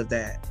purpose of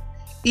that?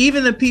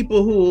 Even the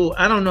people who,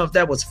 I don't know if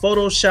that was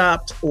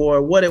photoshopped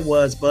or what it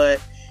was, but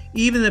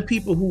even the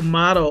people who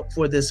modeled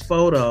for this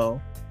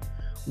photo,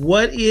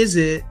 what is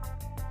it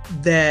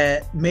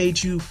that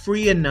made you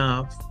free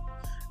enough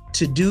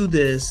to do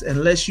this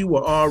unless you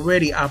were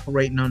already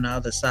operating on the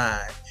other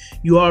side?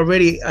 You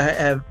already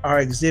are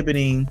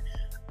exhibiting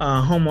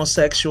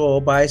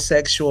homosexual,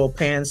 bisexual,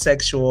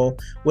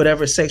 pansexual,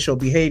 whatever sexual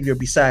behavior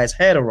besides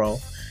hetero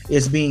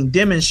is being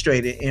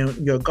demonstrated in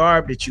your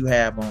garb that you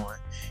have on.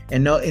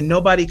 And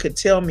nobody could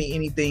tell me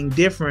anything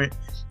different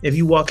if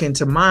you walk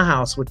into my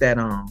house with that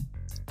on.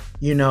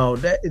 You know,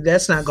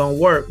 that's not going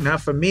to work.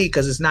 Not for me,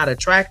 because it's not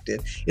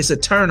attractive. It's a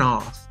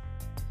turnoff,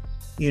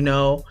 you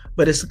know,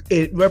 but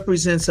it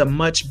represents a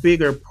much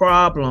bigger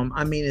problem.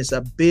 I mean, it's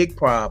a big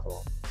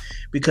problem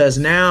because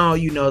now,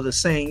 you know, the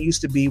saying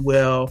used to be,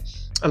 well,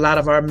 a lot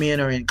of our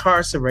men are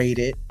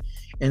incarcerated.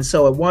 And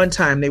so at one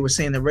time they were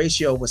saying the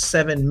ratio was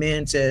 7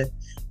 women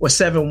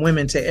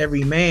to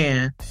every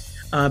man,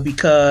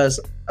 because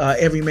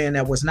every man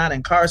that was not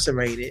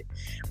incarcerated.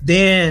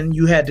 Then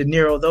you had to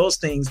narrow those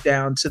things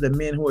down to the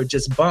men who are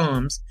just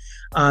bums.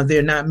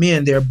 They're not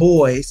men, they're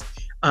boys.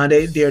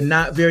 They're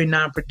not very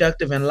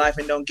non-productive in life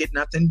and don't get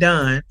nothing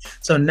done.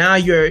 So now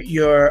your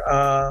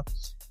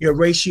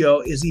ratio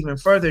is even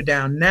further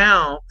down.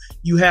 Now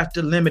you have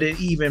to limit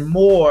it even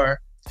more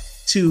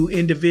to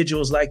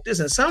individuals like this.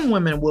 And some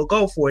women will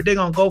go for it. They're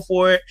going to go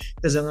for it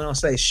because they're going to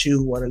say,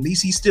 shoot, well, at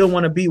least he still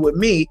want to be with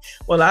me.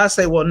 Well, I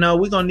say, well, no,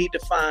 we're going to need to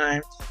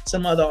find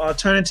some other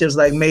alternatives,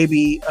 like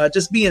maybe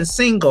just being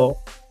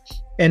single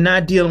and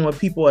not dealing with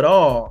people at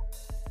all.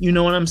 You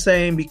know what I'm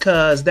saying?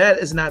 Because that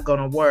is not going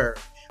to work.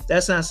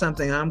 That's not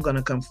something I'm going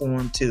to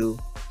conform to.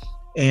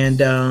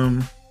 And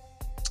I'm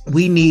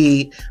going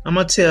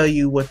to tell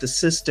you what the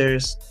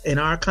sisters in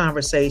our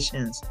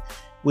conversations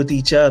with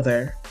each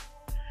other,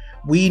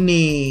 we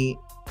need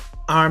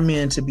our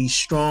men to be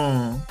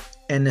strong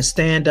and to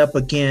stand up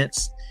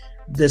against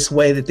this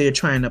way that they're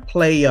trying to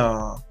play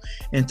y'all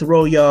and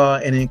throw y'all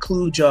and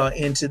include y'all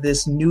into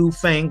this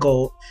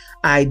newfangled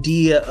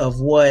idea of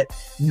what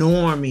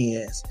norm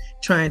is,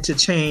 trying to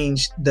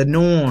change the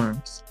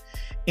norms.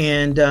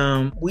 And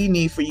we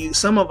need for you,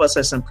 some of us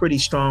are some pretty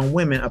strong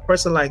women, a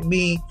person like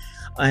me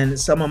and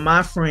some of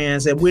my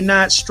friends, and we're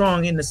not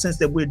strong in the sense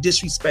that we're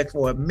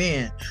disrespectful of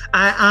men.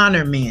 I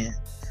honor men.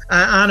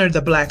 I honor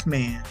the black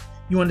man.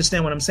 You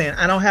understand what I'm saying?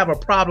 I don't have a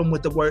problem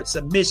with the word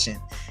submission.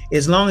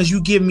 As long as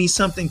you give me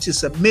something to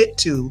submit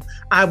to,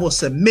 I will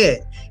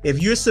submit.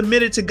 If you're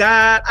submitted to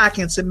God, I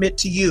can submit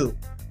to you.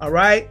 All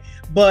right?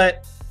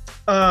 But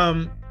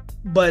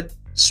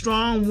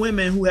strong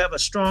women who have a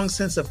strong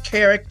sense of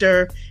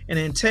character and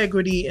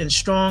integrity and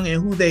strong in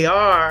who they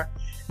are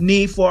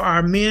need for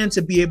our men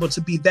to be able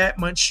to be that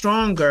much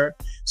stronger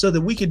so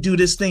that we could do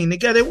this thing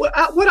together. What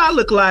I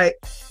look like,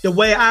 the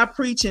way I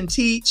preach and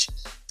teach,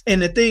 and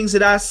the things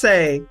that I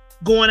say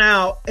going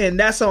out, and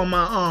that's on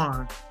my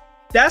arm.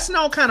 That's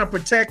no kind of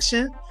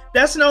protection.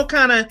 That's no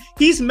kind of,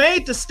 he's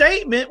made the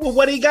statement with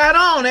what he got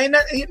on. Ain't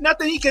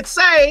nothing he could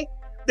say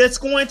that's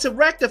going to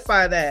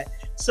rectify that.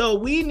 So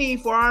we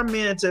need for our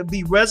men to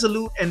be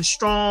resolute and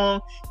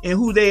strong in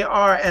who they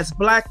are as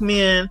black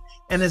men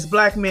and as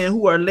black men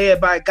who are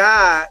led by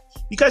God,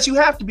 because you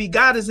have to be,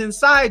 God is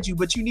inside you,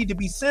 but you need to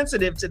be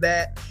sensitive to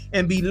that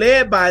and be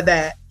led by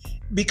that,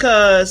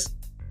 because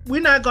we're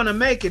not going to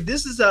make it.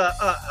 This is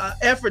a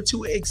effort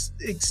to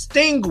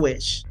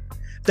extinguish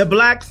the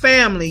black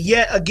family.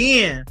 Yet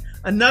again,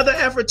 another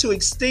effort to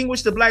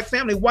extinguish the black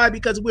family. Why?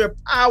 Because we're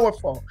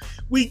powerful.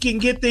 We can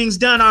get things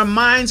done. Our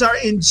minds are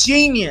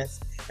ingenious.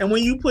 And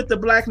when you put the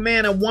black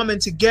man and woman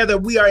together,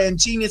 we are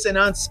ingenious and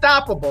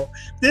unstoppable.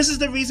 This is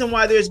the reason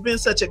why there's been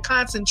such a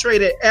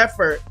concentrated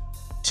effort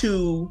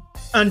to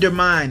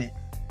undermine it.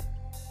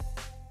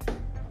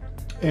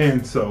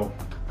 And so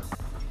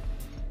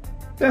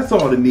that's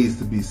all that needs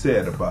to be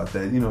said about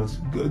that. You know,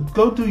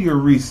 go do your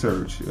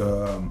research.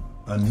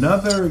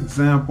 Another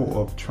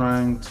example of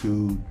trying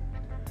to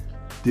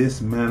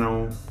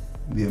dismantle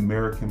the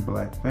American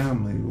black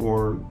family,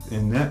 or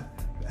in that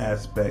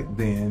aspect,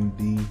 then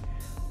the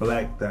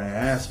black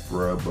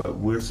diaspora, but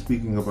we're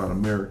speaking about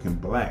American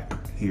black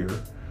here.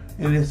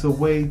 And it's a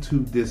way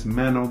to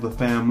dismantle the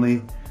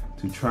family,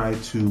 to try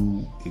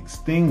to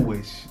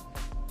extinguish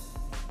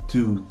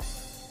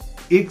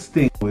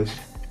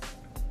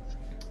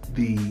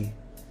the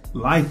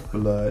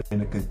lifeblood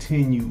and the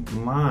continued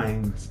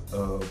lines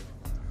of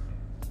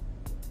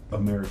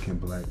American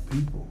black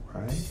people,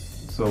 right?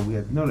 So we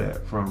have to know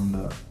that from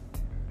the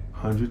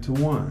 100 to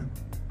 1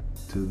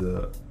 to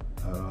the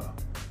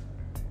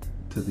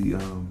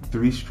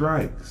 3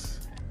 strikes.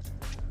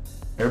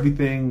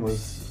 Everything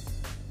was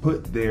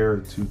put there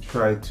to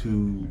try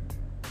to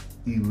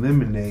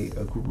eliminate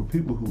a group of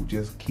people who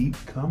just keep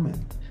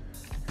coming.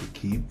 They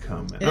keep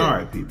coming. Yeah. All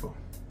right, people.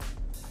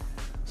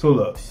 So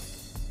look,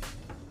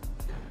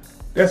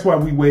 that's why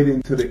we waited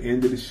until the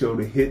end of the show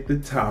to hit the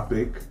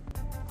topic.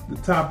 The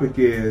topic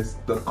is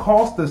the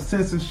cost of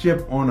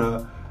censorship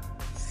on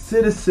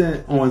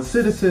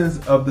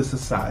citizens of the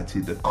society.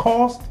 The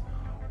cost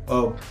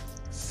of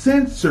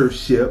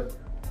censorship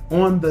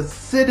on the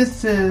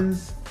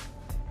citizens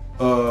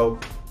of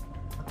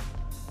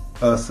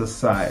a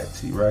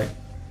society, right?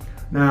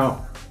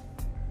 Now,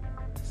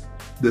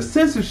 the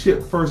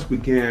censorship first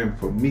began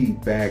for me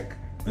back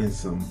in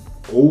some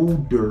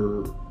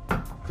older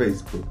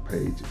Facebook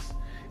pages.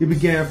 It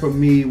began for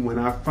me when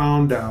I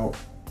found out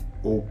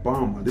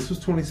Obama, this was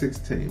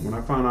 2016, when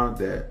I found out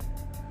that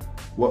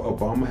what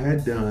Obama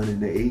had done in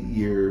the 8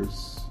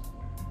 years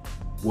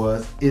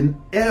was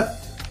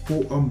inept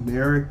for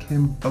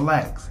American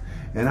blacks.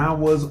 And I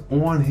was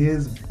on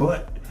his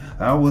butt.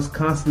 I was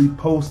constantly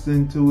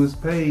posting to his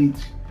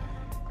page.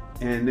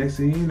 And next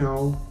thing you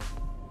know,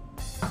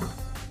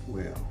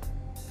 well.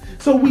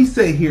 So we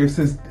say here,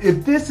 since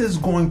if this is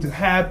going to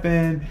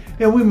happen,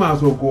 then we might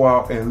as well go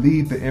out and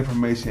leave the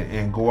information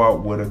and go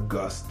out with a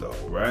gusto,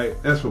 right?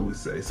 That's what we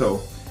say.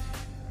 So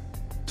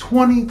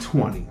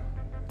 2020,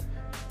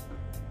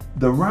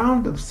 the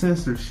round of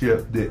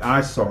censorship that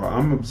I saw,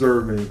 I'm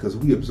observing because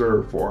we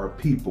observe for our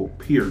people,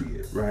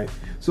 period, right?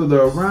 So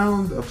the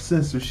round of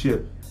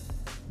censorship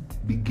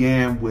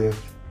began with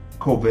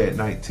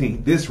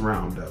COVID-19, this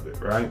round of it,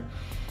 right?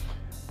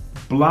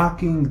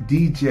 Blocking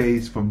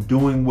DJs from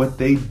doing what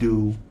they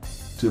do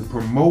to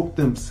promote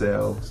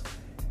themselves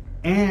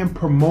and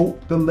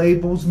promote the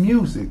label's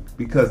music,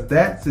 because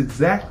that's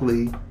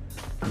exactly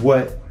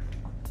what,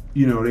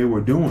 you know, they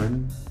were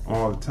doing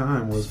all the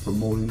time, was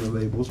promoting the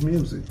label's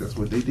music. That's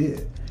what they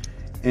did.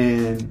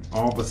 And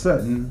all of a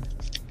sudden,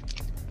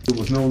 it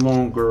was no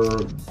longer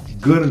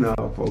good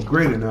enough or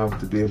great enough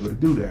to be able to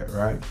do that,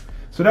 right?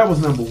 So that was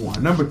number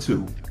one. Number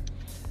two,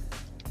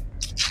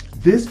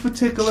 this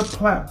particular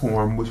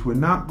platform, which we're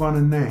not going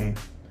to name,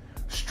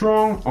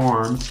 strong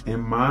arms, in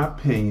my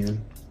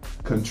opinion,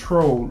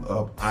 control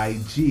of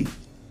IG.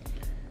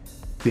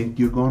 Think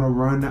you're going to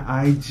run the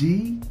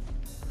IG?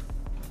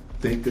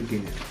 Think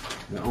again.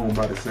 They're owned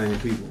by the same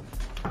people.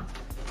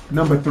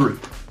 Number three,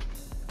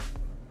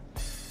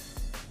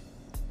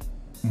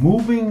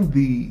 moving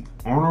the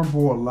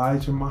Honorable the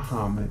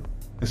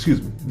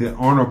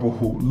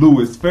Honorable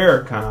Louis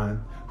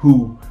Farrakhan,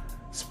 who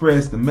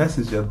spreads the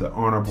message of the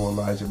Honorable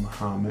Elijah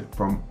Muhammad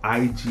from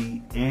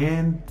IG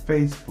and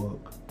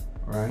Facebook,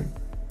 right?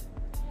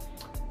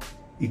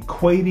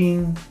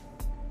 Equating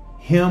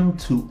him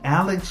to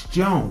Alex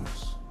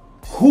Jones,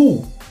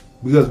 who,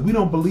 because we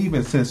don't believe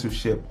in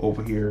censorship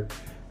over here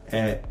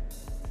at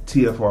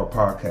TFR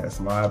Podcast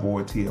Live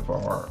or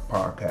TFR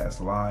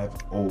Podcast Live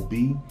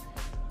OB,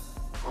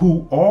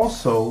 who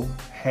also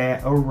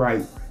had a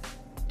right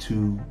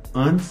to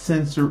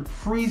uncensored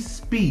free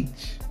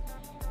speech,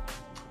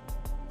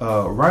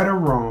 right or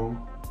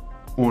wrong,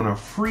 on a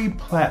free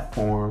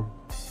platform,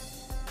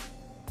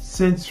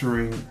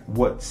 censoring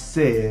what's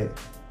said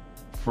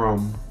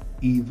from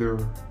either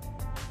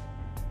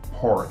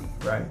party,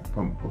 right?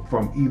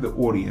 From either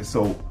audience.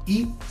 So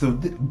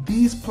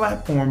these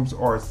platforms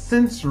are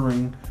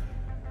censoring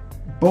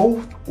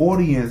both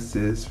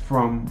audiences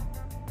from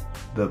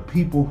the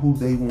people who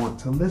they want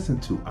to listen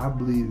to. I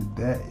believe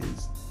that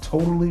is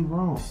totally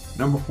wrong.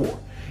 Number four,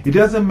 it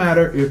doesn't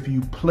matter if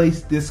you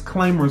place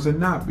disclaimers or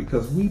not,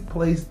 because we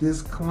place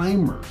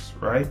disclaimers,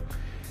 right?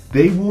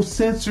 They will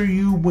censor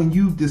you when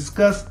you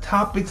discuss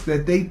topics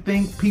that they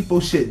think people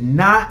should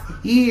not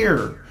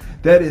hear.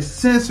 That is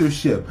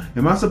censorship.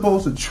 Am I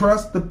supposed to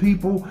trust the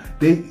people?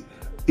 In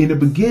the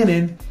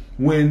beginning,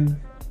 when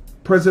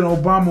President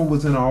Obama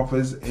was in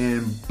office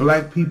and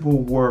black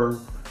people were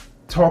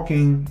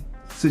talking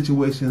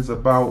situations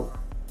about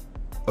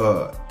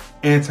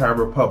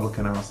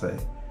anti-Republican, I'll say,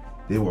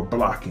 they were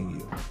blocking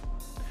you.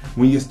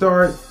 When you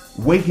start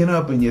waking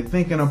up and you're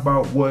thinking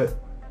about what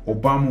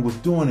Obama was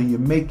doing and you're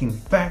making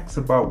facts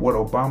about what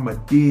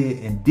Obama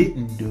did and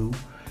didn't do,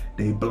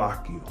 they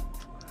block you.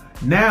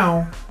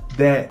 Now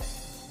that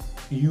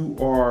you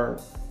are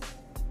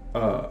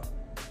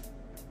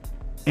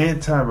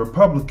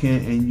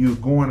anti-Republican and you're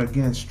going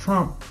against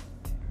Trump,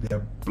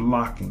 they're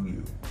blocking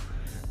you.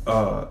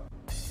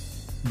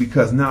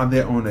 Because now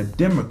they're on a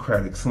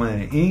Democratic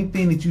slant.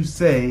 Anything that you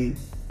say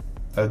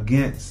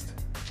against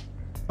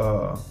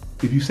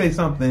if you say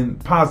something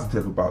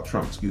positive about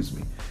Trump,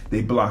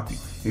 they block you.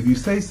 If you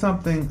say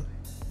something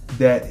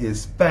that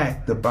is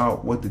fact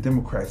about what the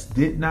Democrats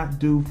did not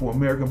do for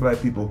American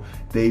black people,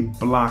 they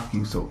block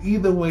you. So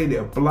either way,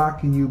 they're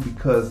blocking you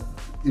because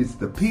it's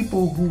the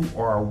people who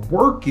are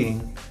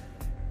working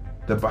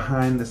the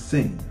behind the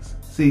scenes.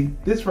 See,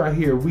 this right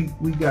here, we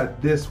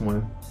got this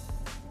one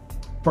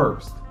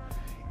first.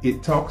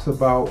 It talks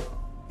about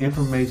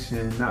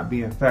information not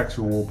being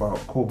factual about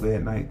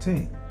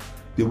COVID-19.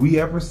 Did we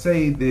ever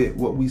say that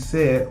what we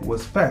said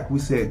was fact? We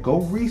said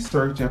go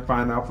research and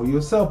find out for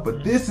yourself.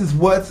 But this is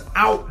what's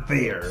out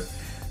there.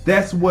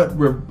 That's what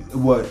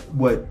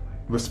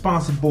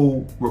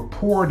responsible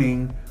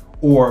reporting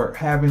or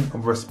having a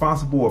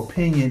responsible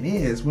opinion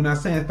is. We're not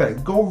saying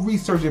fact. Go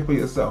research it for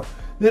yourself.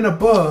 Then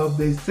above,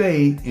 they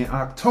say in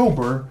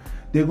October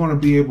they're going to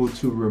be able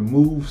to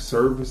remove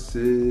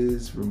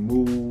services,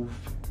 remove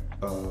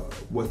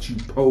what you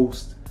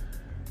post,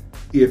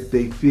 if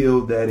they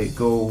feel that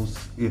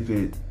if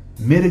it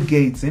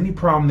mitigates any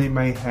problem they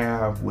may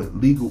have with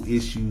legal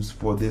issues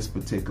for this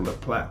particular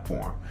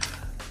platform.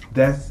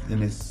 That's,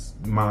 in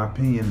my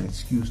opinion, an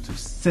excuse to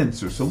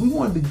censor. So we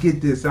wanted to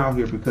get this out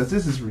here because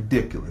this is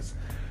ridiculous.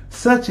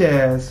 Such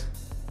as,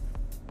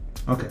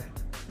 okay,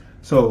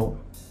 so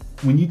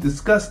when you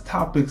discuss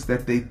topics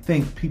that they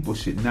think people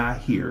should not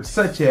hear,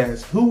 such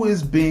as who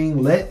is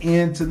being let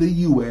into the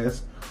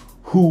U.S.,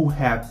 who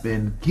have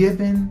been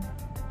given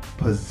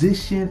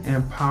position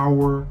and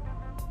power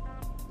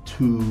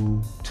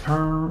to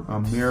turn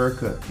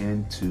America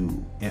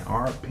into, in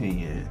our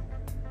opinion,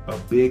 a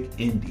big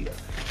India.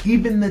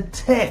 Even the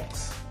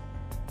techs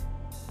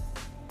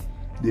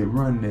that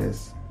run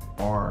this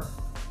are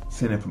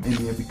sent in from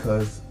India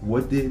because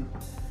what did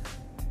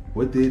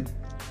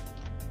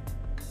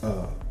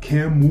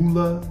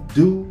Kamala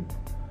do?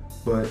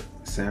 But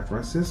San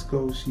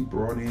Francisco, she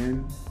brought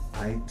in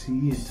IT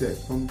and tech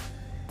from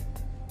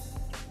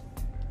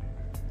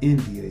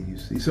India, you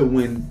see. So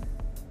when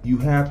you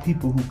have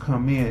people who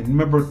come in,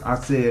 remember I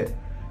said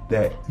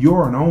that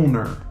you're an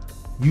owner.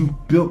 You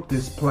built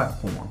this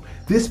platform.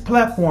 This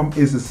platform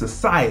is a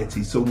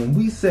society. So when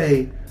we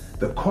say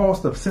the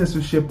cost of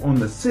censorship on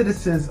the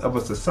citizens of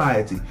a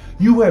society,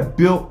 you have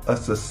built a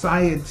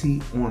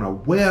society on a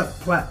web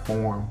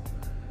platform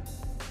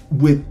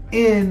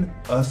within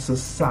a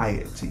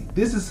society.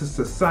 This is a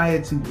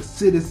society with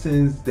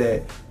citizens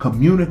that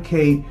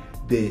communicate,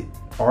 that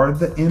are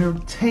the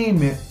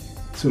entertainment,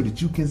 so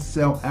that you can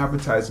sell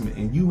advertisement.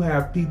 And you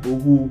have people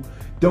who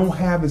don't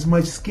have as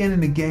much skin in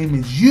the game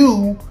as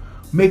you,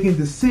 making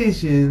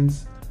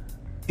decisions,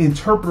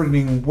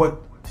 interpreting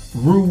what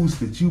rules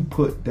that you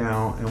put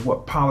down and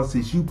what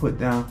policies you put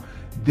down.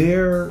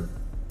 They're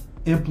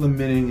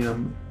implementing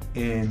them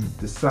and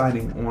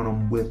deciding on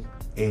them with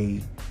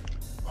a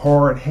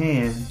hard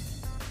hand,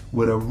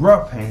 with a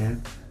rough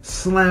hand,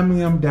 slamming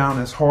them down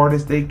as hard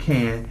as they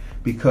can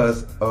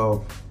because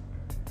of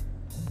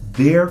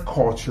their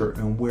culture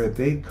and where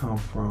they come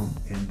from,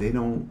 and they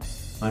don't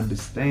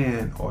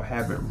understand or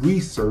haven't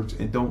researched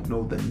and don't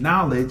know the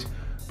knowledge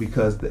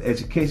because the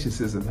education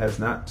system has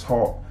not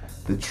taught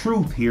the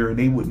truth here, and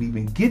they wouldn't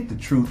even get the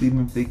truth.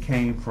 Even if they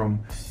came from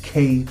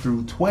K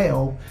through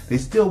 12, they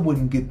still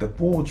wouldn't get the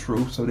full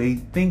truth. So they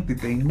think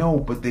that they know,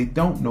 but they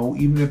don't know.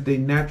 Even if they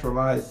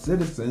naturalized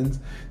citizens,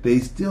 they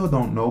still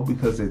don't know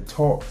because they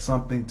taught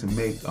something to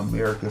make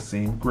America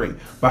seem great.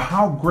 But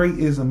how great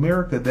is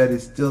America that it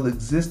still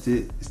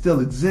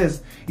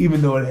exists,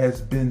 even though it has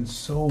been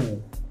so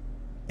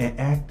and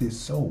acted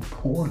so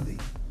poorly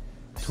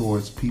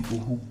towards people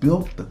who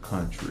built the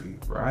country,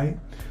 right?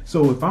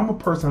 So if I'm a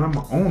person, I'm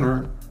an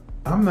owner,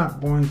 I'm not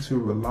going to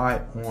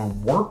rely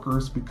on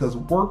workers because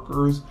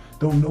workers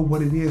don't know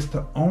what it is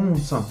to own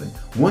something.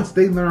 Once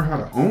they learn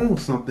how to own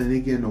something, they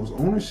get in those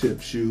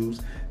ownership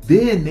shoes,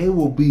 then they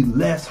will be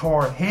less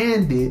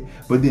hard-handed,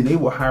 but then they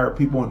will hire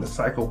people and the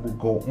cycle will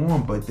go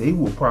on, but they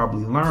will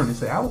probably learn and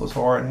say, I was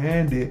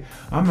hard-handed,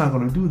 I'm not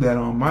going to do that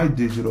on my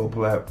digital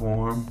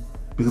platform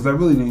because I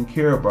really didn't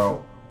care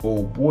about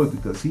old boy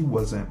because he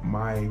wasn't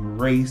my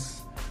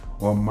race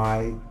or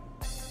my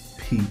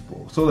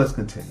people. So let's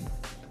continue.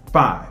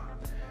 5,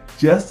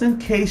 just in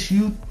case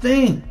you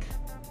think,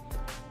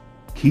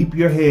 keep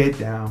your head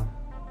down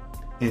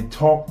and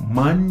talk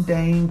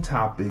mundane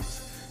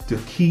topics to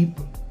keep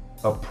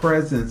a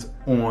presence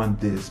on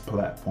this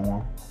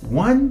platform.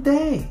 One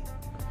day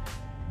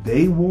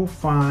they will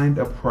find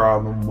a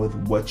problem with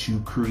what you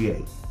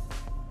create.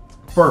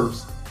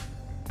 First,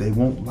 they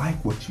won't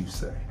like what you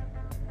say.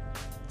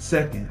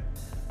 Second,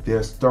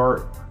 they'll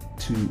start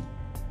to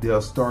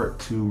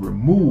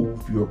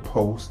remove your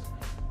post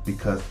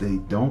because they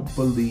don't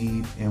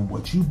believe in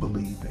what you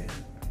believe in.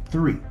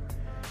 3,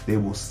 they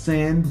will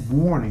send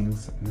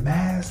warnings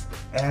masked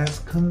as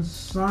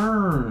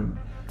concern.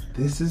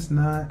 This is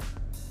not.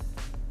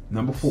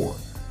 Number 4,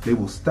 they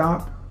will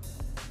stop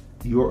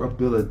your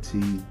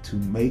ability to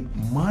make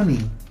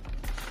money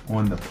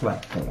on the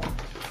platform.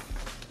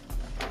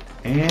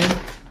 And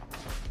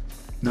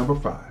number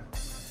 5,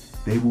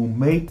 they will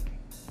make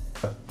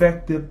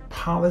effective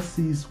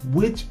policies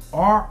which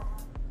are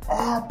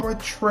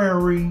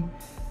arbitrary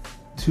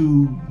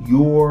to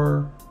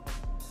your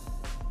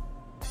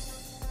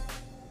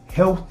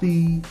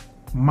healthy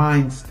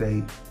mind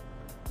state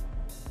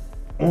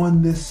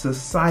on this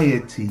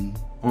society,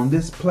 on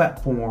this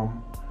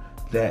platform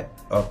that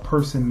a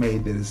person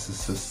made, that is a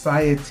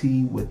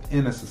society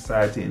within a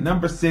society. And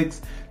number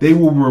 6, they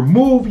will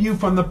remove you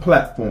from the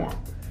platform.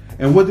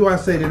 And what do I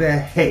say to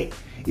that? Hey,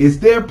 it's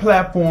their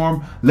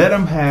platform. Let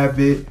them have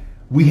it.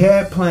 We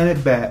had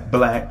Planet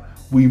Black.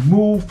 We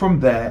moved from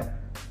that.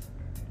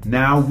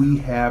 Now we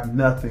have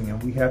nothing,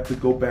 and we have to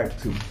go back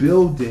to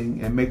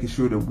building and making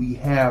sure that we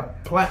have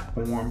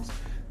platforms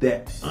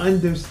that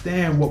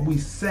understand what we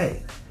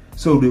say,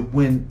 so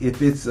that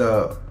if it's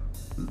I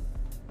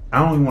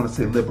don't even want to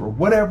say liberal,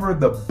 whatever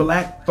the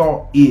black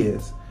thought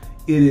is,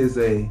 it is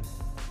a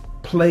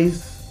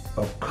place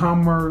of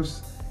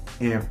commerce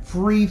and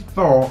free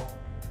thought,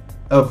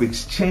 of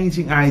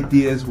exchanging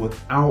ideas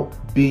without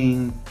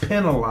being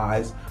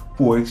penalized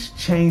for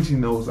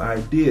exchanging those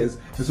ideas.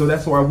 And so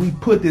that's why we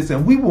put this,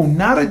 and we will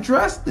not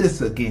address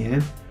this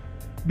again,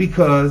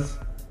 because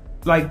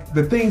like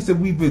the things that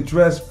we've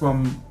addressed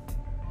from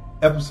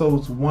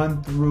episodes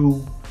 1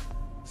 through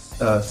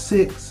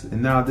 6,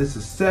 and now this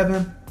is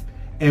 7,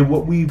 and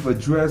what we've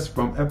addressed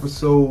from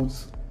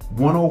episodes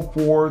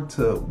 104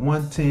 to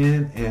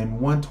 110 and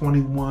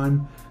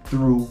 121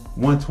 through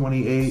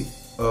 128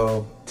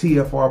 of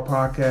TFR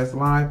Podcast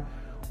Live,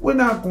 we're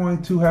not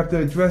going to have to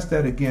address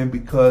that again,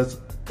 because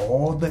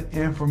all the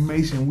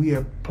information, we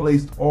have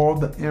placed all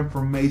the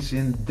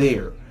information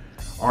there.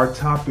 Our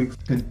topics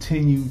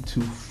continue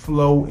to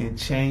flow and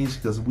change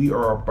because we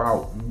are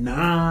about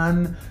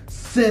non-censored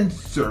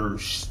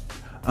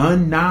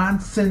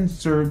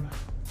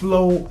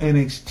flow and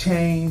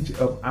exchange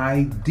of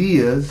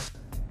ideas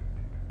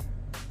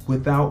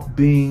without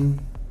being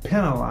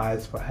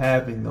penalized for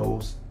having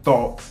those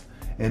thoughts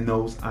and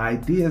those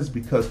ideas,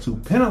 because to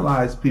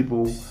penalize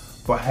people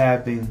for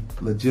having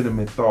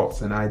legitimate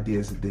thoughts and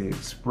ideas that they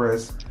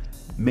express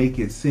make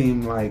it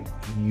seem like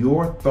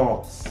your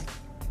thoughts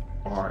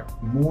are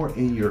more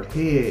in your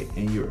head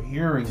and you're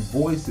hearing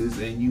voices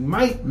and you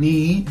might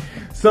need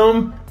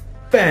some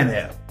fan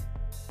help.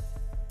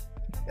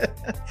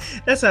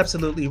 That's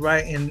absolutely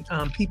right. And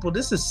people,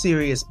 this is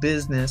serious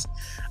business.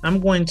 I'm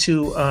going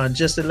to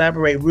just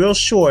elaborate real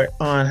short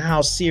on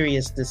how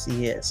serious this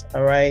is.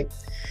 All right.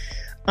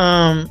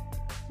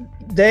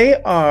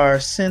 They are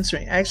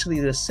censoring.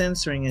 Actually, the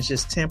censoring is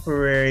just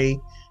temporary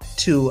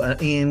to an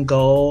end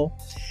goal.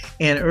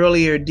 And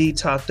earlier, D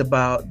talked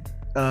about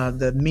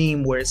the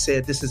meme where it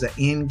said this is an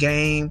end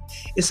game.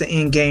 It's an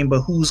end game,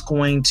 but who's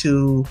going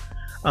to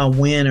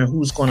win or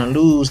who's going to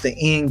lose the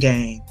end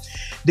game?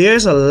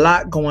 There's a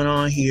lot going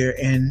on here,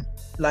 and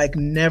like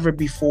never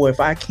before, if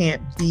I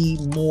can't be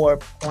more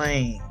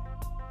plain,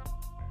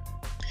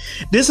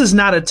 this is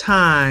not a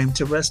time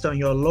to rest on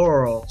your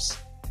laurels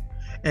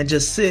and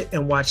just sit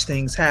and watch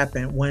things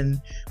happen. When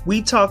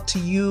we talk to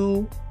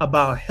you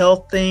about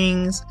health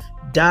things,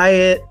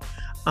 diet,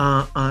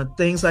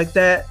 things like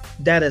that,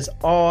 that is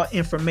all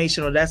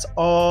informational. That's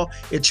all.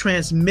 It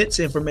transmits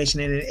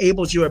information and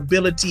enables your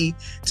ability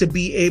to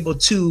be able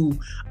to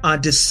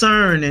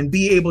discern and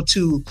be able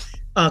to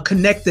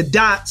connect the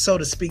dots, so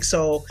to speak.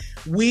 So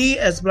we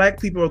as Black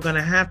people are going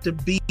to have to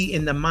be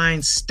in the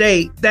mind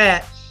state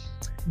that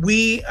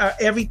we are,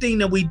 everything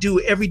that we do,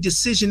 every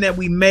decision that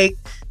we make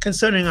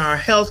concerning our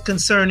health,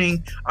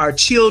 concerning our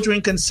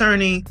children,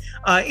 concerning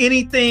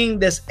anything,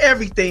 that's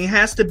everything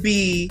has to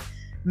be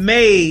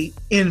made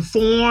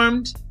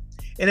informed,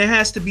 and it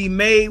has to be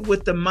made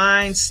with the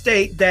mind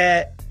state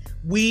that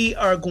we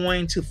are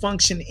going to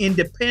function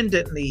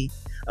independently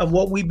of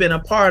what we've been a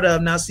part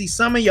of. Now, see, to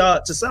some of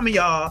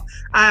y'all,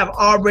 I have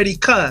already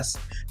cussed.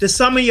 To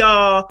some of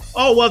y'all,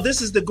 oh, well,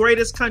 this is the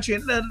greatest country.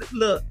 And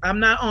look, I'm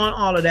not on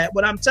all of that.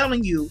 What I'm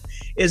telling you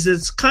is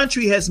this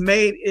country has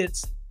made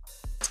its,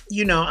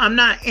 I'm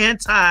not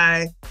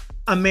anti-America.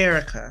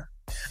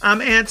 I'm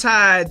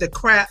anti the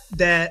crap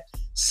that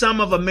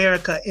some of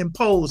America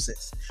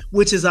imposes,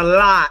 which is a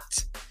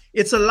lot.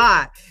 It's a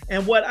lot.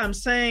 And what I'm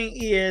saying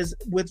is,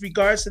 with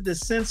regards to the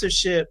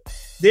censorship,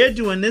 they're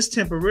doing this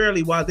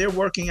temporarily while they're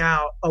working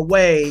out a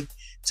way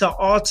to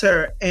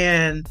alter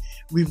and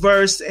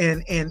reverse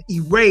and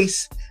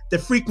erase the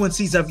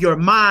frequencies of your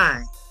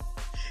mind.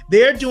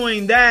 They're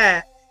doing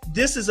that.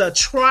 This is a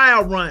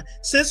trial run.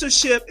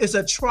 Censorship is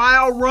a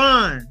trial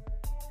run.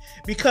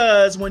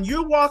 Because when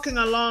you're walking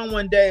along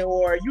one day,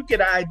 or you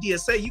get an idea,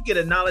 say you get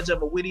a knowledge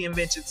of a witty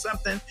invention,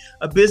 something,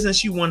 a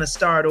business you want to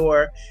start,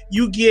 or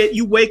you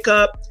wake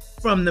up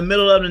from the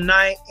middle of the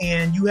night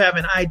and you have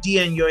an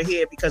idea in your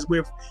head, because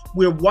we're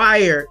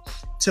wired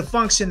to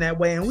function that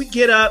way. And we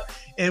get up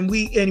and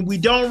we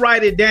don't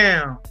write it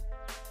down.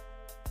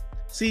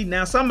 See,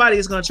 now somebody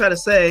is going to try to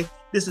say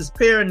this is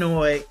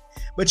paranoid,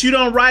 but you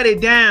don't write it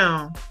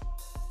down.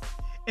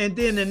 And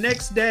then the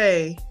next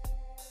day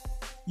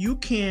you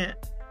can't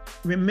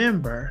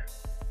remember.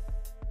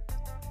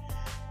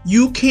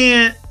 You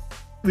can't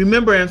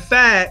remember. In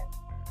fact,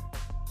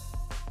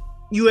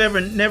 you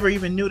never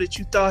even knew that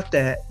you thought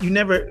that. You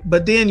never,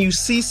 but then you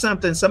see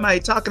somebody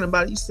talking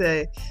about it, you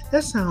say,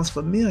 that sounds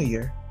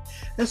familiar.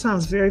 That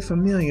sounds very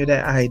familiar,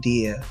 that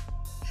idea.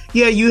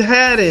 Yeah, you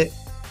had it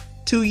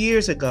 2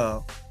 years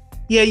ago.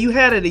 Yeah, you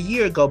had it a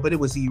year ago, but it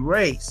was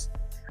erased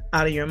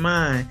out of your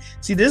mind.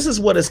 See, this is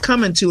what it's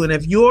coming to. And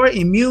if your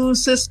immune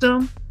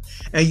system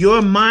and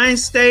your mind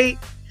state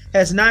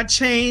has not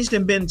changed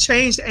and been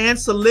changed and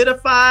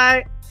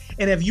solidified,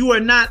 and if you are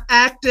not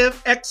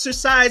active,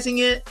 exercising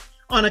it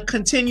on a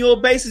continual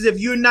basis, if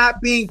you're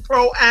not being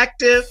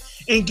proactive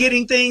in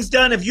getting things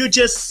done, if you're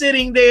just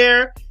sitting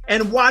there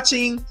and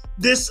watching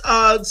this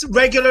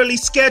regularly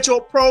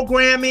scheduled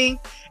programming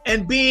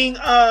and being,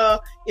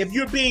 if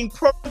you're being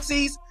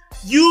proxies,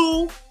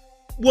 you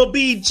will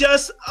be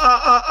just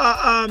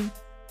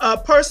a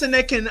person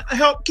that can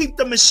help keep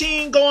the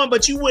machine going,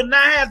 but you will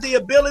not have the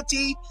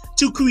ability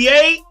to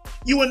create.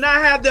 You will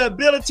not have the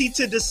ability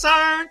to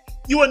discern.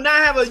 You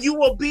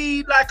will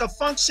be like a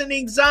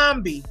functioning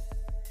zombie,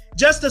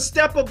 just a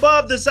step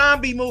above the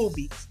zombie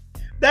movies.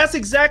 That's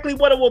exactly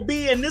what it will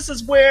be. And this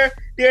is where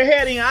they're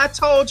heading. I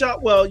told y'all,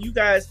 well, you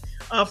guys,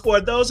 for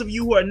those of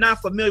you who are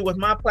not familiar with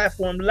my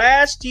platform,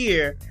 last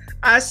year,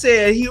 I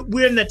said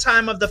we're in the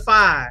time of the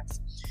fives.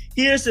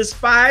 Here's this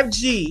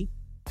 5G,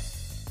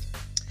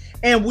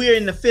 and we're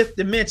in the fifth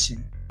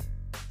dimension.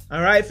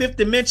 All right, fifth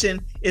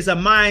dimension is a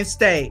mind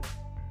state.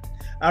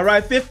 All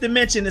right, fifth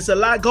dimension is a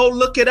lot. Go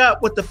look it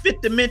up, what the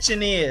fifth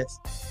dimension is.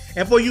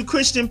 And for you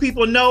Christian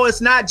people, know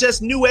it's not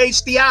just New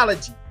Age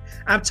theology.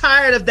 I'm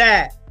tired of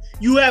that.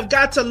 You have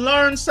got to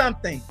learn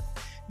something.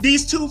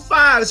 These two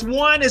fives,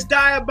 one is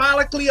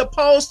diabolically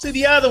opposed to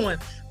the other one.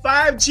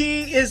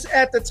 5G is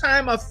at the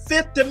time of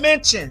fifth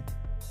dimension.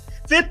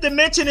 Fifth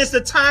dimension is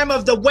the time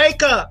of the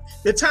wake up,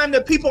 the time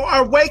that people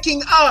are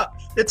waking up,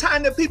 the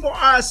time that people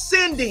are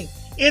ascending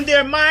in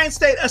their mind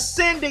state,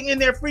 ascending in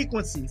their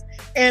frequencies.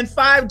 And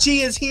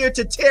 5G is here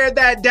to tear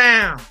that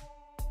down.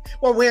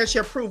 Well, where's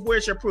your proof?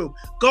 Where's your proof?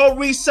 Go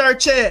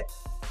research it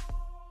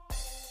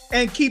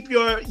and keep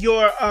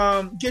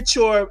get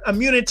your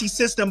immunity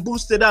system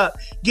boosted up.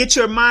 Get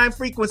your mind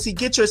frequency,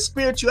 get your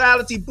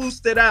spirituality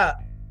boosted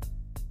up.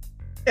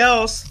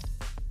 Else,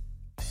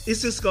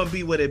 it's just going to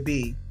be what it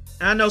be.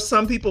 I know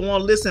some people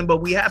won't listen, but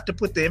we have to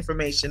put the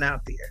information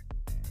out there.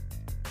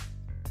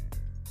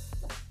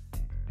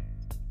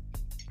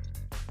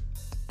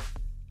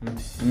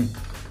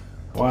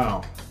 Mm-hmm.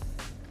 Wow.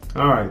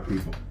 All right,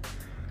 people.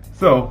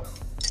 So,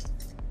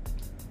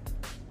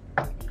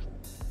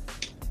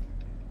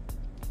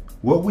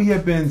 what we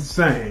have been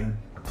saying,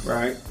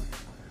 right?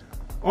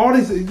 All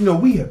this,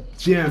 we have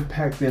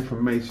jam-packed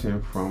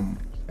information from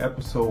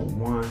episode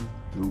 1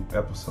 through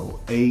episode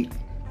 8.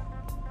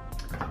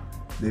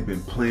 They've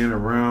been playing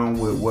around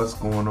with what's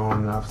going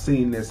on, and I've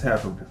seen this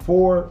happen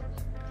before.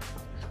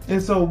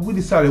 And so we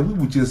decided we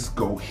would just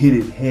go hit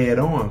it head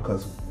on,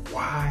 because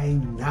why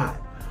not?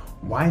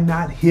 Why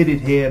not hit it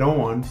head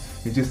on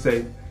and just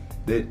say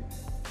that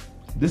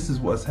this is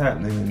what's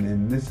happening,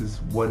 and this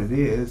is what it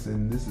is,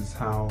 and this is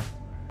how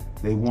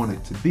they want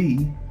it to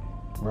be,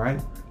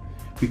 right?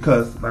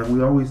 Because, like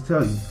we always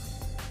tell you,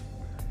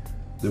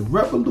 the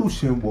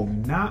revolution will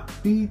not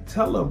be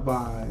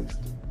televised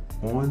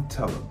on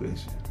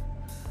television.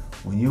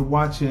 When you're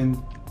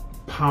watching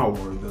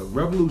Power, the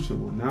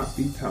revolution will not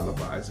be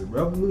televised. The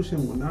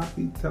revolution will not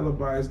be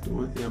televised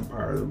during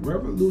Empire. The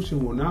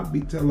revolution will not be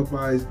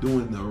televised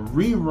during the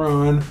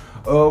rerun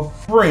of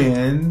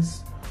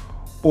Friends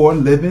or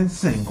Living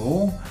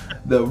Single.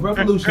 The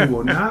revolution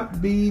will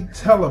not be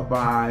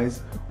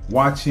televised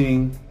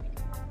watching,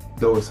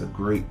 though it's a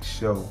great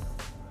show,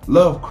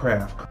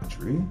 Lovecraft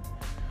Country.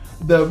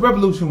 The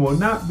revolution will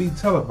not be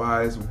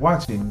televised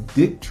watching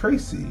Dick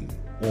Tracy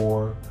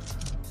or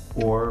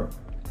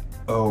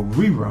a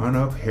rerun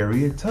of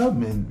Harriet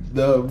Tubman.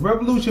 The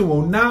revolution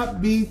will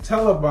not be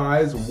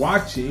televised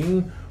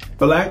watching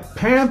Black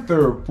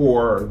Panther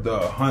for the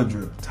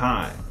 100th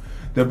time.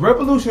 The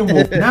revolution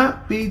will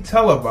not be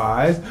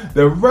televised.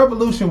 The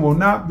revolution will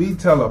not be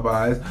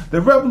televised. The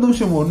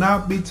revolution will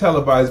not be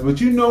televised. But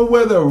you know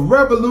where the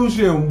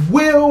revolution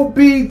will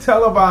be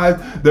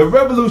televised? The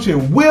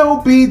revolution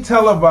will be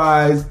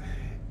televised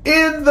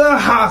in the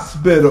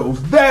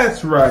hospitals.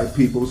 That's right,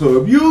 people.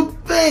 So if you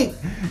think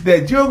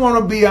that you're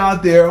going to be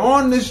out there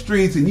on the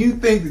streets and you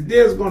think that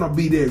there's going to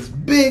be this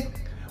big,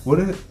 well,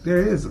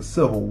 there is a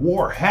civil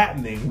war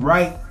happening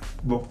right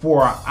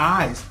before our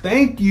eyes.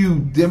 Thank you,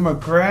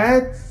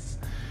 Democrats.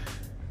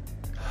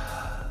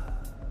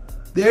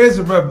 There is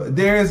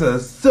a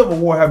civil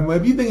war happening.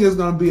 If you think there's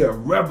going to be a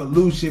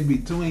revolution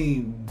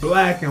between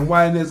black and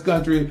white in this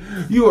country,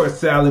 you are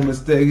sadly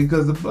mistaken,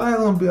 because the black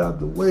will be out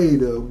the way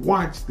to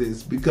watch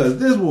this, because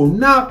this will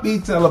not be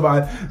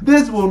televised.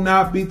 This will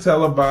not be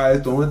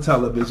televised on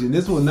television.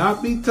 This will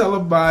not be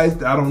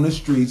televised out on the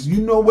streets.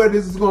 You know where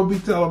this is going to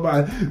be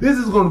televised? This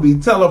is going to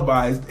be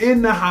televised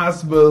in the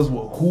hospitals,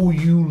 with who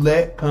you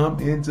let come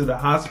into the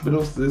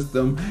hospital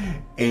system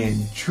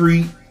and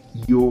treat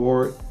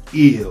your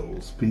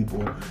ills,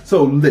 people.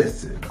 So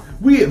listen,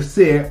 we have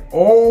said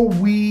all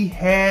we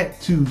had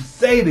to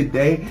say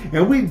today,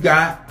 and we've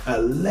got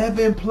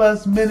 11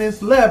 plus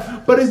minutes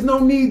left, but there's no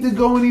need to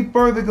go any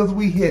further because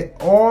we hit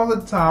all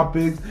the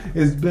topics.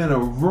 It's been a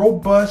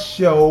robust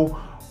show,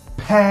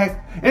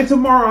 packed, and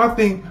tomorrow I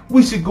think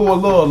we should go a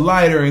little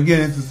lighter and get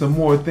into some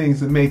more things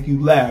to make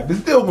you laugh.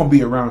 It's still going to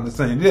be around the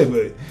same day,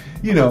 but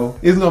you know,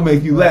 it's going to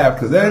make you laugh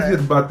because that's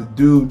just about the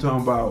dude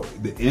talking about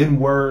the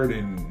N-word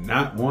and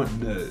not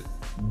wanting to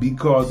be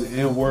called the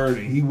N-word,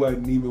 and he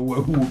wasn't even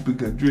who would be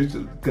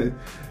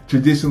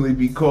traditionally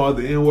be called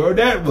the N-word.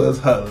 That was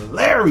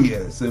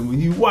hilarious, and when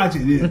you watch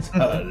it, it's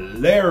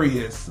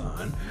hilarious,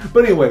 son.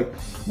 But anyway,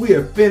 we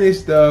have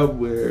finished up.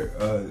 We're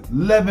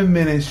 11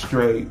 minutes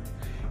straight,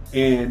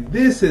 and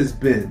this has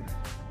been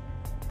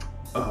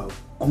a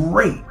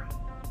great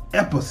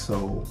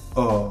episode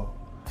of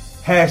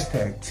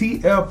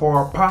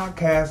 #TFR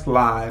Podcast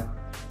Live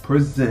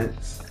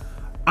presents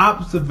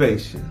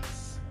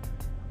Observations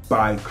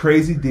by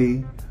Crazy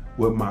D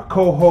with my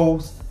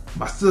co-host,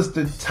 my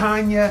sister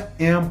Tanya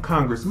M.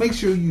 Congress. Make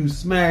sure you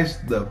smash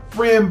the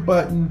friend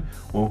button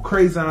on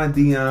Crazy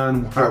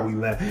Dion while we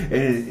laugh,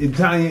 and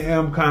Tanya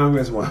M.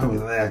 Congress while we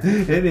laugh.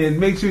 And then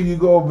make sure you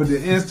go over to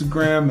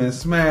Instagram and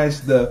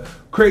smash the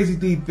Crazy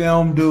D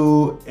Film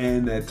Dude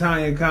and the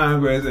Tanya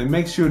Congress, and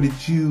make sure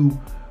that you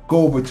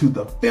go over to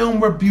the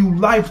Film Review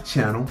Life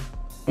channel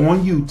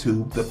on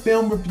YouTube, the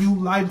Film Review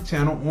Life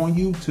channel on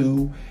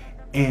YouTube,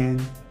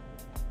 and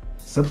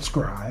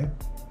subscribe,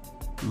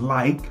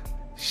 like,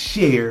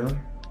 share,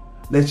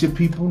 let your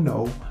people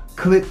know,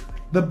 click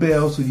the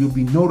bell so you'll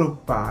be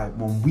notified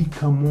when we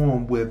come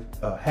on with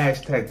a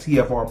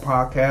 #TFR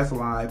Podcast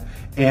Live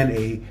and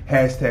a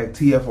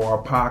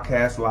 #TFR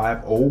Podcast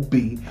Live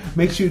OB.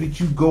 Make sure that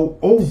you go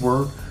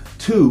over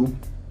to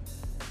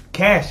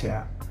Cash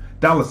App,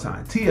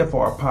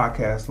 $TFR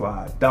Podcast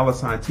Live,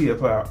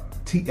 $TFR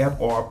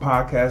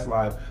Podcast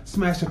Live.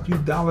 Smash a few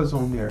dollars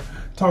on there.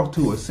 Talk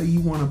to us. Say you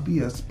want to be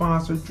a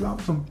sponsor.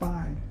 Drop some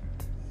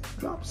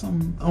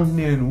on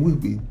there, and we'll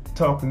be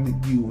talking to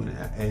you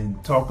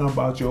and talking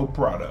about your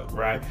product,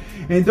 right?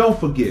 And don't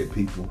forget,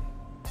 people,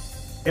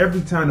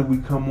 every time that we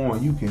come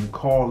on, you can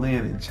call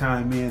in and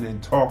chime in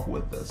and talk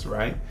with us,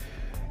 right?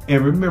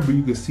 And remember,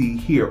 you can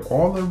hear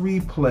all the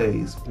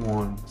replays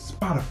on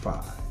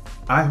Spotify,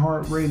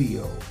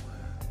 iHeartRadio,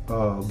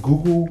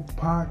 Google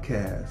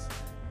Podcasts,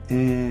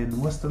 and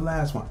what's the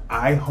last one?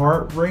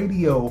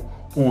 iHeartRadio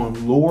on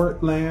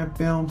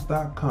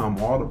LordlandFilms.com.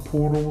 All the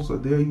portals are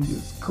there. You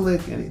just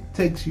click and it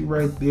takes you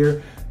right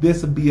there.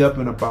 This will be up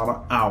in about an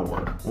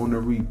hour on the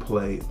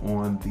replay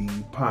on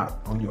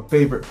on your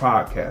favorite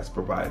podcast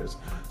providers.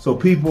 So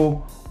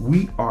people,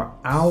 we are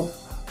out.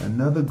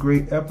 Another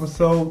great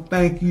episode.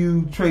 Thank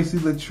you, Tracy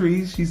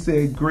Latrice. She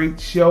said great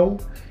show.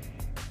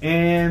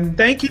 And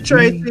thank you,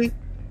 Tracy.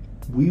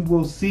 We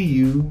will see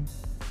you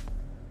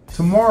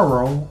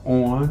tomorrow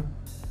on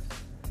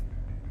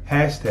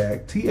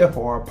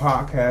 #TFR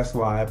Podcast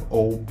Live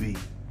OB.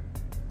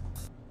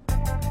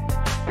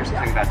 Here's the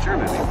thing about your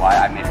movie, why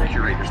I made a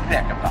curator's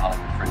pick of the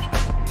Hollywood Fringe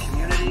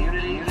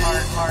community.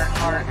 Heart.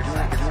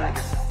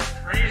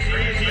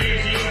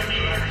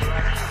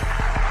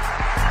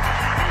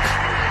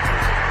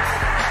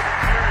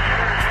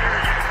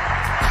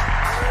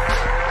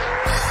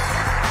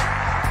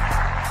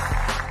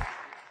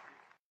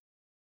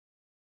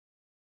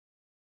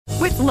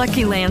 With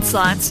Lucky Land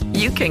Slots,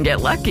 you can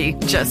get lucky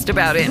just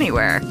about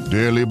anywhere.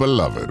 Dearly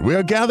beloved, we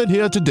are gathered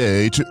here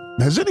today to...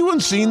 Has anyone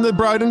seen the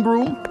bride and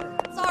groom?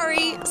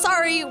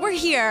 Sorry, we're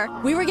here.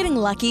 We were getting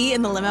lucky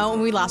in the limo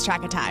and we lost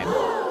track of time.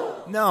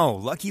 No,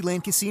 Lucky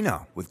Land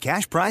Casino, with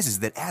cash prizes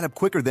that add up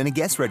quicker than a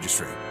guest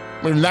registry.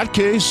 In that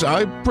case,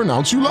 I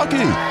pronounce you lucky.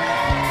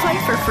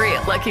 Play for free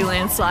at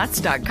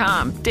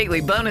LuckyLandSlots.com.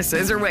 Daily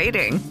bonuses are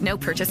waiting. No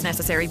purchase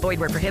necessary. Void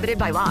where prohibited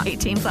by law.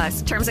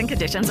 18+. Terms and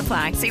conditions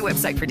apply. See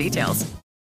website for details.